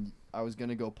right wing, and I was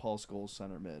gonna go Paul Scholes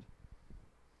center mid.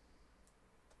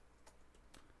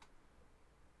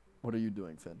 What are you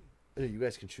doing, Finn? You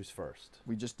guys can choose first.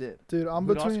 We just did. Dude, I'm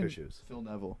Who did Oscar between choose? Phil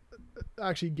Neville.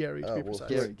 actually Gary to Oh, be well,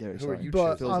 precise. Gary, Who are sorry. you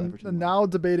But Phil's I'm Everton now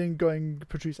debating going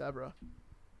Patrice Evra.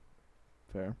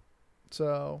 Fair.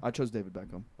 So I chose David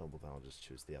Beckham. Oh, well, then I'll just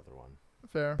choose the other one.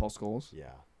 fair. Paul Scholes. Yeah.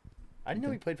 I didn't know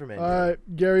Okay. he played for Man All U.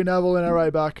 right, Gary Neville in at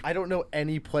right back. I don't know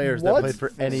any players What? that played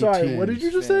for any Sorry, team. what did you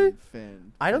just Finn, say?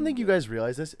 Finn. I don't Finn think you did. guys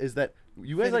realize this, is that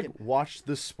you guys like Finnegan. watched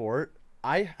the sport.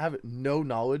 I have no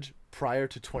knowledge prior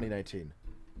to 2019.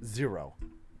 Zero.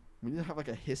 We need to have like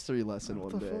a history lesson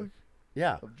What one the day fuck?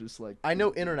 Yeah. of just like. I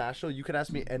know international. You could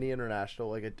ask me any international,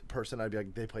 like a person, I'd be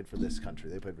like, they played for this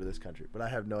country. They played for this country. But I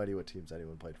have no idea what teams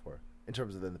anyone played for in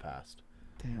terms of in the past.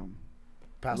 Damn. I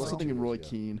Past was also like 2 thinking years Roy ago.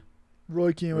 Keane.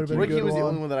 Roy Keane would have been Roy a good Keane was the one.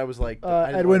 only one that I was like. I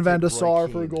didn't Edwin wanna van der take Roy Sar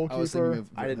for a Keane. I was thinking goalkeeper. of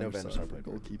I didn't know Van der Sar for played for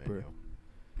goalkeeper. Man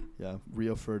U. Yeah,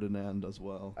 Rio Ferdinand as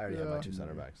well. I already have my Yeah. two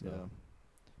center backs. Yeah. Though.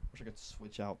 Wish I could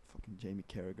switch out fucking Jamie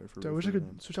Carragher for. Dude, I Rio wish I Ferdinand.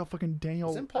 could switch out fucking Daniel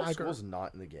Isn't Paul Agger. Scholes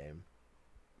not in the game?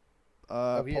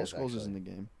 Paul he is, Scholes is in the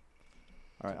game.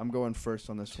 All right, I'm going first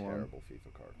on this one. Terrible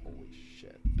FIFA card. Holy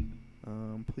shit.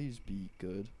 Please be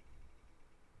good.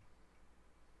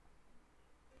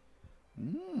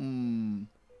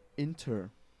 Inter.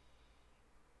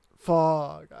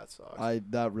 Fuck, that sucks.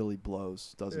 That really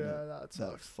blows, doesn't yeah, it? that That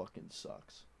sucks. fucking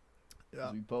sucks. 'Cause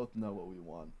Yeah. we both know what we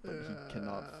want, but he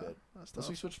cannot fit. That's Unless tough.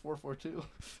 we switch 4-4-2.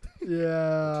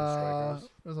 Yeah, strikers.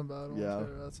 there's some bad ones. Yeah. Yeah,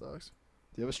 that sucks.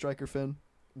 Do you have a striker, Finn?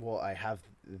 Well, I have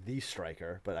the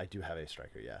striker, but I do have a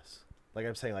striker, yes. Like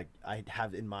I'm saying, like I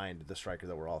have in mind the striker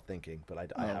that we're all thinking, but I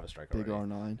Oh, have a striker Big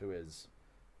already. R9. Who is?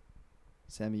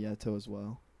 Sammy Eto'o as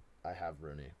well. I have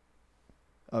Rooney.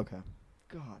 Okay.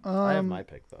 God. I have my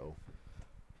pick though.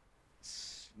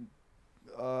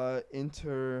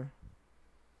 Inter.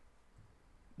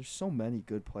 There's so many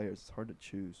good players. It's hard to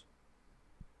choose.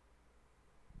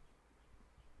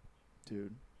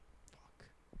 Dude. Fuck.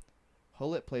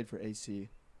 Hullet played for AC,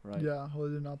 right? Yeah,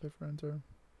 Holy did not pick for Inter.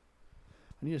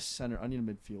 I need a center. I need a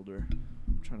midfielder.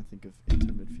 I'm trying to think of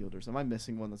Inter midfielders. Am I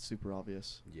missing one that's super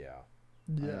obvious? Yeah.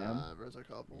 Yeah, am? there's a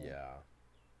couple. Yeah.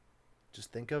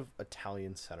 Just think of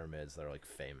Italian center mids that are like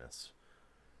famous.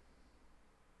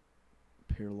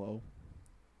 Pirlo.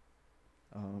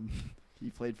 He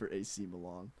played for AC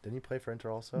Milan. Didn't he play for Inter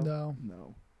also? No.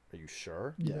 No. Are you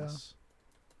sure? Yeah. Yes.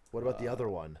 What about the Uh, other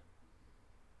one?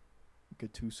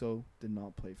 Gattuso did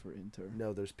not play for Inter.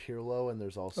 No, there's Pirlo and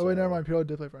there's also. Oh wait, never mind. Pirlo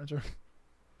did play for Inter.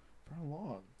 For how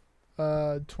long?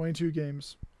 22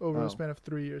 games over Oh. the span of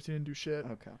 3 years. He didn't do shit.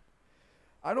 Okay.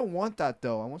 I don't want that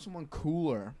though. I want someone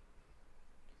cooler.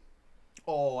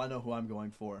 Oh, I know who I'm going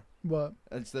for. But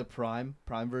It's the prime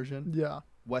version. yeah,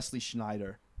 Wesley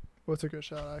Schneider. what's a good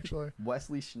shot actually?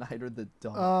 Wesley Schneider the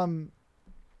dog.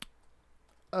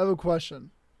 I have a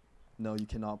question. No, you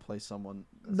cannot play someone.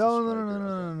 as a No, striker.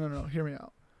 Okay. no. Hear me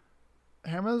out.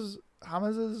 Hamaz's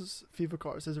FIFA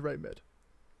card says right mid.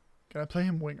 Can I play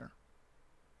him winger?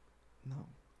 No.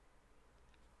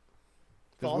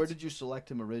 Because where Thoughts? did you select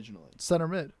him originally? Center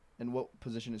mid. And what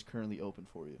position is currently open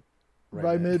for you?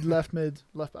 Right mid, left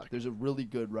back. There's a really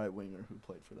good right winger who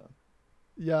played for them.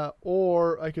 Yeah,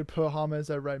 or I could put James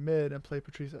at right mid and play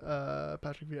Patrick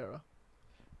Vieira.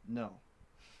 No.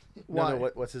 Why?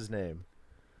 No, what's his name?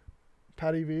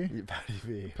 Patty V. Yeah, Patty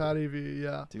V. Patty V.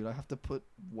 Yeah. Dude, I have to put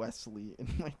Wesley in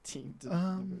my team to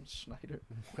Schneider.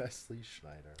 Wesley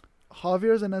Schneider.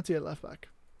 Javier Zanetti at left back.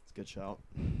 It's a good shout.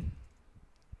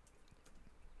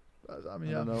 I mean,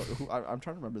 I yeah. don't know. I'm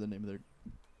trying to remember the name of their.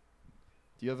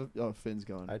 Do you have a. Oh, Finn's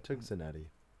going. I took Zanetti.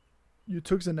 You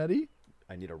took Zanetti?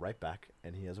 I need a right back,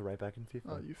 and he has a right back in FIFA.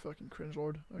 Oh, you fucking cringe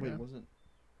lord. Okay. Wait, wasn't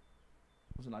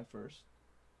I first?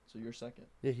 So you're second.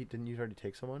 Yeah, didn't you already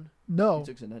take someone? No. You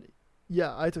took Zanetti.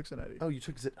 Yeah, I took Zanetti. Oh, you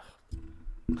took Zit.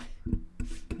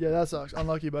 Yeah, that sucks.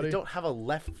 Unlucky, buddy. They don't have a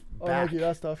left back. Unlucky,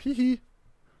 that's tough. Hee hee.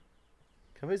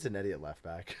 Can I play Zanetti at left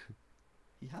back?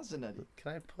 He has Zanetti.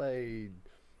 Can I play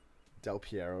Del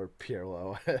Piero or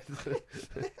Pirlo?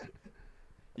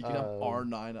 You can have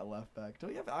R9 at left back.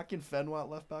 Don't you have Akin Fenwa at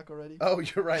left back already? Oh,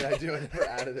 you're right. I do. I never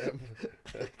added him.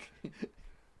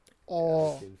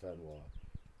 Oh, Akin Fenwa.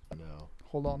 No.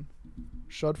 hold on.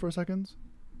 Shut for a second.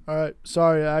 All right.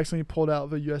 Sorry, I accidentally pulled out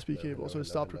the USB cable, so it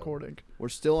stopped recording. We're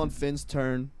still on Finn's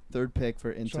turn. Third pick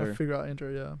for Just trying to Inter. figure out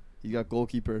Inter, yeah. You got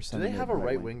goalkeeper. Do they have a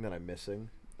right wing that I'm missing?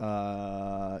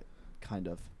 Kind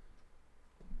of.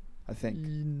 I think.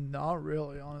 Not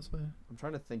really, honestly. I'm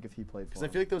trying to think if he played for Because I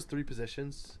him. feel like those three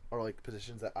positions are like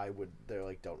positions that they're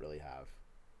like don't really have.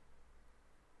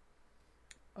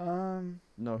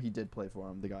 No, he did play for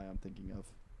him. The guy I'm thinking of.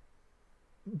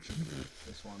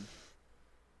 This one.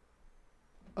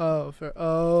 Oh, fair.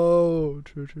 Oh,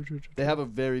 true. They have a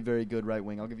very, very good right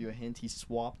wing. I'll give you a hint. He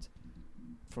swapped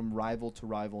from rival to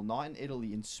rival, not in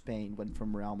Italy, in Spain. Went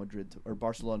from Real Madrid or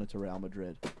Barcelona to Real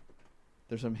Madrid.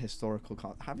 There's some historical.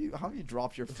 Have you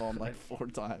dropped your phone like 4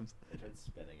 times? I tried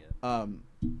spinning it.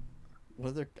 What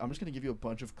other? I'm just gonna give you a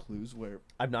bunch of clues where.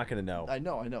 I'm not gonna know. I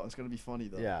know. It's gonna be funny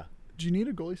though. Yeah. Do you need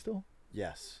a goalie still?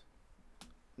 Yes.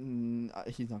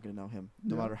 He's not gonna know him,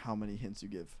 no Yeah. matter how many hints you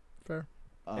give. Fair.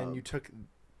 And you took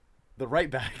the right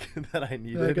back that I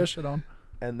needed. Yeah, I guess shit on.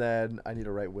 And then I need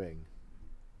a right wing.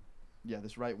 Yeah,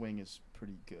 this right wing is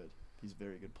pretty good. He's a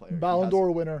very good player. Ballon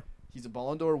d'Or winner. He's a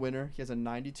Ballon d'Or winner. He has a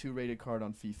 92 rated card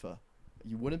on FIFA.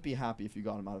 You wouldn't be happy if you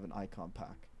got him out of an icon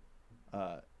pack.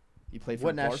 He played for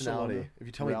What nationality? Barcelona, If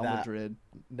you tell Real me that Madrid.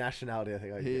 nationality, I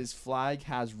think I His flag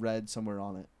has red somewhere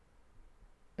on it.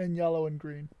 And yellow and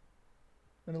green.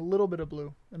 And a little bit of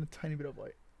blue. And a tiny bit of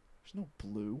white. There's no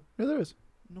blue. Yeah, there is.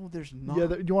 No, there's not.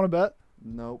 Yeah, you want to bet?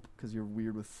 Nope, because you're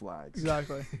weird with flags.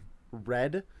 Exactly.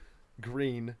 red,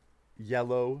 green,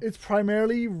 yellow. It's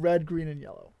primarily red, green, and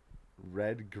yellow.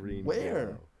 Red, green. Where?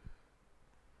 Yellow.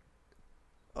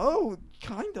 Oh,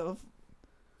 kind of.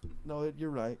 No, you're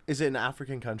right. Is it an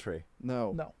African country?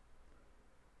 No. No.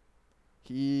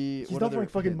 He's He's not from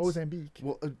fucking Mozambique.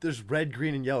 Well, there's red,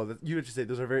 green, and yellow. You would just say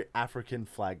those are very African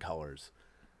flag colors.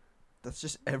 That's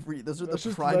just those are That's the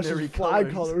just primary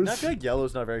flag colors. colors. And I feel like yellow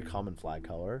is not a very common flag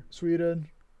color. Sweden.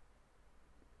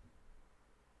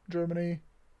 Germany.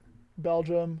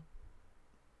 Belgium.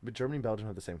 But Germany and Belgium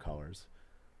have the same colors.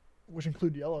 Which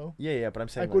include yellow. Yeah, but I'm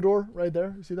saying Ecuador, right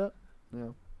there. You see that? Yeah.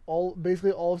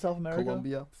 Basically all of South America.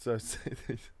 Colombia, so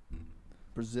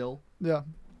Brazil. Yeah.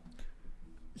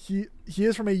 He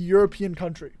is from a European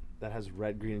country. that has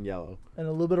red, green, and yellow. And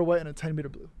a little bit of white and a tiny bit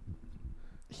of blue.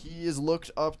 He is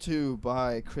looked up to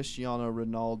by Cristiano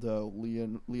Ronaldo,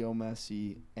 Leo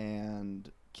Messi, and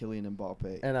Kylian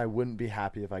Mbappe. And I wouldn't be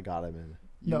happy if I got him in.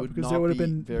 You No, would because not there would have be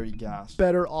been very gassed.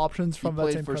 Better options He from that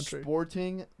played same for country.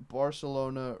 Sporting,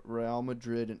 Barcelona, Real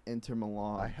Madrid, and Inter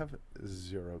Milan. I have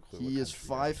zero clue. He is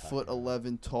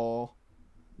 5'11" tall.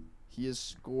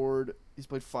 He's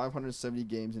played 570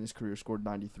 games in his career, scored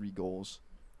 93 goals.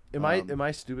 Am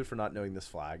I stupid for not knowing this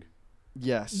flag?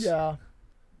 Yes. Yeah.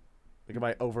 Like, am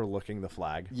I overlooking the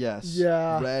flag? Yes.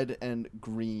 Yeah. Red and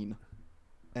green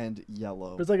and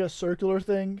yellow. There's like a circular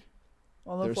thing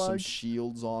on the There's some flag.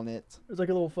 shields on it. There's like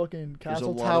a little fucking There's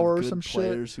castle a lot tower of or good some shit.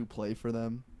 players who play for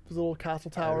them. There's a little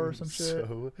castle tower or I'm some shit.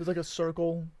 so- There's like a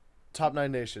circle. Top 9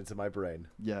 nations in my brain.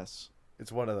 Yes.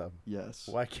 It's one of them. Yes.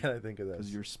 Why can't I think of Because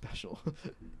this? you're special.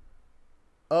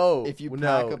 Oh, If you pack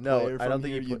no, a no, player I from don't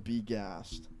think here, you you'd be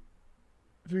gassed.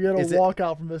 If you get a Is it-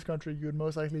 walkout from this country, you would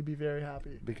most likely be very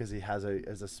happy. because he has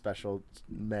a special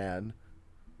man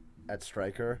at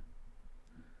striker.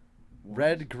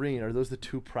 Red, green, are those the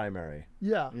two primary?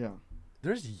 Yeah. Yeah.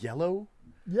 There's yellow.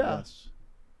 Yeah. Yes.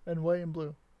 And white and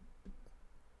blue.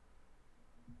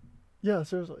 Yeah,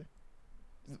 seriously.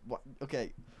 What,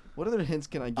 okay. What other hints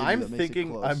can I give I'm you that makes it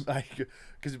thinking close?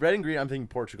 because red and green. I'm thinking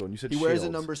Portugal, and you said He wears a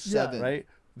shields, number 7. right?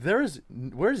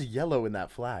 Where's yellow in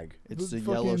that flag? It's The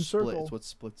the yellow fucking split. circle. It's what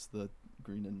splits the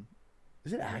green and.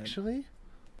 Is it Red. actually?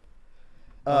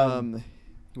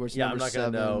 He wears Yeah, number I'm not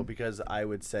 7. gonna know because I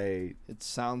would say It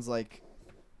sounds like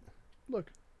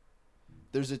Look.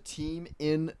 there's a team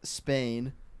in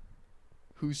Spain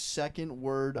whose second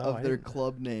word Oh, I of their didn't-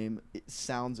 club name it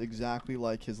sounds exactly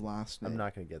like his last name. I'm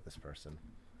not gonna get this person.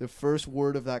 The first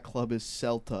word of that club is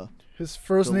Celta. His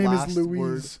first The name last is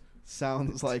Luis.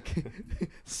 Sounds like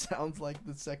sounds like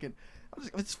the second.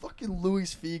 It's fucking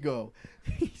Luis Figo.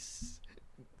 He's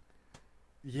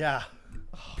Yeah,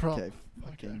 Bro. okay.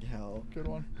 Fucking hell. Good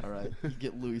one. All right, you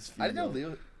get Luis Figo. I didn't know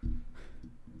Leo.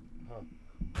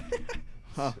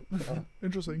 Huh.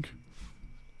 Interesting.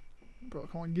 Bro,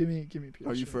 come on, give me a piece.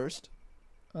 Are you first?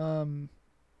 No,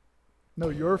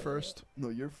 you're first. No,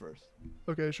 you're first.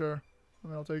 Okay, sure. I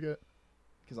mean, I'll take it.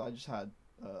 Because I just had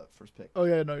first pick. Oh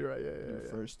yeah, no, you're right. Yeah, You're yeah,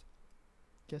 yeah. first.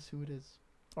 Guess who it is?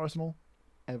 Arsenal.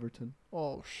 Everton.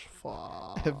 Oh,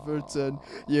 fuck. Everton,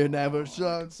 you never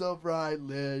shone so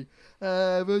brightly.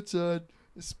 Everton,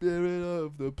 the spirit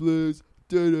of the blues.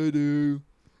 Do-do-do.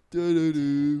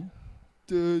 Do-do-do.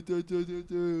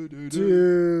 Do-do-do-do-do-do.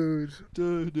 Dude.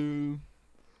 Do-do.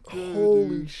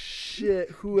 Holy shit.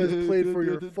 Who has played for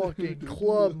your fucking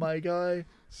club, my guy?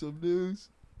 Some news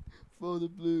for the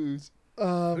blues.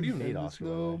 Who do you And need, there's Oscar?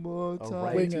 no by the way? more Oh, time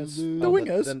right. to Wingers. lose. The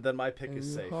wingers. Then my pick And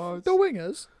is your safe. heart's The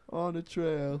wingers. on a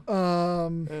trail.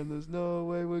 Um, And there's no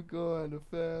way we're going to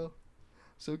fail.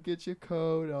 So get your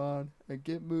coat on and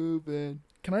get moving.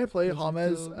 can I play 'Cause you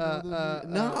James? don't know the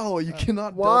no, you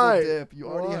cannot why? double dip. You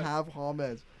already Why? have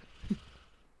James.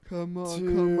 Come on,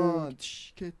 Dude. come on.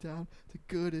 Shh, get down to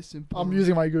goodness and I'm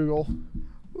using my Google.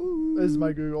 Ooh. This is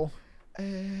my Google.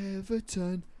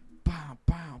 Everton. Bow,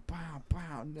 bow, bow,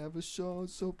 bow. Never shone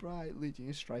so brightly.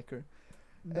 Genius striker.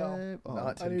 No.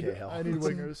 Not I Tim need Cahill. I need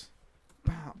wingers.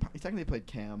 Bow, bow. He technically played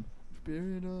Cam.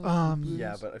 Spirit of the blues.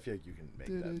 Yeah, but I feel like you can make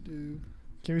that. Do-do-do.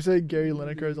 Can we say Gary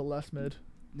Lineker as a left mid?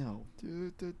 No.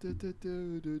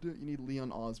 Do-do-do-do-do-do. You need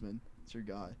Leon Osman. It's your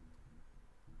guy.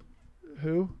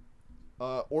 Who?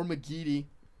 Or McGeady.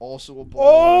 Also a baller.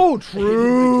 Oh,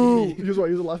 true. McGeady. He was what?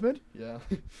 He was a left mid. Yeah.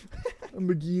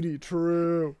 McGeady.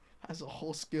 True. Has a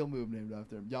whole skill move named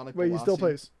after him. Yannick Wait, he still Bolasie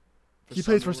plays. He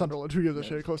plays for Sunderland. Sunderland. Who gives a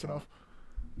Yeah, shit? Close oh. enough.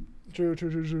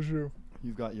 True.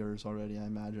 You've got yours already, I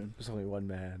imagine. There's only one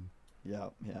man, Yeah.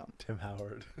 Tim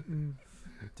Howard. Mm.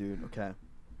 Dude, okay.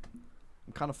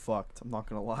 I'm kind of fucked. I'm not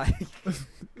gonna lie. I Yeah,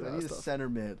 need a that's tough. center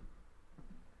mid.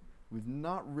 We've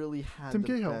not really had Tim the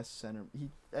Cahill. best center. Yeah,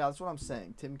 that's what I'm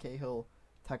saying. Tim Cahill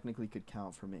technically could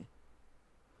count for me,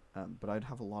 but I'd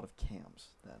have a lot of cams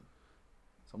then.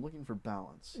 So I'm looking for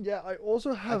balance. Yeah, I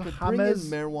also I have could bring in James.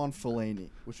 Marwan Fellaini,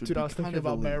 which would Dude, be I was kind thinking of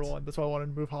about elite. Marwan. That's why I wanted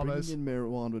to move James. Bringing in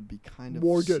Marwan would be kind of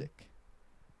Morgan. sick.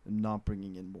 And not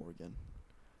bringing in Morgan.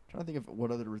 Trying to think of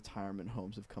what other retirement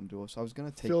homes have come to us. I was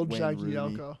gonna take Phil Wayne Rooney.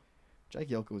 Jagielka.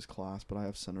 Jagielka was class, but I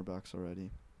have center backs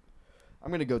already.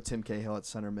 I'm gonna go Tim Cahill at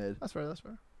center mid. That's fair. That's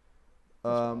Um,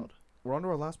 wild. we're on to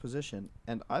our last position,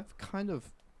 and I've kind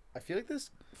of I feel like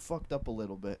this fucked up a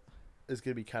little bit. is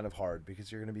gonna be kind of hard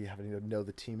because you're gonna be having to know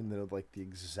the team and know like the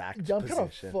exact Yeah, I'm kind of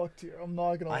position. fucked here. I'm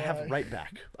not gonna lie. I have right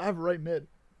back. I have right mid.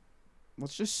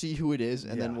 Let's just see who it is,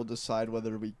 and then Yeah. we'll decide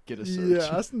whether we get a search. Yeah,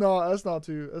 that's not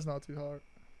too hard.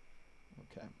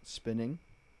 Okay. Spinning.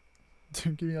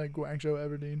 Dude, give me like Guangzhou,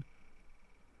 Aberdeen.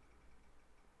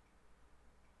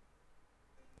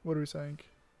 What are we saying?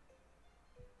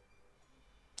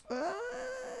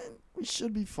 We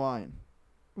should be fine.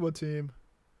 What team?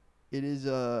 It is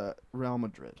Real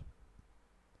Madrid.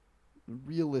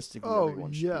 Realistically, Oh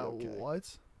everyone should yeah, be okay.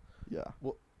 what? Yeah.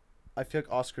 I feel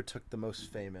like Oscar took the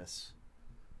most famous.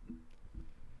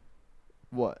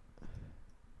 What?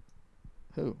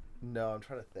 Who? No, I'm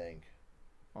trying to think.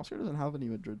 Oscar doesn't have any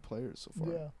Madrid players so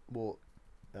far. Yeah. Well,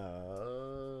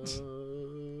 I'm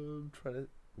trying to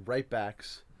right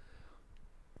backs.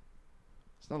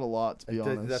 It's not a lot, to be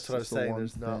honest. That's what I was It's the saying. one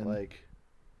There's not thing. like.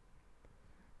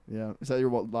 Yeah. Is that your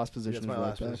last position? That's is my right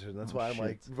last back? position. That's Oh, why I'm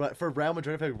shit. like for Real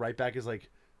Madrid. I feel like right back is like,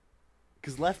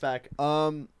 because left back.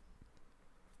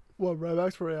 What, right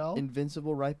backs for Real?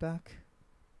 Invincible right back.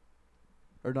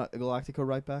 Or not Galactico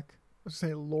right back. I was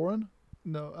saying Lauren?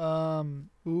 No.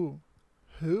 Ooh.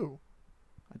 Who?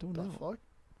 I don't The know. fuck?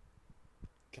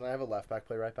 Can I have a left back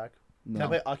play right back? No.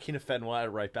 Can I play Akina Fenwa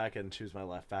at right back and choose my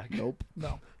left back? Nope.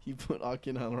 No. He put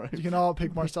Akin on right. You can all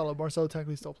pick Marcelo. Marcelo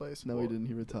technically still plays. No, he didn't.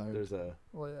 He retired. There's a.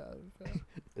 Well, yeah. fair.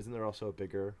 Isn't there also a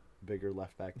bigger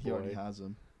left back? He already boy? has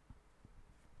him.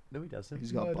 No, he doesn't.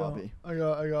 He's No, got I don't. Bobby. I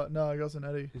got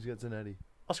Zanetti. He's got Zanetti.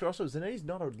 Oscar, also Zanetti's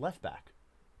not a left back.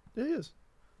 Yeah, he is.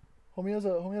 Homie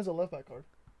has a left back card.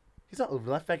 He's not a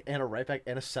left back and a right back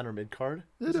and a center mid card.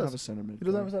 He He doesn't have does. a center mid. He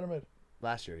doesn't have card. a center mid.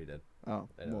 Last year he did. Oh,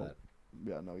 I know well, that.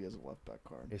 yeah, no, he has a left back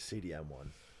card. His CDM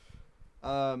one.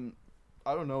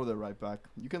 I don't know their right back.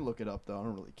 You can look it up though. I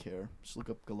don't really care. Just look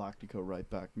up Galactico right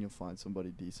back and you'll find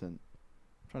somebody decent.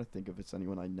 I'm trying to think if it's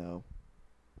anyone I know.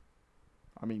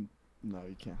 I mean, no,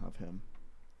 you can't have him.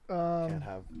 Can't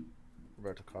have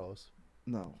Roberto Carlos.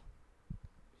 No.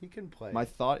 He can play. My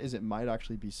thought is it might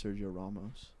actually be Sergio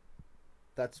Ramos.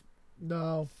 That's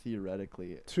No.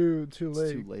 Theoretically, it's Too too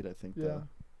late. late. I think. Yeah.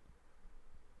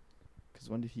 Because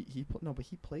when did he no? But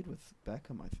he played with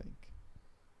Beckham, I think.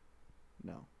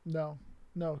 No. No.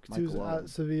 No, 'cause he was Michael Owen. at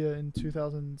Sevilla in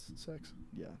 2006.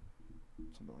 Yeah.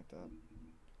 Something like that.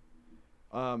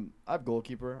 I have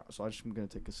goalkeeper, so I'm gonna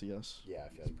take Casillas. yeah. I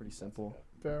feel It's pretty simple.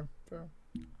 Fair. Can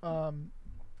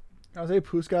I say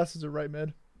Puskas is a right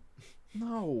mid?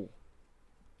 No.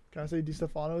 Can I say Di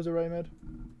Stefano is a right mid?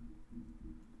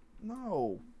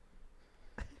 No.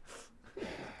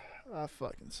 That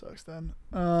fucking sucks then.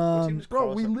 team does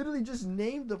Bro, we Carlos- literally just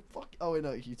named the fuck. Oh wait,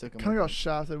 no, he took him. kind of got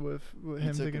shafted with He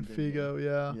him took taking him, didn't he? Figo.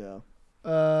 Yeah. Yeah.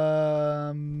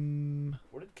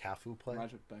 Where did Cafu play?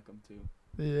 Magic Beckham too.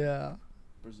 Yeah.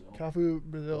 Brazil. Cafu,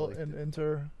 Brazil, like and it.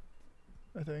 Inter,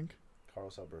 I think.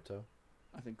 Carlos Alberto.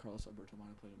 I think Carlos Alberto might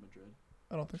have played in Madrid.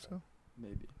 I don't think so.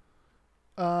 Maybe.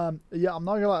 Yeah, I'm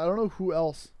not gonna lie. I don't know who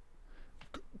else.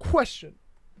 Question.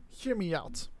 Hear me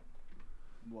out.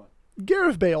 What?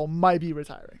 Gareth Bale might be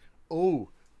retiring. Oh,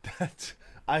 that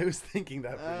I was thinking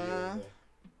that for Uh, you.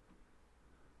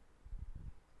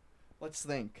 Let's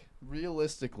think.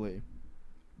 Realistically,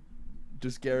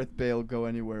 does Gareth Bale go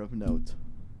anywhere of note?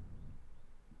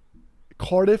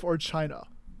 Cardiff or China?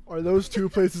 Are those two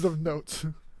places of note?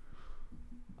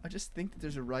 I just think that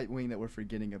there's a right wing that we're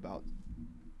forgetting about.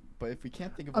 But if we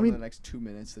can't think of I one in mean, the next 2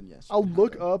 minutes, then yes. you I'll can have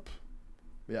look it. up.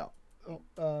 Yeah.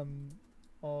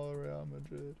 All Real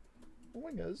Madrid.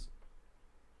 Wingers.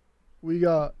 We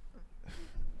got.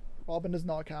 Robin does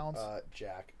not count.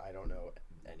 Jack, I don't know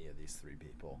any of these three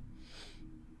people.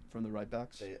 From the right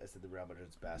backs? I said the Real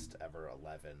Madrid's best ever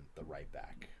 11, the right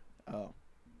back. Oh.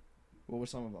 What were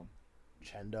some of them?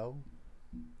 Chendo,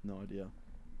 No idea.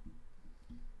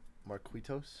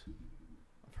 Marquitos,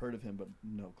 I've heard of him, but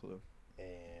no clue.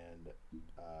 and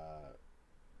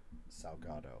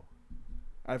Salgado.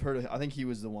 I've heard of. I think he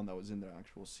was the one that was in their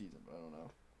actual season, but I don't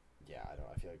know. Yeah, I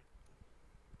feel like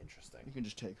You interesting. can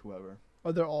just take whoever.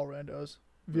 Oh, they're all randos.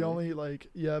 The Really? only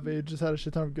they just had a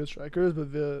shit ton of good strikers,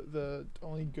 but the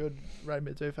only good right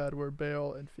mids they've had were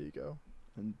Bale and Figo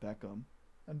And Beckham.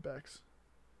 and Bex.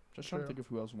 Just trying to True. think of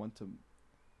who else went to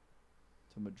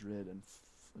Madrid and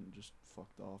just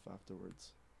fucked off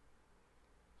afterwards.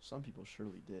 Some people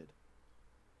surely did.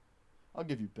 I'll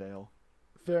give you Bale.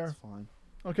 Fair. It's fine.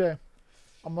 Okay.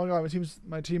 I'm not gonna lie.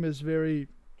 My team is very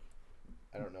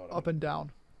I don't know. up and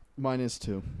down. Mine is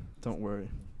too. Don't worry.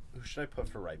 Who should I put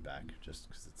for right back? Just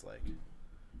because it's like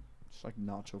Just like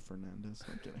Nacho Fernandez.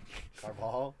 I'm kidding.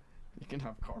 Carvajal. You can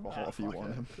have Carvajal if you fuck want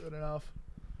it. him. Good enough.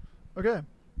 Okay.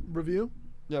 Review.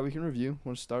 Yeah, we can review.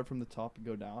 Want to start from the top and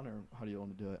go down, or how do you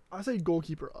want to do it? I say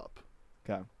goalkeeper up.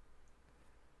 Okay.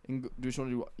 Do you just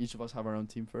want to do each of us have our own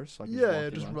team first? So I can Yeah,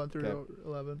 walk just you run through Okay.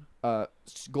 11.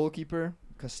 Goalkeeper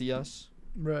Casillas.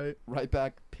 Right. Right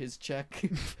back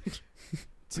Piszczek.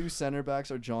 Two center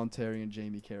backs are John Terry and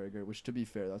Jamie Carragher, which to be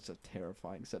fair, that's a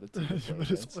terrifying set of teams. to play but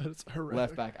against. it's horrific.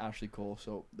 Left back Ashley Cole.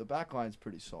 So the back line's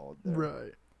pretty solid there.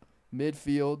 Right.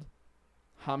 Midfield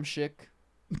Hamšík.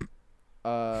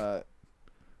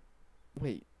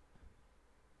 Wait.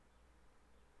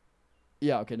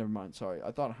 Yeah, okay, never mind. Sorry.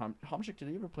 I thought Hamšík, did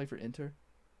he ever play for Inter?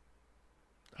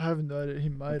 I haven't no idea. He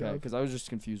might Okay, have. because I was just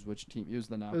confused which team. It was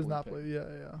the It Napoli. was pick. Napoli.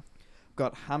 Yeah.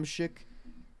 Got Hamšík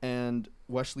and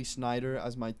Wesley Sneijder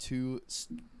as my two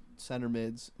center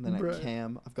mids. And then Right. at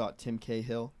Cam, I've got Tim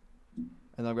Cahill.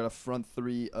 And I've got a front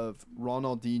three of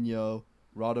Ronaldinho,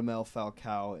 Radamel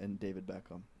Falcao, and David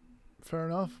Beckham. Fair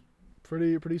enough.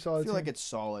 Pretty I solid. feel like team. it's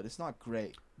solid. It's not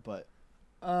great, but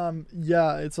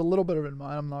Yeah, it's a little better than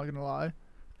mine. I'm not gonna lie.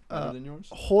 better than yours.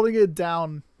 Holding it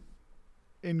down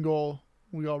in goal,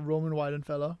 we got Roman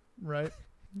Weidenfeller, right?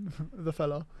 The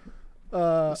fella.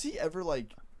 Was he ever,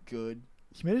 like, good?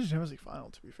 He made it to Champions League final,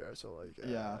 to be fair. So like,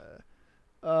 Yeah.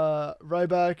 right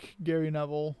back Gary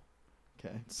Neville.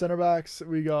 Okay. Center backs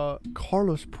we got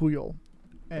Carlos Puyol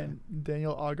and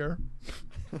Daniel Agger,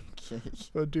 Okay.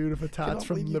 a dude with a tats Cannot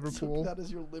from believe you Liverpool. took that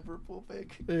as your Liverpool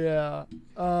pick. Yeah.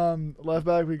 Left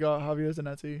back we got Javier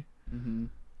Zanetti. Mm-hmm.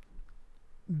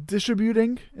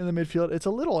 Distributing in the midfield, it's a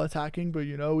little attacking, but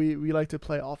we like to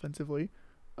play offensively.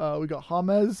 We got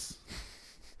James,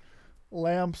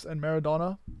 Lamps, and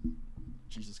Maradona.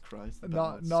 Jesus Christ.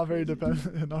 Not very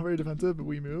not very defensive, but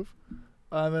we move.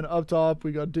 And then up top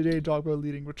we got Didier Drogba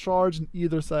leading with charge, and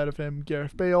either side of him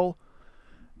Gareth Bale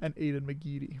and Aidan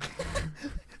McGeady.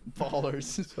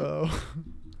 Ballers. So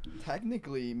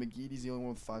Technically, McGeady's the only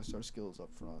one with 5-star skills up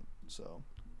front. So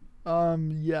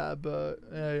yeah, but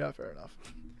yeah, fair enough.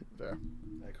 Fair.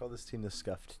 I call this team the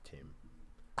scuffed team.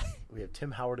 We have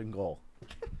Tim Howard in goal.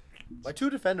 My two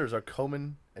defenders are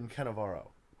Coman and Cannavaro,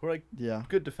 who are like yeah.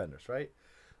 good defenders, right?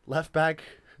 Left back,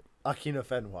 Akina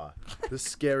Fenwa, the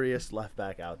scariest left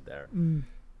back out there.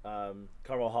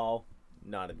 Carvajal,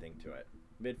 not a thing to it.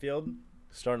 Midfield,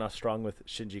 starting off strong with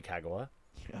Shinji Kagawa.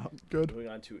 Yeah. Good. Moving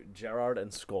on to Gerrard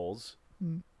and Scholes.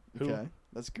 Mm. Who, Okay.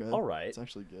 That's good. all right. It's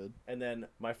actually good. And then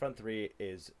my front three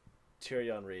is Thierry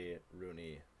Henry,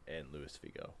 Rooney, and Luis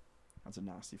Figo. That's a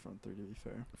nasty front three, to be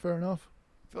fair. Fair enough.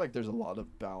 I feel like there's a lot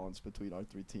of balance between our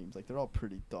three teams. Like, they're all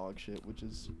pretty dog shit, which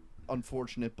is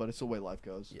unfortunate, but it's the way life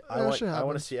goes. Yeah, That I want shit to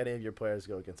happens. see any of your players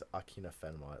go against Akina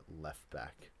Fenwa at left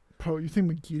back. Bro, you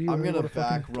think McGeady? I'm would gonna fucking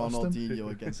back dust him?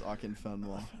 Ronaldinho against Akin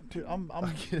Fenwa. Dude, I'm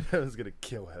Akina Fenwa's gonna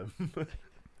kill him.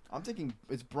 I'm thinking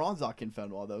it's bronze Akin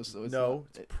Fenwa though, so it's no, not-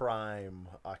 it's prime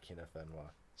Akina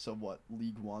Fenwa. so what?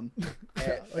 League One?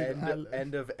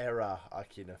 End of era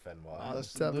Akina Fenwa.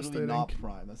 That's devastating. literally not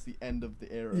prime. That's the end of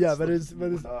the era. yeah, It's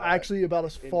but like- it's actually about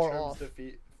as In far terms off.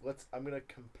 of I'm gonna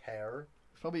compare.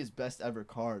 probably his best ever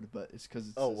card, but it's because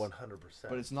it's Oh, his- 100%.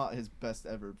 but it's not his best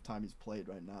ever time he's played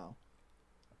right now.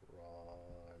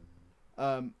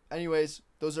 Ron. Anyways,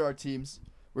 those are our teams.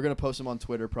 We're gonna post them on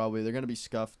Twitter. Probably they're gonna be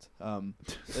scuffed.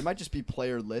 They might just be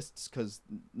player lists because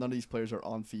none of these players are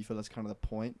on FIFA. That's kind of the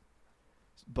point.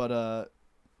 But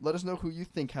let us know who you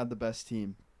think had the best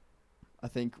team. I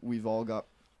think we've all got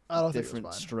I don't different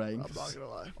think it's mine. strengths. I'm not gonna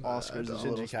lie. Oscar's I is a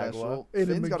don't. little Shinji Kagawa. special. Aiden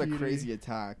Finn's got a McGeady. crazy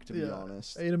attack, to be Yeah.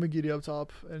 honest. Aiden McGeady up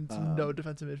top and no Um,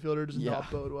 defensive midfielder does yeah. not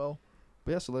bode well.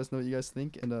 But yeah, so let us know what you guys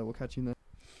think, and we'll catch you next.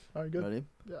 All right, good. Ready?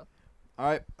 Yeah. All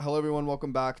right. Hello, everyone.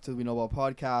 Welcome back to the We Know Ball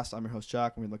podcast. I'm your host,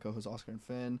 Jack. I'm with my co-hosts, Oscar and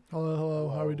Finn. Hello.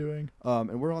 How are we Hello. doing?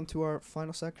 And we're on to our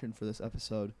final section for this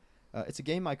episode. It's a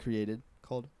game I created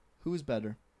called Who is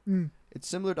Better? It's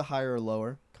similar to Higher or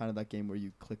Lower, kind of that game where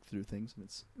you click through things and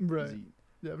it's Right. easy.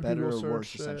 Yeah. Better Google or worse,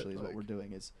 search essentially, it, is what like- we're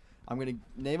doing. Is I'm going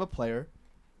to name a player,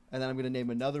 and then I'm going to name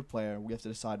another player. We have to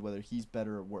decide whether he's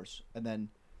better or worse. And then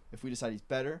if we decide he's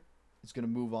better, it's going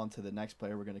to move on to the next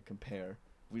player we're going to compare.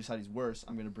 If we decide he's worse,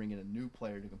 I'm going to bring in a new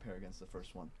player to compare against the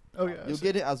first one. Okay. I You'll see.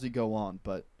 get it as we go on,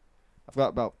 but I've got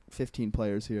about 15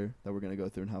 players here that we're going to go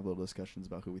through and have little discussions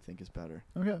about who we think is better.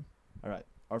 Okay. All right.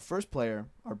 Our first player,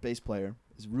 our base player,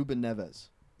 is Ruben Neves.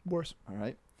 Worse. All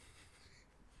right.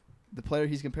 The player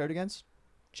he's compared against,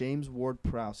 James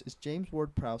Ward-Prowse. Is James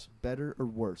Ward-Prowse better or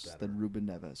worse Better. than Ruben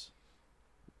Neves?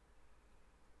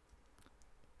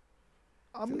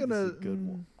 I'm feel like this gonna. is a good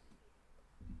one.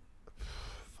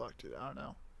 Fuck, dude. I don't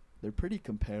know. They're pretty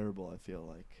comparable, I feel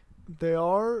like. They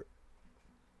are.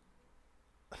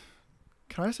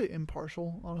 Can I say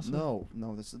impartial? Honestly. No,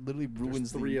 this literally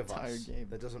ruins There's three the of entire us. game.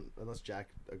 That doesn't, unless Jack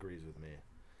agrees with me.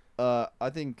 I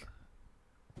think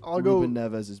I'll Ruben go.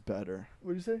 Neves is better.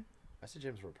 What do you say? I say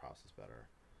James Ward-Prowse is better.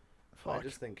 Fuck. I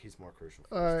just think he's more crucial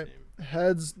for All his right. team.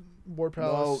 Heads. Ward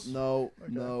Prowse. No.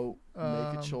 Okay.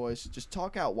 Make a choice. Just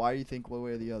talk out why you think one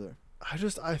way or the other.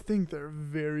 I think they're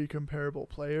very comparable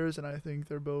players, and I think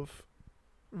they're both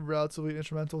relatively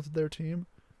instrumental to their team.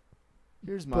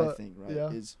 Here's my But, thing, right? yeah.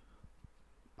 Is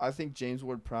I think James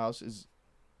Ward-Prowse is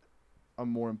a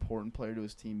more important player to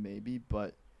his team, maybe,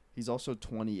 but he's also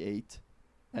 28,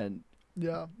 and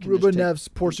Yeah. Can Ruben just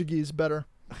take- Neves, Portuguese, better.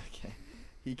 okay,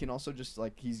 he can also just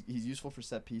like he's useful for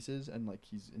set pieces and like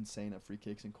he's insane at free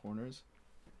kicks and corners.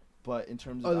 But in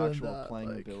terms of Other than actual that, playing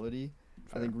like, ability,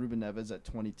 I think Ruben Neves at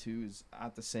 22 is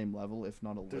at the same level, if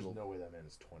not a There's little. no way that man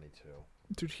is 22.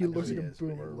 Dude, he I know looks he like a is, but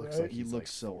he boomer. looks right? like He he's looks like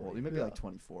so old. 40. He might be Yeah. like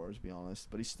 24, to be honest,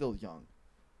 but he's still young.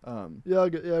 Yeah, I'll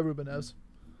get, yeah, Ruben Neves.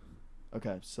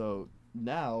 Okay, so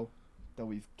now that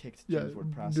we've kicked Yeah, James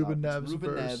Ward-Prowse Ruben out, it's Neves Ruben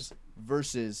versus- Neves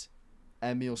versus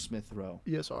Emil Smith-Rowe.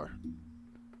 ESR.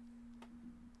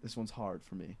 This one's hard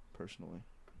for me personally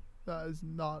That is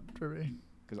not for me.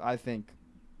 because I think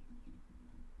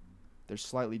they're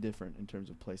slightly different in terms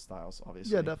of play styles,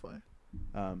 obviously. Yeah, definitely.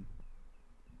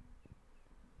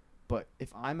 But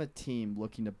if I'm a team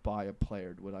looking to buy a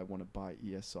player, would I want to buy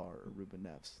ESR or Ruben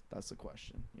Neves? That's the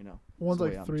question. You know, One's the way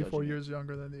like I'm 3-4 judging it. years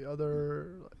younger than the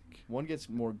other. Like one gets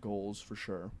more goals for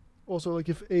sure. also, like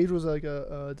if age was like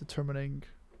a determining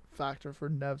factor for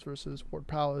Neves versus Ward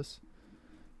Prowse,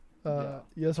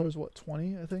 ESR is what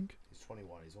 20, I think. He's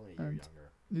 21. He's only a year And-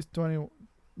 younger. He's 20.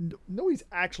 No, he's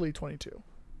actually 22.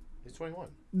 He's 21.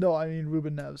 No, I mean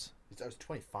Ruben Neves. I was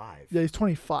 25. Yeah, he's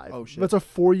 25. Oh, shit. That's a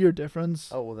 4-year difference.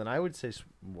 Oh, well, then I would say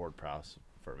Ward-Prowse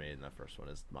for me in the first one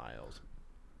is Miles.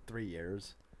 3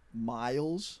 years.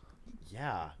 Miles,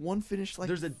 Yeah. one finished like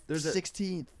There's a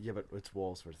 16th. Yeah, but it's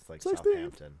Wolves versus like 16th.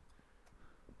 Southampton.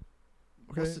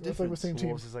 Okay, What's the that's like the difference? same team.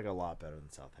 Wolves is like a lot better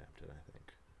than Southampton, I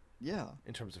think, Yeah,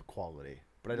 in terms of quality.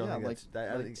 But I don't yeah, think like, that's that,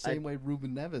 I like think same way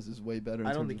Ruben Neves is way better. In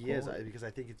I don't terms think of he is quality. because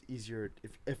I think it's easier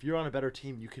if you're on a better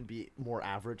team, you can be more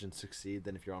average and succeed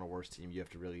than if you're on a worse team, you have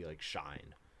to really like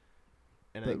shine.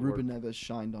 And I But think Ruben Neves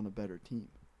shined on a better team.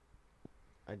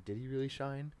 did he really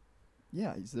shine?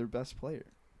 Yeah, he's their best player.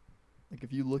 Like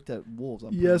if you looked at Wolves, I'm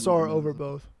putting ESR Ruben Neves over up-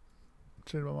 both.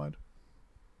 Changed my mind.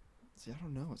 See, I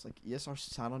don't know. It's like ESR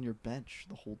sat on your bench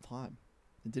the whole time.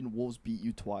 And didn't Wolves beat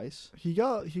you twice? He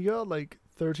got like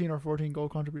 13 or 14 goal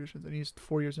contributions, and he's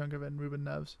 4 years younger than Ruben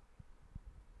Neves.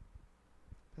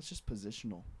 That's just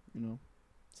positional, you know.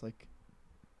 It's like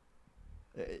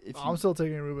If I'm still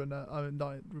taking Ruben. I mean,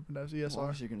 not Ruben Neves. ESR.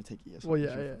 obviously you're gonna take ESR. Well,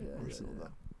 because yeah, you're yeah, fucking yeah, Arsenal, yeah. though.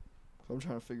 So I'm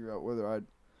trying to figure out whether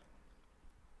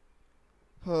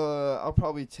I'll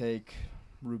probably take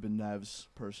Ruben Neves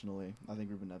personally. I think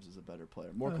Ruben Neves is a better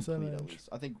player, more That's complete at MH. least.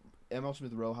 I think Emil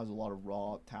Smith Rowe has a lot of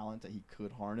raw talent that he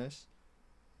could harness,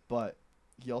 but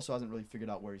he also hasn't really figured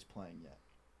out where he's playing yet.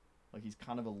 Like he's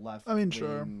kind of a left. I mean,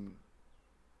 sure. wing,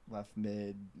 left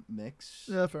mid mix.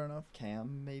 Yeah, fair enough.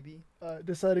 Cam maybe.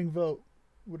 Deciding vote.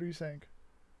 What are you saying?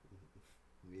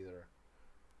 Neither.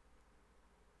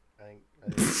 I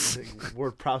think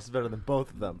Ward Prowse is better than both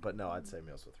of them, but no, I'd say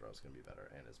Emil Smith Rowe is going to be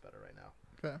better and is better right now.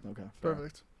 Okay, Okay. Fair.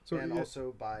 perfect. So and yeah,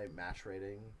 also by match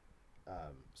rating,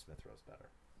 Smith Rowe's better.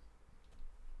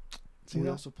 see He that?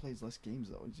 also plays less games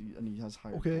though, and he has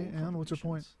higher. Okay, goal and what's your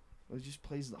point? contributions. Well, he just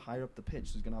plays higher up the pitch,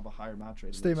 so he's gonna have a higher match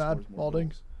rate. Stay mad,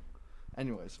 Balding.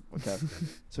 Anyways, okay.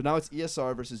 So now it's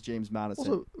ESR versus James Madison.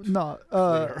 Also, nah.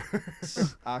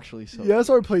 Actually, so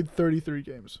ESR played 33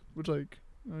 games, which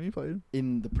he played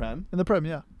in the Prem. in the Prem.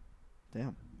 Yeah.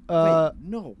 Damn. Uh, Wait,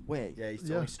 no way. Yeah, he's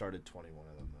Yeah. only started 21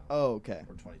 of them though, Oh, okay.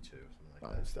 or 22, something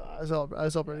like That's that.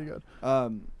 that's all pretty good.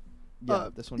 Yeah,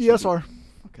 this one. should be- ESR.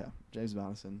 Okay, James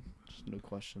Madison. Just no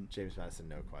question. James Madison,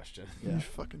 no question. Yeah. You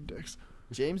fucking dicks.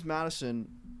 James Madison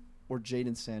or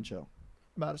Jadon Sancho.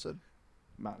 Madison.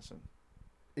 Madison.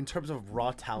 In terms of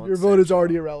raw talent, Your vote is Sancho.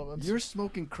 already irrelevant. You're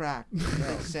smoking crack. No,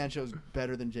 Sancho's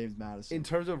better than James Madison. In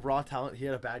terms of raw talent, he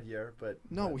had a bad year, but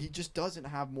No, he just doesn't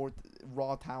have more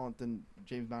raw talent than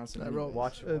James Madison. I anyways. wrote-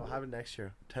 watch. Uh, We'll have it next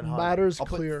year. Ten Hag. Matters I'll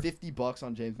clear. put $50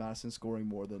 on James Madison scoring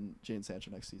more than Jadon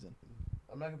Sancho next season.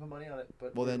 I'm not gonna put money on it,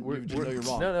 but Well, then you know you're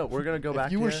wrong. No, we're gonna go If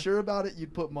back. you were here. sure about it,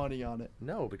 you'd put money on it.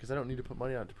 No, because I don't need to put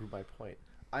money on it to prove my point.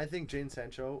 I think Jadon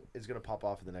Sancho is gonna pop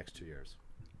off in the next 2 years.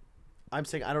 I'm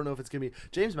saying I don't know if it's gonna be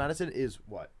James Madison is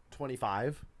what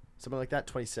 25, something like that,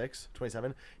 26,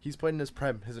 27. He's played in his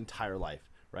Prem his entire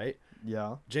life, right?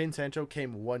 Yeah. Jadon Sancho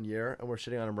came 1 year, and we're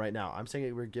shitting on him right now. I'm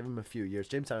saying we're giving him a few years.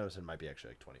 James Madison might be actually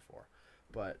like 24,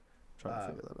 but Trying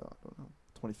to figure that out. I don't know.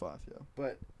 25, yeah.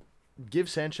 but give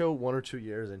Sancho 1 or 2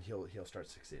 years, and he'll start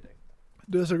succeeding.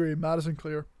 Disagree. Madison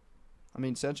clear. I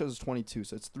mean, Sancho's 22,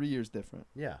 so it's 3 years different.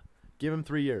 Yeah, give him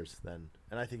 3 years then,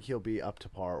 and I think he'll be up to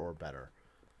par or better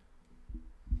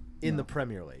in No. the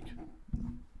Premier League.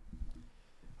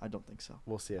 I don't think so.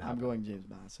 We'll see it I'm happen. going James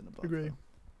Madison above. Agree. though.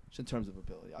 Just in terms of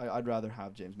ability. I'd rather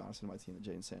have James Madison on my team than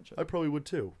Jadon Sancho. I probably would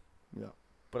too, Yeah.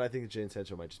 but I think Jadon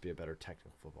Sancho might just be a better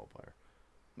technical football player.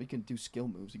 We can do skill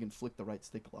moves. You can flick the right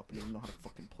stick up. He doesn't know how to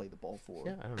fucking play the ball forward.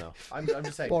 Yeah, I don't know. I'm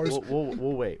just saying. Bars. We'll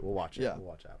wait. We'll watch it. Yeah. We'll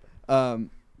watch it happen.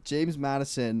 James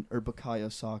Madison or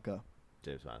Bukayo Saka.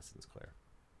 James Madison's clear.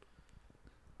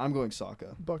 I'm going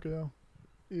Saka. Bucko.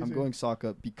 Easy. I'm going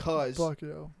Saka because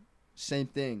Bucko. same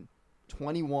thing.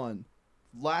 21.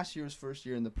 Last year's first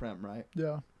year in the Prem, right?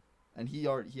 Yeah. And he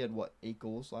had what, 8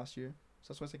 goals last year?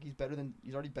 So that's why it's like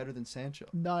he's already better than Sancho.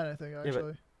 9, I think, but-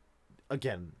 actually.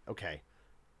 Again, okay.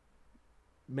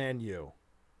 Man U.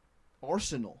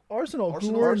 Arsenal. Arsenal, who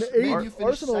Arsenal, were in Man eighth. U finished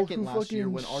Arsenal, second who last year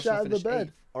fucking when Arsenal shat the finished bed.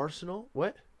 8th. Arsenal.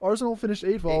 What? Arsenal finished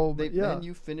 8th. Well, yeah. Man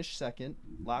U finished second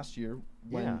last year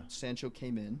when Yeah. Sancho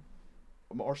came in.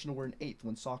 Arsenal were in 8th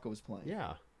when Saka was playing.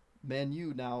 Yeah. Man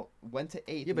U now went to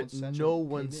 8th. Yeah, when but Sancho no came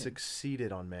one in.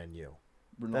 succeeded on Man U.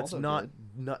 Ronaldo That's not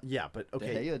did. yeah, but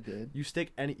okay. De Gea did. You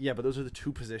stick any but those are the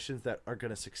two positions that are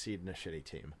gonna succeed in a shitty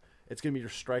team. It's gonna be your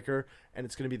striker, and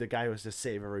it's gonna be the guy who has to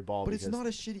save every ball. But it's because not a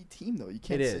shitty team though. You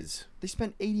can't. It say- is. They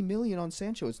spent 80 million on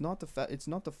Sancho. It's not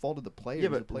the fault of the players. Yeah,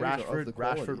 The but players are of the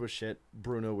quality. Rashford was shit.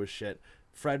 Bruno was shit.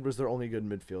 Fred was their only good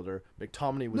midfielder.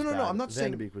 McTominay was No, bad. I'm not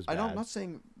saying. Beek was I'm bad. not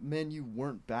saying Man U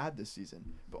weren't bad this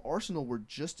season, but Arsenal were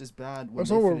just as bad. When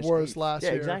Arsenal they were finished worse 8th. last Yeah,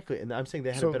 year. exactly. And I'm saying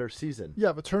they had So- a better season.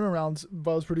 Yeah, but turnarounds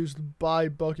was produced by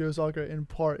Bukayo Saka in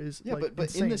part is Yeah, like but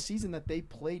insane. in the season that they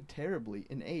played terribly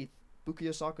in 8th,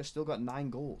 Bukayo Saka still got 9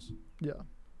 goals. yeah.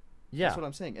 Yeah. That's what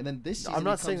I'm saying. And then this season, I'm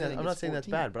not he saying comes in that. and I'm gets not saying that's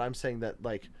 14. bad, but I'm saying that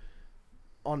like,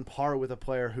 on par with a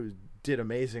player who did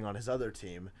amazing on his other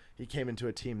team, he came into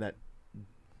a team that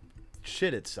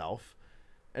shit itself,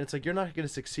 and it's like you're not going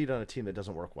to succeed on a team that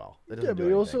doesn't work well. That doesn't Yeah, do but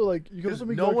you also anything. like you can 'Cause also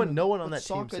make no the one argument- on But that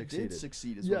team Saka succeeded. did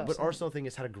succeed as Yeah. well. But Arsenal thing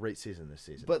has had a great season this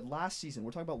season. But last season,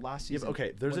 we're talking about last yeah, season. but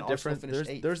okay, there's when a Arsenal difference. finished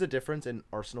There's 8th. there's a difference in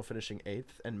Arsenal finishing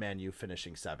 8th and Man U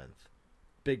finishing 7th.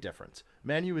 Big difference.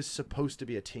 Man U is supposed to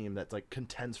be a team that like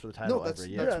contends for the title No, that's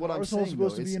every year. that's Yeah, what I'm Arsenal's saying.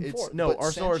 supposed though. to be in It's- fourth. No, but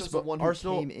Arsenal are Sancho's the one who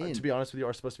Arsenal. came in. To be honest with you,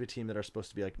 are supposed to be a team that are supposed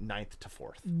to be like 9th to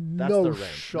 4th. That's no their range.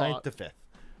 shot. 9th to 5th.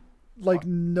 Like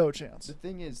no chance. The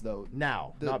thing is, though,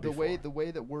 Now, the not before.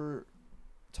 way that we're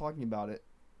talking about it,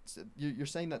 you're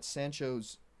saying that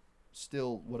Sancho's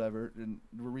still whatever, and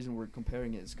the reason we're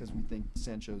comparing it is because we think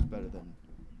Sancho's better than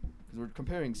because we're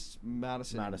comparing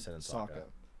Madison and Saka.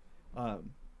 Saka.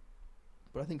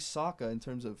 But I think Saka, in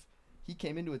terms of, he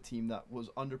came into a team that was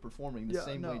underperforming the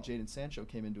same way Jadon Sancho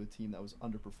came into a team that was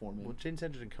underperforming. Well, Jadon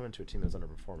Sancho didn't come into a team that was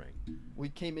underperforming. We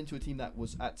came into a team that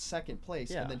was at second place,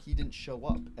 Yeah. and then he didn't show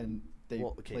up, and they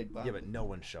played badly. Yeah, but no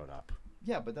one showed up.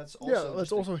 Yeah, but that's also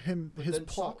that's also him. But His then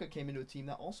fault. Saka came into a team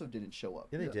that also didn't show up.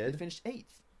 Yeah, they They did. finished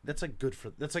 8th. That's like good for.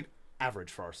 That's like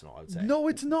average for Arsenal, I would say. No,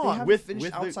 it's They not. haven't With- finished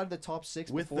with the- outside the top 6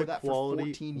 with before the that quality, for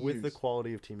 14 years. with the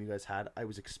quality of team you guys had, I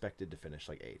was expected to finish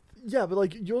like 8th. Yeah, but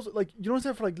like you also like you don't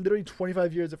say for like literally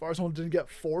 25 years if Arsenal didn't get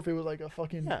 4th, it was like a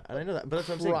fucking Yeah, and I know that, but that's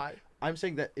what I'm saying. cry. I'm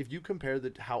saying that if you compare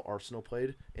how Arsenal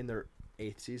played in their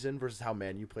 8th season versus how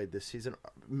Man U played this season,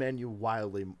 Man U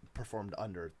wildly performed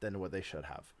under than what they should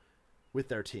have with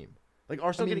their team. Like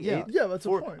Arsenal mean, getting yeah. 8th. Yeah, that's the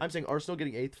for, point. I'm saying Arsenal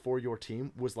getting 8th for your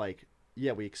team was like,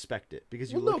 yeah, we expect it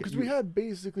because you Well, look no, at because you, we had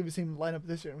basically the same lineup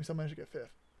this year, and we still managed to get 5th.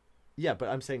 Yeah, but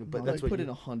I'm saying, but No, that's they what put you, in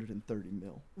 130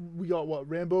 mil. We got what?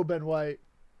 Rambo, Ben White.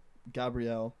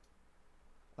 Gabriel.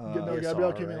 No, ESR,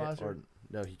 Gabriel came in right? last year. Or,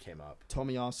 no, he came up.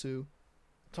 Tomiyasu.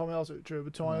 Tommy also true,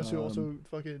 but Tommy also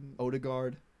fucking.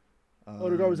 Odegaard.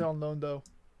 Odegaard was out on loan though,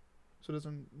 so it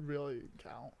doesn't really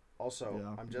count. Also,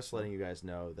 Yeah, I'm just letting you guys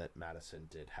know that Madison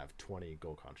did have 20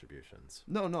 goal contributions.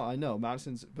 No, I know.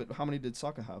 Madison's. But how many did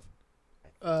Saka have?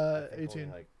 I think 18.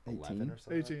 only like 11 18? or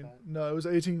something 18. like that. No, it was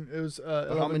 18. It was But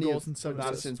 11 how many goals of and 7 assists.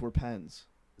 Madison's were pens?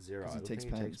 0. 'Cause I he don't takes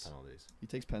think he takes pens. penalties. He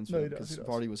takes pens No, he because does, he does.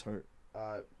 Vardy was hurt.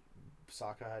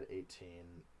 Saka had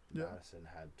 18. Yeah. Madison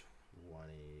had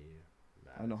 20.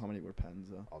 I don't know how many were pens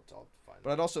though. I'll find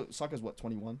But I'd also Saka's what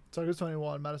 21, Saka's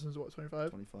 21. Madison's what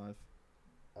 25. 25.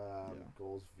 yeah.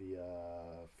 Goals via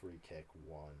free kick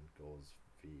 1. Goals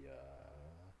via.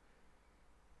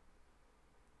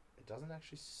 It doesn't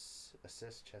actually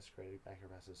assist, chest created,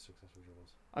 accurate passes, successful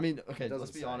dribbles. I mean, okay, doesn't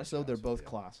let's be say honest though. shots They're with both you.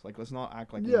 class. Like, let's not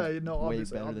act like Yeah, one's you know, way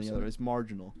obviously, better than the other. It's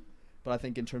marginal. But I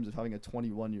think in terms of having a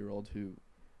 21-year-old who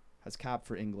has capped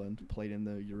for England, played in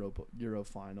the Euro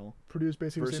final, Produced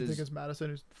basically the same versus- thing as Madison,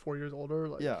 who's 4 years older.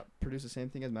 Like, yeah, produced the same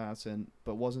thing as Madison,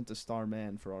 but wasn't the star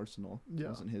man for Arsenal. Yeah.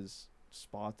 Wasn't his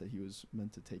spot that he was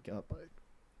meant to take up. Like,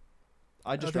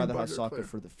 I'd just think rather have budget Saka clear.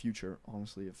 for the future,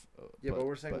 honestly. If Yeah, but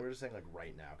we're just saying like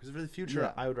right now, because for the future,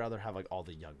 Yeah. I would rather have like all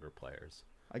the younger players.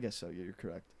 I guess so. Yeah, you're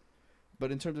correct.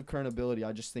 But in terms of current ability,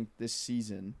 I just think this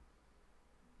season,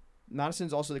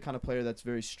 Madison's also the kind of player that's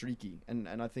very streaky, and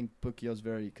I think Bukio's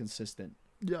very consistent.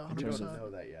 yeah, In We terms don't 100%. know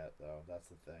that yet, though. That's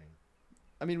the thing.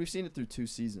 I mean, we've seen it through 2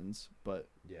 seasons, but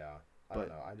Yeah, I But-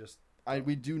 don't know. I just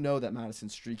we do know that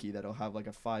Madison's streaky. That he'll have like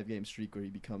a 5-game streak where he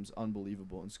becomes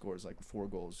unbelievable and scores like 4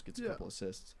 goals, gets a Yeah. couple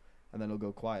assists, and then he'll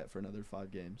go quiet for another 5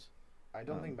 games. I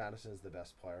don't Um, think Madison is the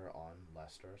best player on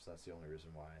Leicester, so that's the only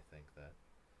reason why I think that.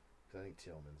 Because I think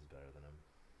Tielemans is better than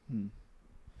him.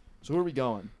 So where are we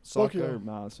going? Saka Bukio. or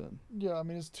Madison? Yeah, I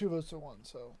mean it's 2 votes to 1,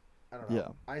 so I don't know.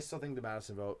 Yeah. I still think the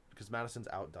Madison vote because Madison's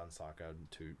outdone Saka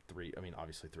 2, 3. I mean,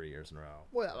 obviously 3 years in a row.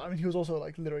 well, yeah, I mean he was also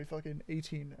like literally fucking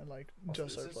 18 and like Also,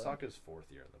 just this started is playing. Saka's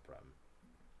 4th year in the Prem.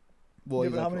 Well, Yeah,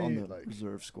 he's but how like many, on the like-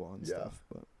 reserve squad and Yeah. stuff.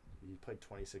 But He played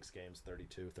 26 games,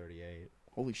 32, 38.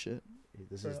 holy shit,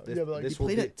 This Fair is enough. this, Yeah, but, like, this he will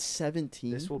played be at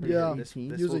 17. this will be Yeah. this, 18?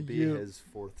 this He was will a be youth. his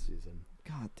 4th season.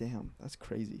 God damn, that's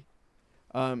crazy.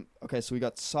 Okay, so we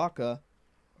got Saka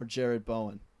or Jared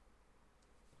Bowen.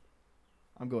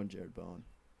 I'm going Jared Bowen.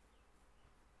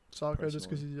 Soccer just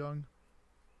because personally. he's young.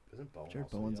 Isn't Bowen Jared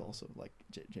also Bowen's young? also like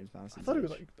James Madison. I thought he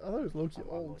was low key I'm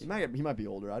old. looking. He might be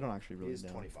older. I don't actually really He's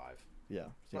know. 25. Yeah.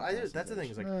 But James I, Madison's that's the thing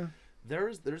age. is like Eh,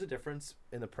 there's a difference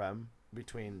in the Prem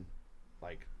between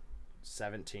like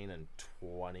 17 and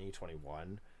 20,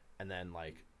 21, and then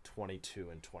like 22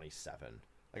 and 27.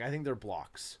 Like I think they're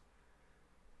blocks.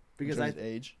 Because in terms of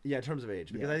age. yeah, in terms of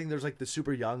age, because Yeah. I think there's like the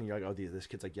super young, and you're like, oh, this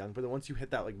kid's like young, but then once you hit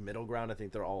that like middle ground, I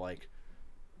think they're all like,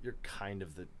 you're kind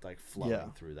of the like flowing Yeah.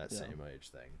 through that Yeah. same age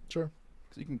thing. sure.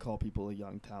 Because you can call people a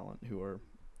young talent who are.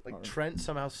 Like Alright. Trent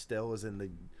somehow still is in the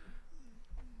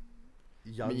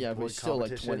young I mean, yeah, but boy he's still like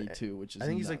competition. 22, which is. I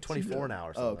think he's like nuts. 24 now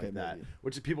or something Oh, okay, like that. maybe.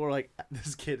 Which people are like,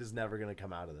 this kid is never gonna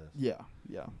come out of this. Yeah,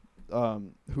 yeah.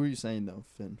 Who are you saying though,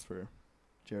 Finn, for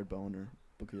Jared Bowen or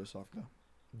Bukayo Saka?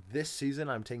 This season,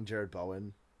 I'm taking Jared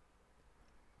Bowen.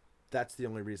 That's the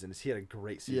only reason is he had a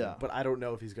great season, Yeah. but I don't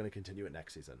know if he's going to continue it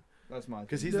next season That's my.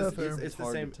 because he's, Yeah, the, fair. he's it's the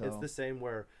hard to same. It's tell. the same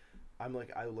where I'm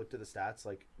like I looked at the stats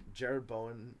like Jared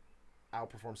Bowen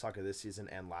outperformed Saka this season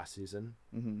and last season,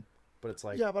 Mm-hmm. but it's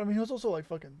like Yeah, but I mean he was also like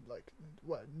fucking like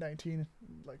what 19,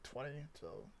 like 20.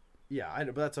 So yeah, I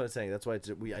know, but that's what I'm saying. That's why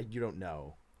you don't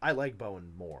know. I like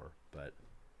Bowen more, but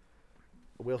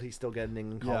will he still get an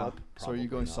England call Yeah. up? So are you Probably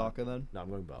going not. Saka then? No, I'm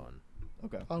going Bowen.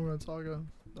 Okay, I'm going Taka.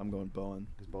 I'm going Bowen.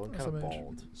 Is Bowen That's kind of some age.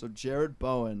 bald? So Jared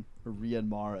Bowen or Riyad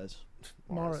Mahrez.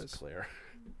 Mahrez. Is clear.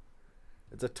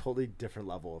 It's a totally different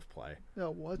level of play. Yeah,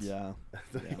 what? Yeah.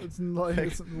 Yeah. It's like, Like,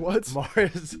 it's, what?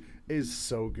 Mahrez is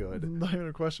so good. Not even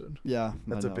a question. Yeah.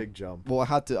 That's I a know. big jump. Well,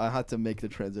 I had to make the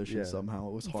transition Yeah. somehow.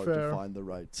 It was hard Fair. to find the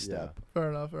right step. Fair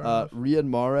enough. Fair enough. Riyad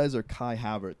Mahrez or Kai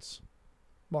Havertz.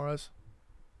 Mahrez.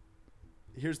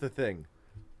 Here's the thing.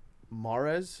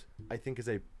 Mahrez, I think, is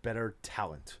a better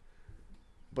talent.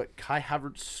 But Kai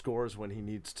Havertz scores when he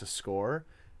needs to score.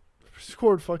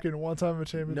 Scored fucking one time in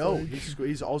Champions No, League.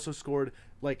 he's also scored,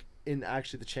 like, in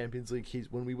actually the Champions League.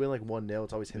 When we win, like, 1-0,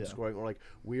 it's always him Yeah. scoring. Or, like,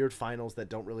 weird finals that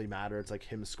don't really matter. It's, like,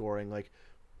 him scoring, like...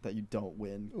 That you don't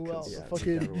win. Well, 'cause- Yeah, the it's like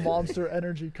fucking everyone- Monster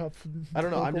Energy Cup. I don't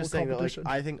know. I'm local just saying that, like,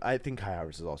 competition. I think Kai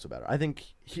Havertz is also better. I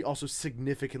think he also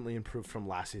significantly improved from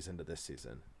last season to this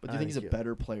season. But do you think he's a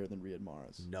better player than Riyad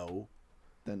Mahrez? No.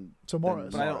 Than So than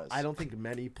Mahrez. But Mahrez? I don't think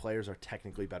many players are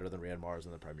technically better than Riyad Mahrez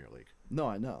in the Premier League. No,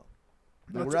 I know.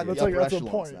 But That's, we're at that's the like upper that's the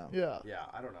echelons point. now. Yeah, Yeah,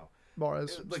 I don't know.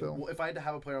 Mahrez. Like, Still. if I had to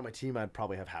have a player on my team, I'd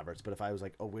probably have Havertz. But if I was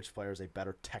like, oh, which player is a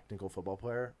better technical football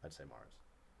player, I'd say Mahrez.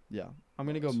 Yeah, I'm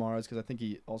gonna go Mahrez because I think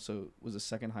he also was the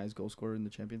second highest goal scorer in the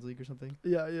Champions League or something.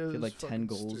 Yeah, He it's had like 10 fucking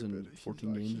goals in stupid.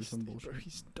 14 games or some bullshit.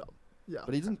 He's dumb. Yeah,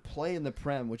 But he doesn't play in the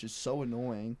Prem, which is so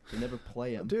annoying. They never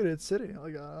play him. dude, it's City.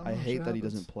 Like, I, don't I know, hate shit that he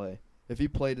happens. doesn't play. If he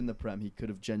played in the Prem, he could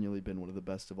have genuinely been one of the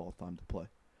best of all time to play.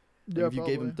 Like, Yeah, if you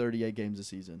gave him probably. 38 games a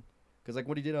season, because like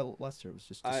what he did at Leicester was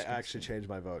just. I disgusting. actually changed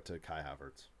my vote to Kai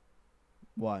Havertz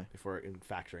Why? if we're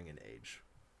factoring in age.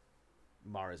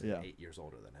 Mahrez is Yeah. 8 years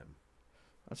older than him.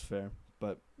 That's fair,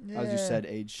 but as you said,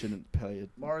 age shouldn't play it.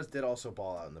 Mahrez did also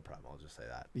ball out in the Prem. I'll just say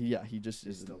that. Yeah, he just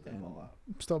He is. still did ball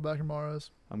out. Still back in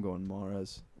Mahrez. I'm going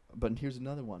Mahrez, but here's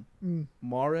another one: Mm,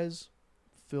 Mahrez,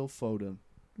 Phil Foden.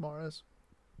 Mahrez.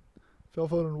 Phil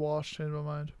Foden washed. Changed my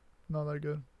mind. Not that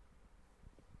good.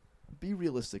 Be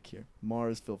realistic here.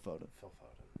 Mahrez, Phil Foden. Phil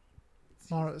Foden.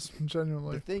 Mahrez, The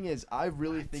genuinely. thing is, I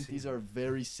really I'd think see these that. are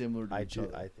very similar to I each do.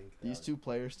 other. I think These that- two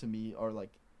players to me are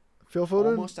like Phil Foden.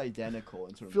 almost identical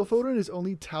in terms Phil of Foden is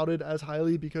only touted as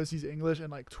highly because he's English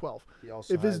and like 12. He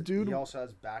also If this dude- he also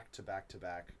has back to back to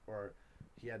back, or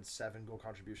he had 7 goal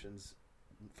contributions,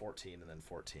 14 and then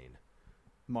 14.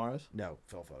 Mahrez. No,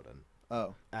 Phil Foden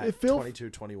Oh, at If Phil- 22,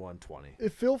 21, 20.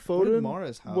 If Phil what did Foden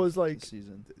Mahrez have was like- this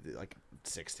season? Like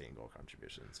 16 goal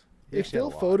contributions. He if actually had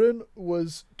a Phil lot. Foden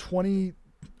was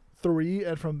 23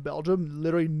 and from Belgium,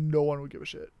 literally no one would give a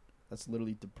shit. That's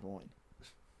literally De Bruyne.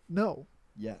 No,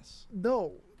 Yes,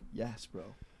 no, yes, bro.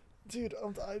 dude. I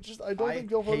don't I think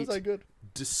Phil Foden's hate- that good.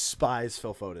 Despise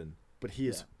Phil Foden, but he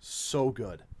is Yeah. so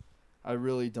good. I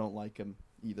really don't like him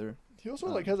either. He also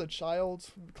like has a child,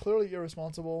 clearly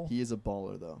irresponsible. He is a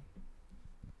baller though.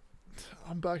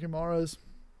 I'm backing Mahrez.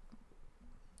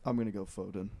 I'm gonna go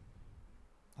Foden.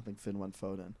 I think Finn went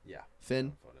Foden. Yeah.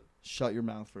 Finn, Phil Foden. shut your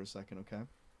mouth for a second, okay?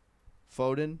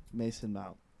 Foden, Mason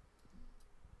Mount.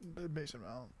 Mason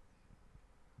Mount.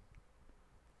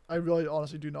 I really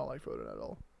honestly do not like Foden at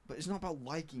all. But it's not about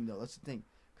liking though. That's the thing.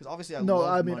 Because obviously I No,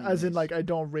 love I mean Money as in Mace. like I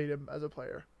don't rate him as a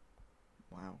player.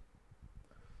 Wow.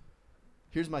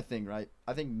 Here's my thing, right?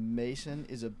 I think Mason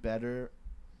is a better,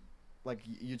 like,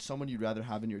 you'd someone you'd rather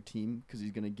have in your team because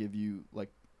he's gonna give you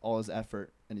like all his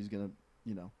effort and he's gonna,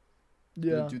 you know,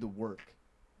 Yeah, gonna do the work.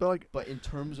 but like But in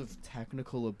terms of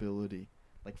technical ability,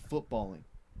 like footballing,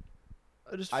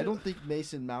 I just I feel- don't think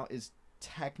Mason Mount is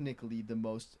technically the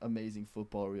most amazing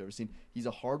footballer we've ever seen. He's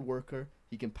a hard worker.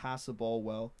 He can pass the ball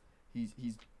well. He's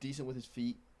decent with his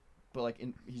feet. But like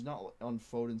he's not on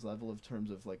Foden's level of terms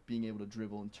of like being able to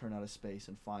dribble and turn out of space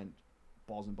and find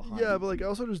balls in behind. Yeah, him. but like I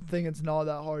also just think it's not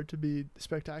that hard to be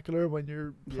spectacular when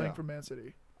you're playing Yeah. for Man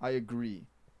City. I agree.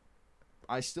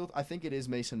 I think it is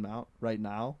Mason Mount right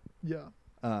now. Yeah,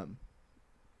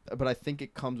 But I think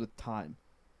it comes with time,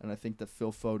 and I think that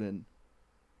Phil Foden,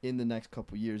 in the next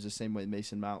couple years, the same way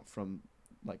Mason Mount from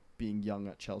like being young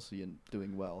at Chelsea and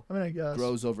doing well, I mean I guess.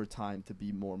 grows over time to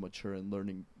be more mature and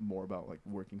learning more about like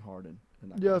working hard and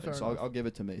that Yeah, kind of fair thing. So enough. I'll give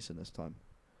it to Mason this time.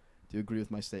 Do you agree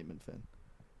with my statement, Finn?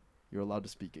 You're allowed to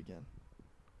speak again.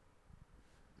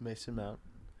 Mason Mount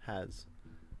has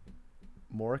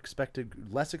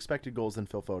less expected goals than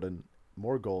Phil Foden,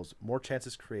 more goals, more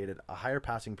chances created, a higher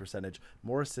passing percentage,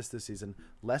 more assists this season,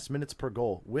 less minutes per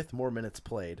goal with more minutes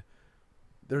played.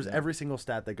 There's Yeah. every single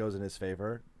stat that goes in his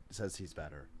favor says he's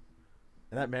better.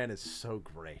 And that man is so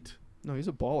great. No, he's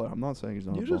a baller. I'm not saying he's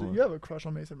not You a just baller. you have a crush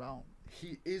on Mason Mount.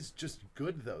 He is just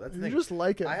good though. That's the You thing. just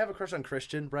like it. I have a crush on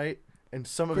Christian, right? And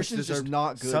some of Christian's it's just deserved.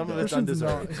 not good. Some of though. it's Christian's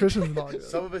undeserved. not. Christian's not good.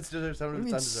 Some of it's deserved. Some What of do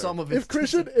you it's mean undeserved. some of If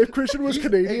it? If Christian was He's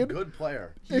Canadian, a good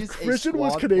player. if He's a Christian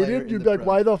was squad player Canadian, in you'd the be like, Prem.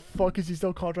 why the fuck is he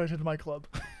still contracted to my club?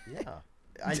 Yeah.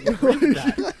 I agree with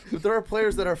that. But there are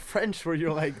players that are French where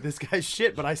you're like, this guy's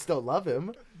shit, but I still love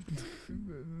him.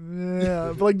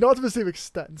 Yeah, but like not to the same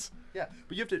extent. Yeah.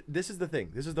 But you have to. This is the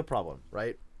thing. This is the problem,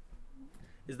 right?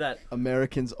 Is that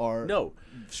Americans are no?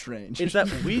 strange. It's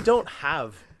that we don't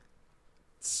have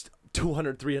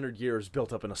 200, 300 years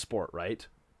built up in a sport, right?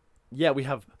 Yeah, we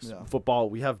have Yeah. football,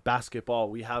 we have basketball,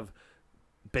 we have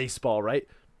baseball, right?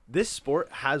 This sport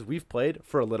we've played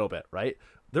for a little bit, right?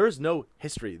 There is no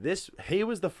history. He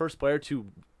was the first player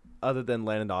to, other than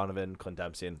Landon Donovan, Clint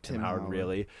Dempsey, and Tim Howard,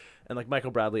 really, and like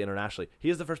Michael Bradley internationally. He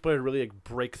is the first player to really like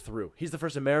break through. He's the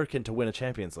first American to win a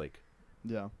Champions League.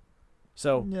 Yeah.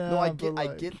 So Yeah, No, I but,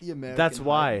 like, get the American. that's hype,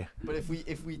 why. But if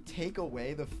we take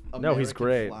away the No, he's American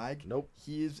great. flag, Nope.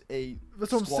 he is a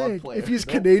That's what I'm squad saying. player. If he's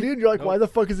Nope. Canadian, you're like, why Nope. the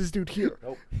fuck is this dude here?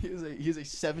 Nope. he is a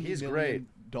 $70 He's million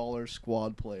dollar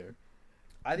squad player.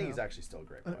 I think Yeah. he's actually still a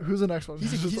great. Player. Who's the next one?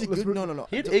 He's a Let's good. move- No.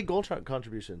 He had 8 goal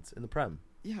contributions in the Prem.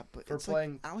 Yeah, but for it's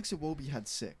playing- like Alex Iwobi had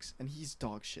 6, and he's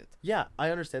dog shit. Yeah, I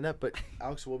understand that, but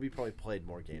Alex Iwobi probably played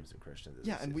more games than Christian. This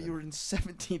Yeah, and we season. were in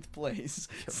 17th place.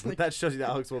 It's But like, that shows you that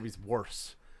Alex Iwobi's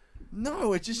worse.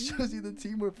 no, it just shows you the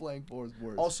team we're playing for is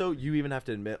worse. Also, you even have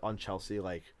to admit on Chelsea,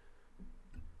 like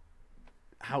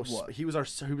how What? he was our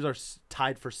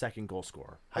tied for second goal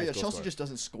scorer. oh highest yeah, goal Chelsea scorer. just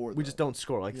doesn't score. We just though. don't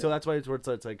score. Like so Yeah. that's why it's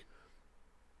like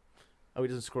oh he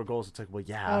doesn't score goals. It's like well I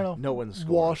yeah, don't know. no one scores.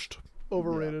 Washed, Yeah.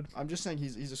 overrated. I'm just saying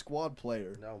he's a squad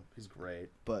player, No, he's great.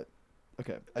 but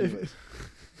okay. If- Anyways,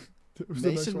 Who's the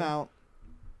next Mason one? Mount,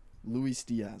 Luis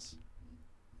Diaz.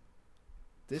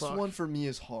 This Fuck. one for me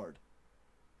is hard,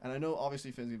 and I know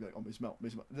obviously fans are gonna be like, "Oh, Mason Mount,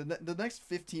 Mason Mount." The next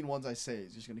 15 ones I say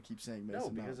is just gonna keep saying Mason No,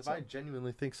 Mount. because if so- I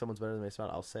genuinely think someone's better than Mason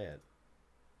Mount, I'll say it.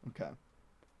 Okay.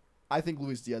 I think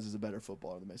Luis Diaz is a better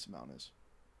footballer than Mason Mount is.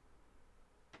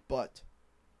 But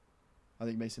I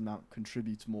think Mason Mount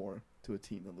contributes more to a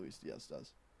team than Luis Diaz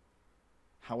does.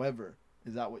 However,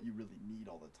 is that what you really need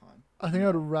all the time? I think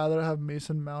I'd rather have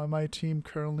Mason Mount in my team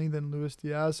currently than Luis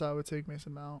Diaz. So I would take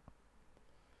Mason Mount.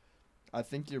 I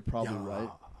think you're probably right,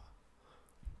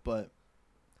 but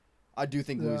I do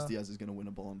think Luis Yeah. Diaz is going to win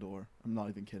a Ballon d'Or. I'm not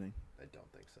even kidding. I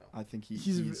don't think so. I think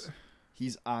He's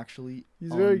he's actually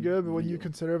very good, but when you unreal.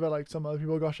 consider that like some other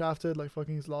people got shafted, like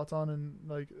fucking Zlatan and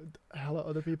like hella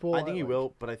other people, I think he like,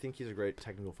 will, but I think he's a great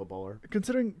technical footballer,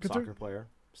 Considering soccer player.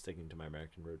 Sticking to my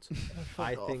American roots, fuck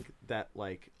I off. think that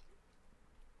like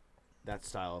that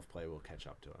style of play will catch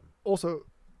up to him. Also,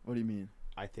 What do you mean?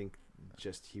 I think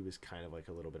just he was kind of like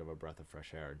a little bit of a breath of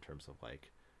fresh air in terms of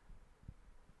like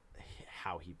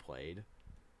how he played.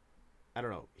 I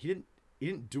don't know. He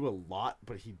didn't do a lot,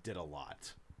 but he did a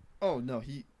lot. Oh no,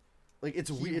 he Like it's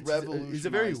he weird. revolutionized He's a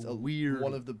very weird.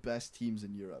 one of the best teams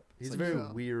in Europe. It's He's a like, very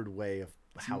Yeah. weird way of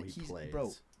how he he's- plays.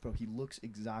 Bro, he looks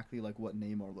exactly like what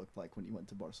Neymar looked like when he went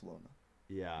to Barcelona.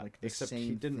 Yeah, like the except he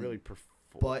same didn't thing. really perform.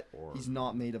 But he's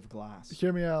not made of glass.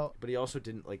 hear me out. But he also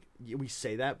didn't like. We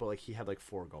say that, but like he had like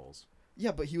 4 goals.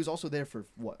 Yeah, but he was also there for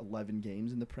what 11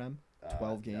 games in the Prem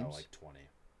 12 No, games? like 20.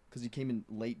 because he came in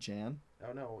late Jan.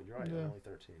 Oh no, you're right. Yeah. Only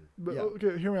 13. But Yeah.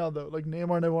 okay, hear me out though. Like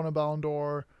Neymar never won a Ballon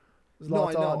d'Or. Zlatan, No,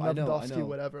 I know, Lewandowski, I know.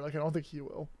 whatever. Like I don't think he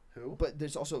will. Who? But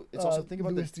there's also think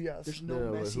about Luis this. Diaz, There's no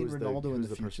Messi and who's Ronaldo in who's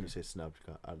the the person future. you say snubbed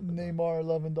out of the Neymar,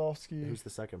 Lewandowski, Who's the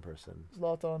second person?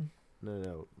 Zlatan.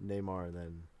 No, Neymar, and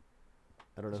then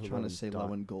I don't I know was who. trying to say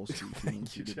Lewandowski.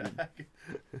 Thank you, Jack.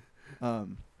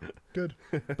 Good.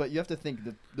 But you have to think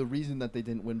that the reason that they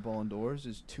didn't win Ballon d'Ors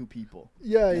is 2 people,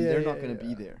 Yeah, and yeah. they're yeah, not going to yeah.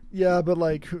 be there. Yeah, but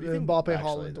like You think- Mbappe, actually,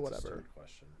 Holland, that's a whatever. stupid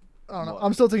question. I don't know. What?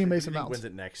 I'm still thinking Who do you Mason think Mount. wins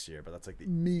it next year, but that's like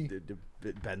Me, the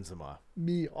Benzema.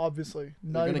 me, obviously.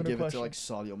 They're Not going to even a give it to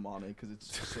question. like Sadio Mane because it's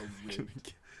just so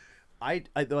rigged. I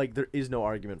like there is no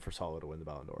argument for Salah to win the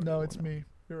Ballon d'Or. No, it's me.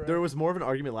 You're right. There was more of an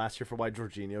argument last year for why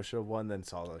Jorginho should have won than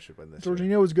Salah should win this year.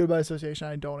 Jorginho was good by association.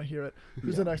 I don't want to hear it.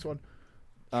 Who's the Yeah. next one?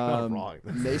 not wrong.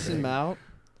 That's the Mason thing. Mount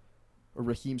or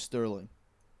Raheem Sterling.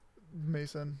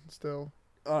 Mason, still.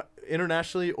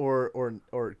 Internationally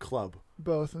or club.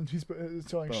 Both, and he's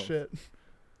telling Both. shit.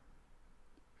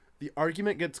 The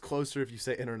argument gets closer if you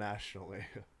say internationally.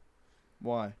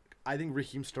 Why? I think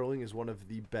Raheem Sterling is one of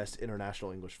the best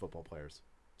international English football players.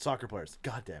 Soccer players.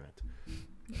 God damn it.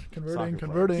 Converting, Soccer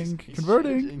converting, He's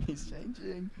converting. changing, he's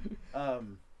changing.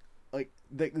 Like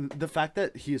the fact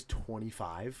that he is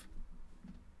 25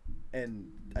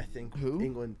 and I think Who?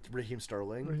 England, Raheem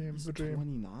Sterling. Raheem, He's the dream.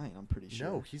 29, I'm pretty sure.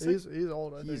 No, he's He's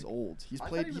old. I think. He's old. I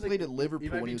thought He was played at Liverpool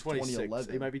might when be he was 26.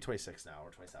 2011. He might be 26 now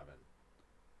or 27.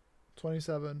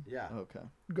 27, Yeah. Okay.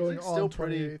 going like, on still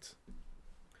pretty- 28.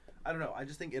 I don't know. I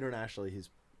just think internationally he's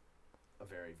a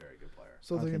very, very good player.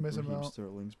 Still I thinking think Mason Raheem Mount.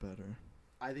 Sterling's better.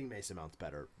 I think Mason Mount's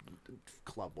better,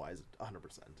 club wise,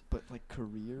 100%. But like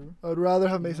career? I would rather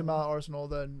have Mason No. Mount at Arsenal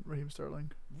than Raheem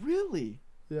Sterling. Really?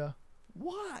 Yeah,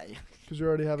 Why? because you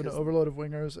already have an 'Cause overload of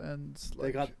wingers and They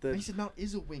like, got the. Mason Mount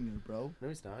is a winger, bro. No,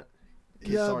 he's not.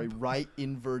 Yeah, Sorry, right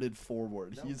inverted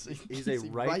forward. No, He's a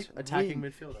right attacking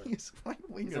wing. midfielder. He's right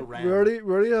winger. He's a ram. we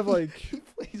already have like He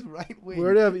plays right wing. we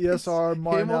already have It's ESR, him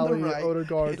on the Martinelli, right,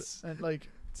 Odegaard, it's- and like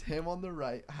It's him on the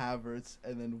right, Havertz,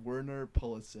 and then Werner,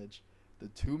 Pulisic, the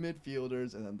two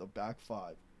midfielders, and then the back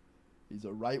five. He's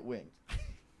a right wing.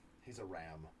 He's a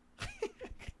ram.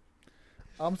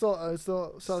 I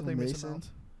still think Mason Mason? Mount.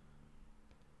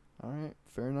 All right,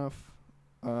 fair enough.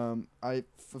 I have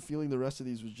a feeling the rest of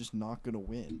these was just not gonna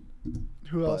win.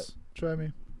 Who But- else? Try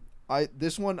me.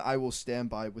 This one I will stand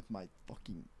by with my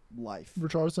fucking life.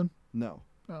 Richarlison, No.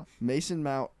 Oh. Mason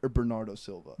Mount or Bernardo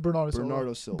Silva. Bernardo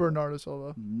Bernardo Silva. Silva. Bernardo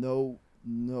Silva.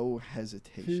 No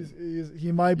hesitation.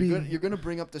 He might be. You're gonna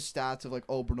bring up the stats of like,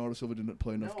 oh, Bernardo Silva didn't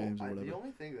play enough games or The whatever.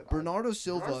 only thing that Bernardo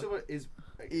Silva is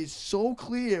is so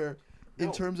clear in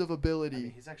No, terms of ability. I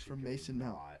mean, he's actually from really Mason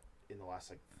Mount. not in the last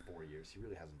like 4 years. He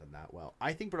really hasn't done that well.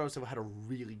 I think Bernardo Silva had a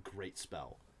really great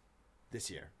spell this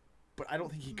year, but I don't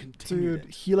think he continued Dude,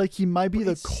 it. he might be But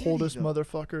the it's City, coldest though.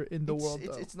 motherfucker in the it's, world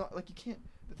it's, though. it's not like you can't.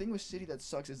 The thing with City that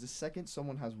sucks is the second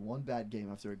someone has one bad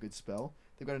game after a good spell,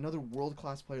 they've got another world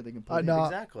class player they can play. Nah,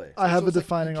 Exactly. I have a it's like,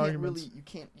 defining you can't argument. Really, you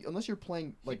can't unless you're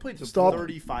playing He like played De Stop. Bruyne.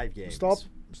 35 games. Stop.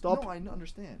 No, I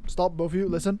understand. Stop, both of you.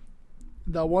 Listen.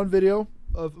 That one video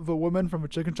of a woman from a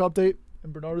chicken shop date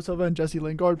and Bernardo Silva and Jesse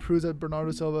Lingard proves that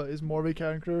Bernardo Silva is more of a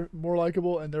character, more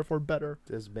likable, and therefore better.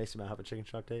 Does Mason Mount have a chicken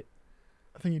shop date?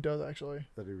 I think he does, actually.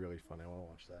 That'd be really funny. I want to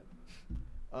watch that.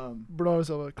 Bernardo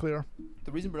Silva, clear.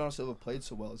 The reason Bernardo Silva played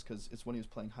so well is because it's when he was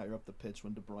playing higher up the pitch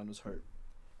when De Bruyne was hurt.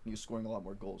 And he was scoring a lot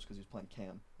more goals because he was playing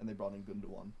Cam, and they brought in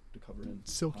Gundogan to cover in.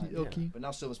 Silky behind. Ilky. But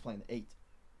now Silva's playing the 8.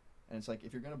 And it's like,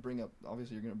 if you're going to bring up,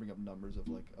 obviously you're going to bring up numbers of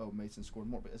like, oh, Mason scored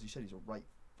more. But as you said, he's a right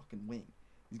fucking wing.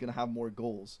 He's going to have more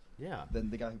goals Yeah. than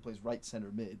the guy who plays right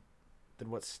center mid. Then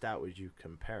what stat would you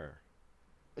compare?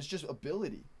 It's just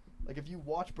ability. Like, if you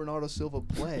watch Bernardo Silva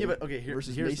play Yeah, but okay,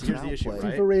 versus here's Mason the Mount issue, play.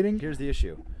 right? FIFA rating. Here's the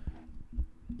issue.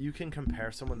 You can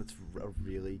compare someone that's a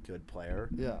really good player,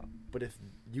 Yeah. but if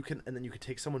you can, and then you could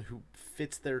take someone who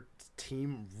fits their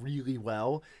team really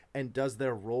well and does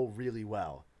their role really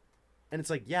well, and it's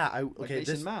like, yeah, okay,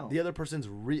 Mason Mount. the other person's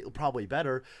probably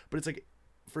better, but it's like,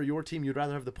 for your team, you'd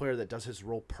rather have the player that does his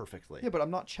role perfectly. Yeah, but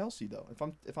I'm not Chelsea though.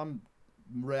 If I'm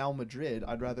Real Madrid,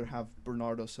 I'd rather have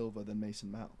Bernardo Silva than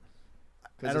Mason Mount.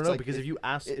 I don't it's know, like because if you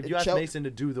ask Chel- Mason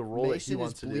to do the role that he Mason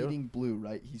wants is to do, bleeding blue,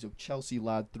 right? He's a Chelsea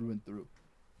lad through and through.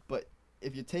 But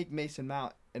if you take Mason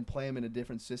Mount and play him in a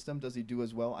different system, does he do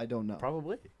as well? I don't know.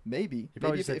 probably Maybe. he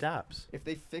probably Maybe just if, adapts. if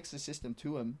they fix the system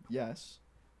to him, yes.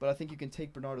 But I think you can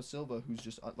take Bernardo Silva, who's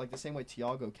just like the same way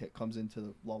Thiago comes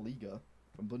into La Liga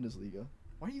from Bundesliga.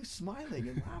 Why are you smiling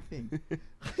and laughing?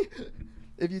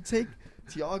 If you take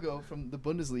Thiago from the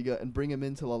Bundesliga and bring him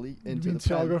into La Liga, You into mean the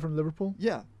Prem, Thiago from Liverpool?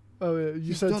 yeah. Oh, yeah. You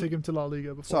He's said done- take him to La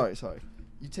Liga before. Sorry.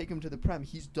 You take him to the Prem.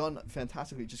 He's done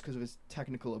fantastically just because of his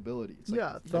technical ability. It's like,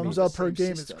 Yeah, he thumbs knows the up per same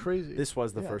game. system. It's crazy. This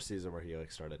was the Yeah. first season where he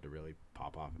like started to really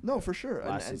pop off. No, for sure.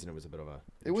 Last And season it was a bit of a.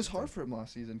 it was hard for him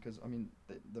last season because I mean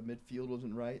the midfield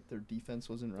wasn't right, their defense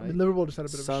wasn't I right. mean, Liverpool just had a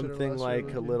bit of a Something shitter last like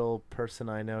year, a but- little person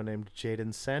I know named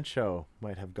Jadon Sancho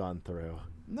might have gone through.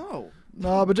 No,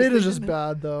 No, but because Jada's they just didn't-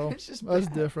 bad though. It's just That's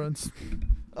bad. different.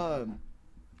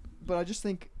 But I just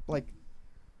think like,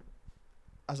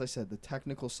 as I said, the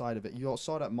technical side of it. You all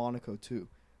saw it at Monaco too.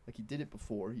 Like he did it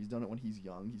before. He's done it when he's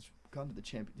young. He's gone to the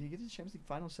Did he get to the Champions League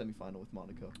final, semi-final with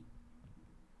Monaco?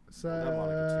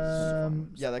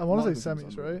 Yeah, that I want to Monaco say team's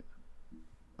semis, unreal. right?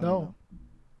 I don't No. know.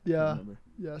 I Yeah, don't remember.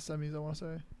 yeah, semis. I want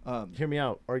to say. Hear me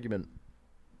out. Argument.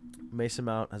 Mason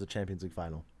Mount has a Champions League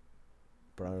final.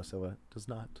 Bernardo Silva does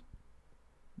not.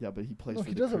 Yeah, but he plays. No, for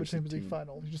he the does have a cursed Champions League team.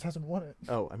 final. He just hasn't won it.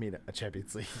 Oh, I mean a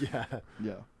Champions League. Yeah.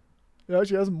 Yeah, He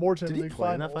actually has more Did Champions he League play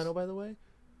in finals. that final, by the way?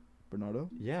 Bernardo.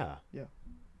 Yeah. Yeah,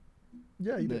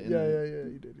 he In the- did. in Yeah, the-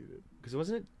 yeah, he did. Because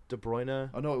wasn't it De Bruyne?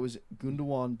 Oh no, it was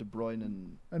Gundogan, De Bruyne,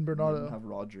 and And they Bernardo. didn't have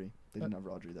Rodri. They didn't have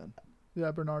Rodri then.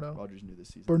 Yeah, Bernardo. Rodri's new this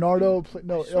season. Bernardo.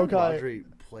 No, I swear Ilkay. Rodri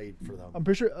played for them. I'm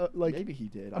pretty sure. Like, Maybe he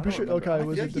did. I'm pretty sure Ilkay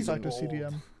was feel a like de he's facto old.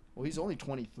 CDM. Well, he's only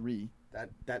 23.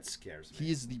 That scares me.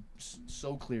 He is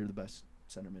so clear the best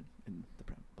centerman in the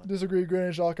Prem. But Disagree.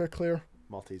 Granit Xhaka, clear.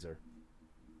 Malteser.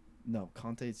 no,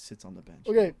 Conte sits on the bench.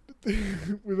 Okay.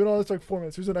 We've been on this like 4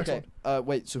 minutes. Who's the next Okay. one?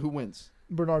 Wait. So who wins?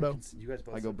 Bernardo. You guys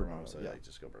both I go said Bernardo, so yeah.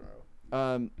 just go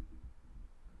Bernardo.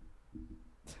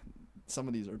 Some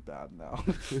of these are bad now.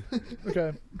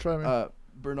 Okay. Try me.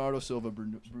 Bernardo Silva,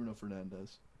 Bruno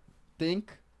Fernandes.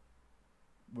 Think.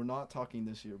 We're not talking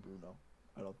this year, Bruno.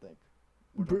 I don't think.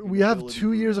 We're talking We have ability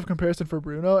 2 years Bruno. of comparison for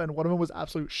Bruno, and one of them was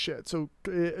absolute shit. So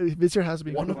this year has to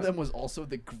be One of included. them was also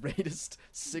the greatest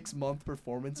 6-month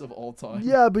performance of all time.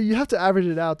 Yeah, but you have to average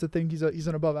it out to think he's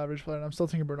an above average player. And I'm still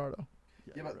thinking Bernardo.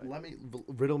 Yeah, you're but right. let me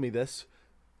riddle me this.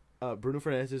 Bruno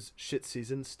Fernandes' shit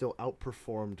season still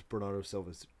outperformed Bernardo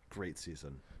Silva's great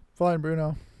season Fine,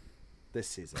 Bruno. this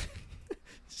season.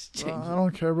 Just I change it.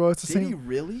 don't care, bro. It's the Did he same.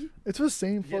 really? It's the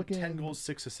same He had fucking. 10 goals,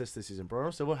 6 assists this season.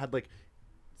 Bernardo Silva had like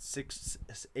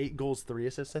 8 goals, 3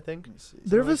 assists, I think. Let me see.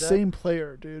 They're the like that? same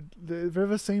player, dude. They're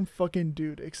the same fucking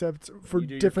dude, except for you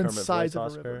do your different Kermit sides voice, of a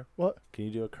Oscar? river. What? Can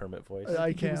you do a Kermit voice? I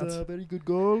think it was can't. a very good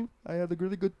goal. I had a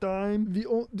really good time.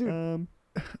 Dude,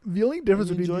 the only difference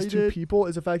I between these enjoyed two it. people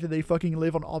is the fact that they fucking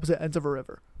live on opposite ends of a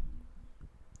river.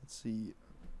 Let's see.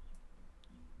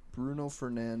 Bruno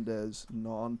Fernandes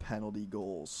non-penalty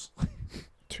goals.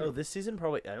 Oh, this season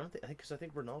probably. I don't think. Because I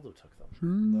think Ronaldo took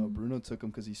them. No, Bruno took him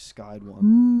because he skied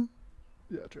one.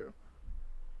 Yeah, true.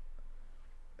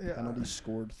 Yeah. Penalty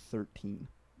scored 13.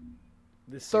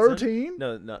 This season? 13?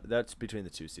 No, that's between the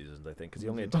 2 seasons, I think, because he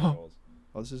only had Oh. 10 goals.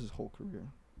 Oh, this is his whole career.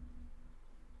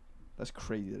 That's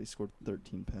crazy that he scored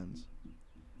 13 pens.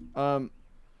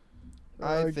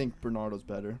 I think Bernardo's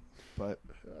better, but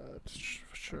I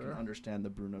Sure. can understand the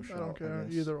Bruno shot. I don't care.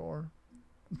 guess. Either or.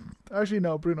 Actually,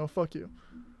 no, Bruno, fuck you.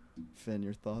 Finn,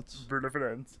 your thoughts? Bruno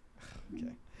Fernandes.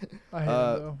 Okay. I hate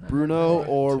him, though. Bruno Oh,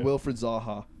 or too. Wilfred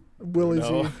Zaha? Willie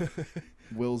Z.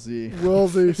 Will Z. Will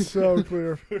Z, so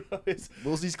clear.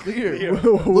 Will Z's clear. Clear.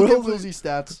 Look at Will Will Z, Z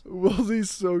stats. Will Z's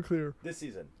so clear. This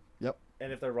season. Yep.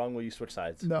 And if they're wrong, will you switch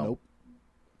sides? No. Nope.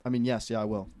 I mean, yes, yeah, I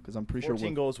will, because I'm pretty 14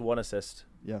 sure. goals, 1 assist.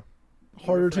 Yeah.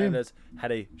 Harder Bruno team. Fernandes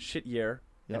had a shit year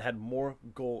Yep. and had more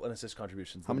goal and assist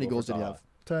contributions. How than many goals Wilfred did he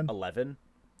Zaha. have? 10. 11.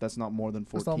 That's not more than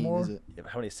That's 14, not more. is it? Yeah, but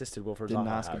how many assists did Wilfred Didn't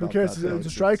Zaha ask have? Who about cares? that, though. It's a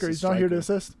It's striker. a He's not here to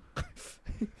striker. assist.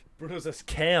 Bruno's a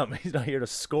cam. He's not here to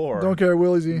score. Don't care,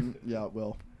 Willie Z. Yeah,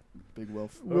 Will. Big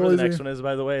Wilf. Whoever Willie the next Z. one is,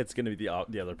 by the way, it's going to be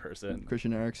the other person.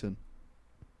 Christian Eriksen.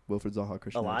 Wilfred Zaha,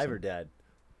 Christian Alive or Eriksen. dead?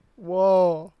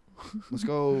 Whoa. Let's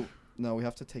go. No, we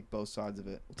have to take both sides of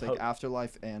it. We'll take Oh.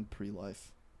 afterlife and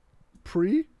pre-life.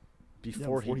 Pre?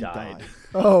 Before he died.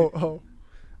 Oh.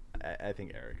 I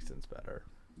think Eriksen's better.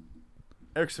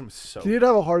 Eriksen was so. He did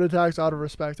have a heart attack, so out of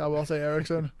respect, I will say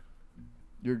Ericsson.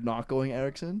 You're not going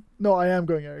Eriksen? No, I am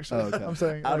going Ericsson. Oh, okay. I'm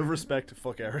saying. Out of like, respect,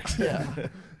 fuck Eriksen. Yeah.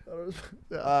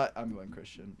 yeah. I'm going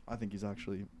Christian. I think he's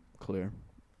actually clear.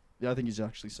 Yeah, I think he's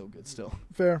actually so good still.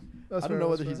 Fair. That's I don't fair, know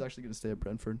that's whether he's fair. actually going to stay at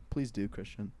Brentford. Please do,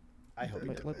 Christian. I hope he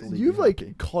Let- does. let the league You've be like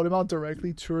happy. called him out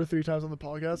directly 2 or 3 times on the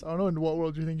podcast. I don't know in what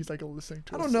world you think he's like listening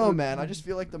to. I us. don't know, man. I just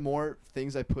feel like the more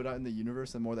things I put out in the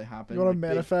universe, the more they happen. You want to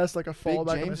Like, manifest like a Big follow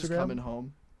back on James is coming Instagram?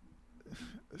 home.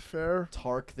 Fair.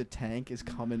 Tark the Tank is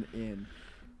coming in,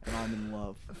 and I'm in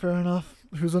love. Fair enough.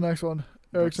 Who's the next one?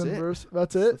 Ericsson it. verse.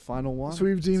 That's It's it. the final one. So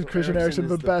we've deemed Christian Eriksen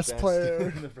the best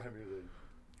player. in the Premier League.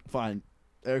 Fine.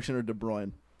 Eriksen or De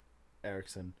Bruyne.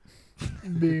 Eriksen.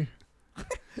 Me.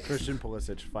 Christian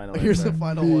Pulisic, final Here's answer. the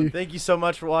final B. one. Thank you so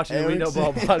much for watching the We Know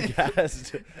Ball Eriksen.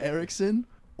 podcast. Eriksen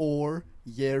or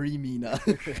Yerry Mina.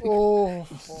 Oh.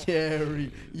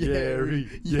 Yerry.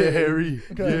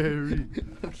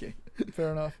 Okay. Okay.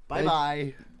 Fair enough.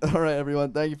 Bye-bye. All right,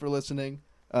 everyone. Thank you for listening.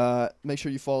 Make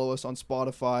sure you follow us on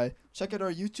Spotify. Check out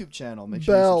our YouTube channel. Make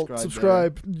sure Bell. you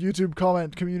Subscribe. YouTube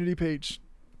comment. Community page.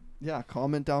 There. Yeah,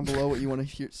 comment down below what you want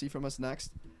to see from us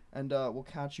next. And we'll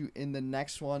catch you in the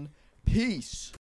next one. Peace.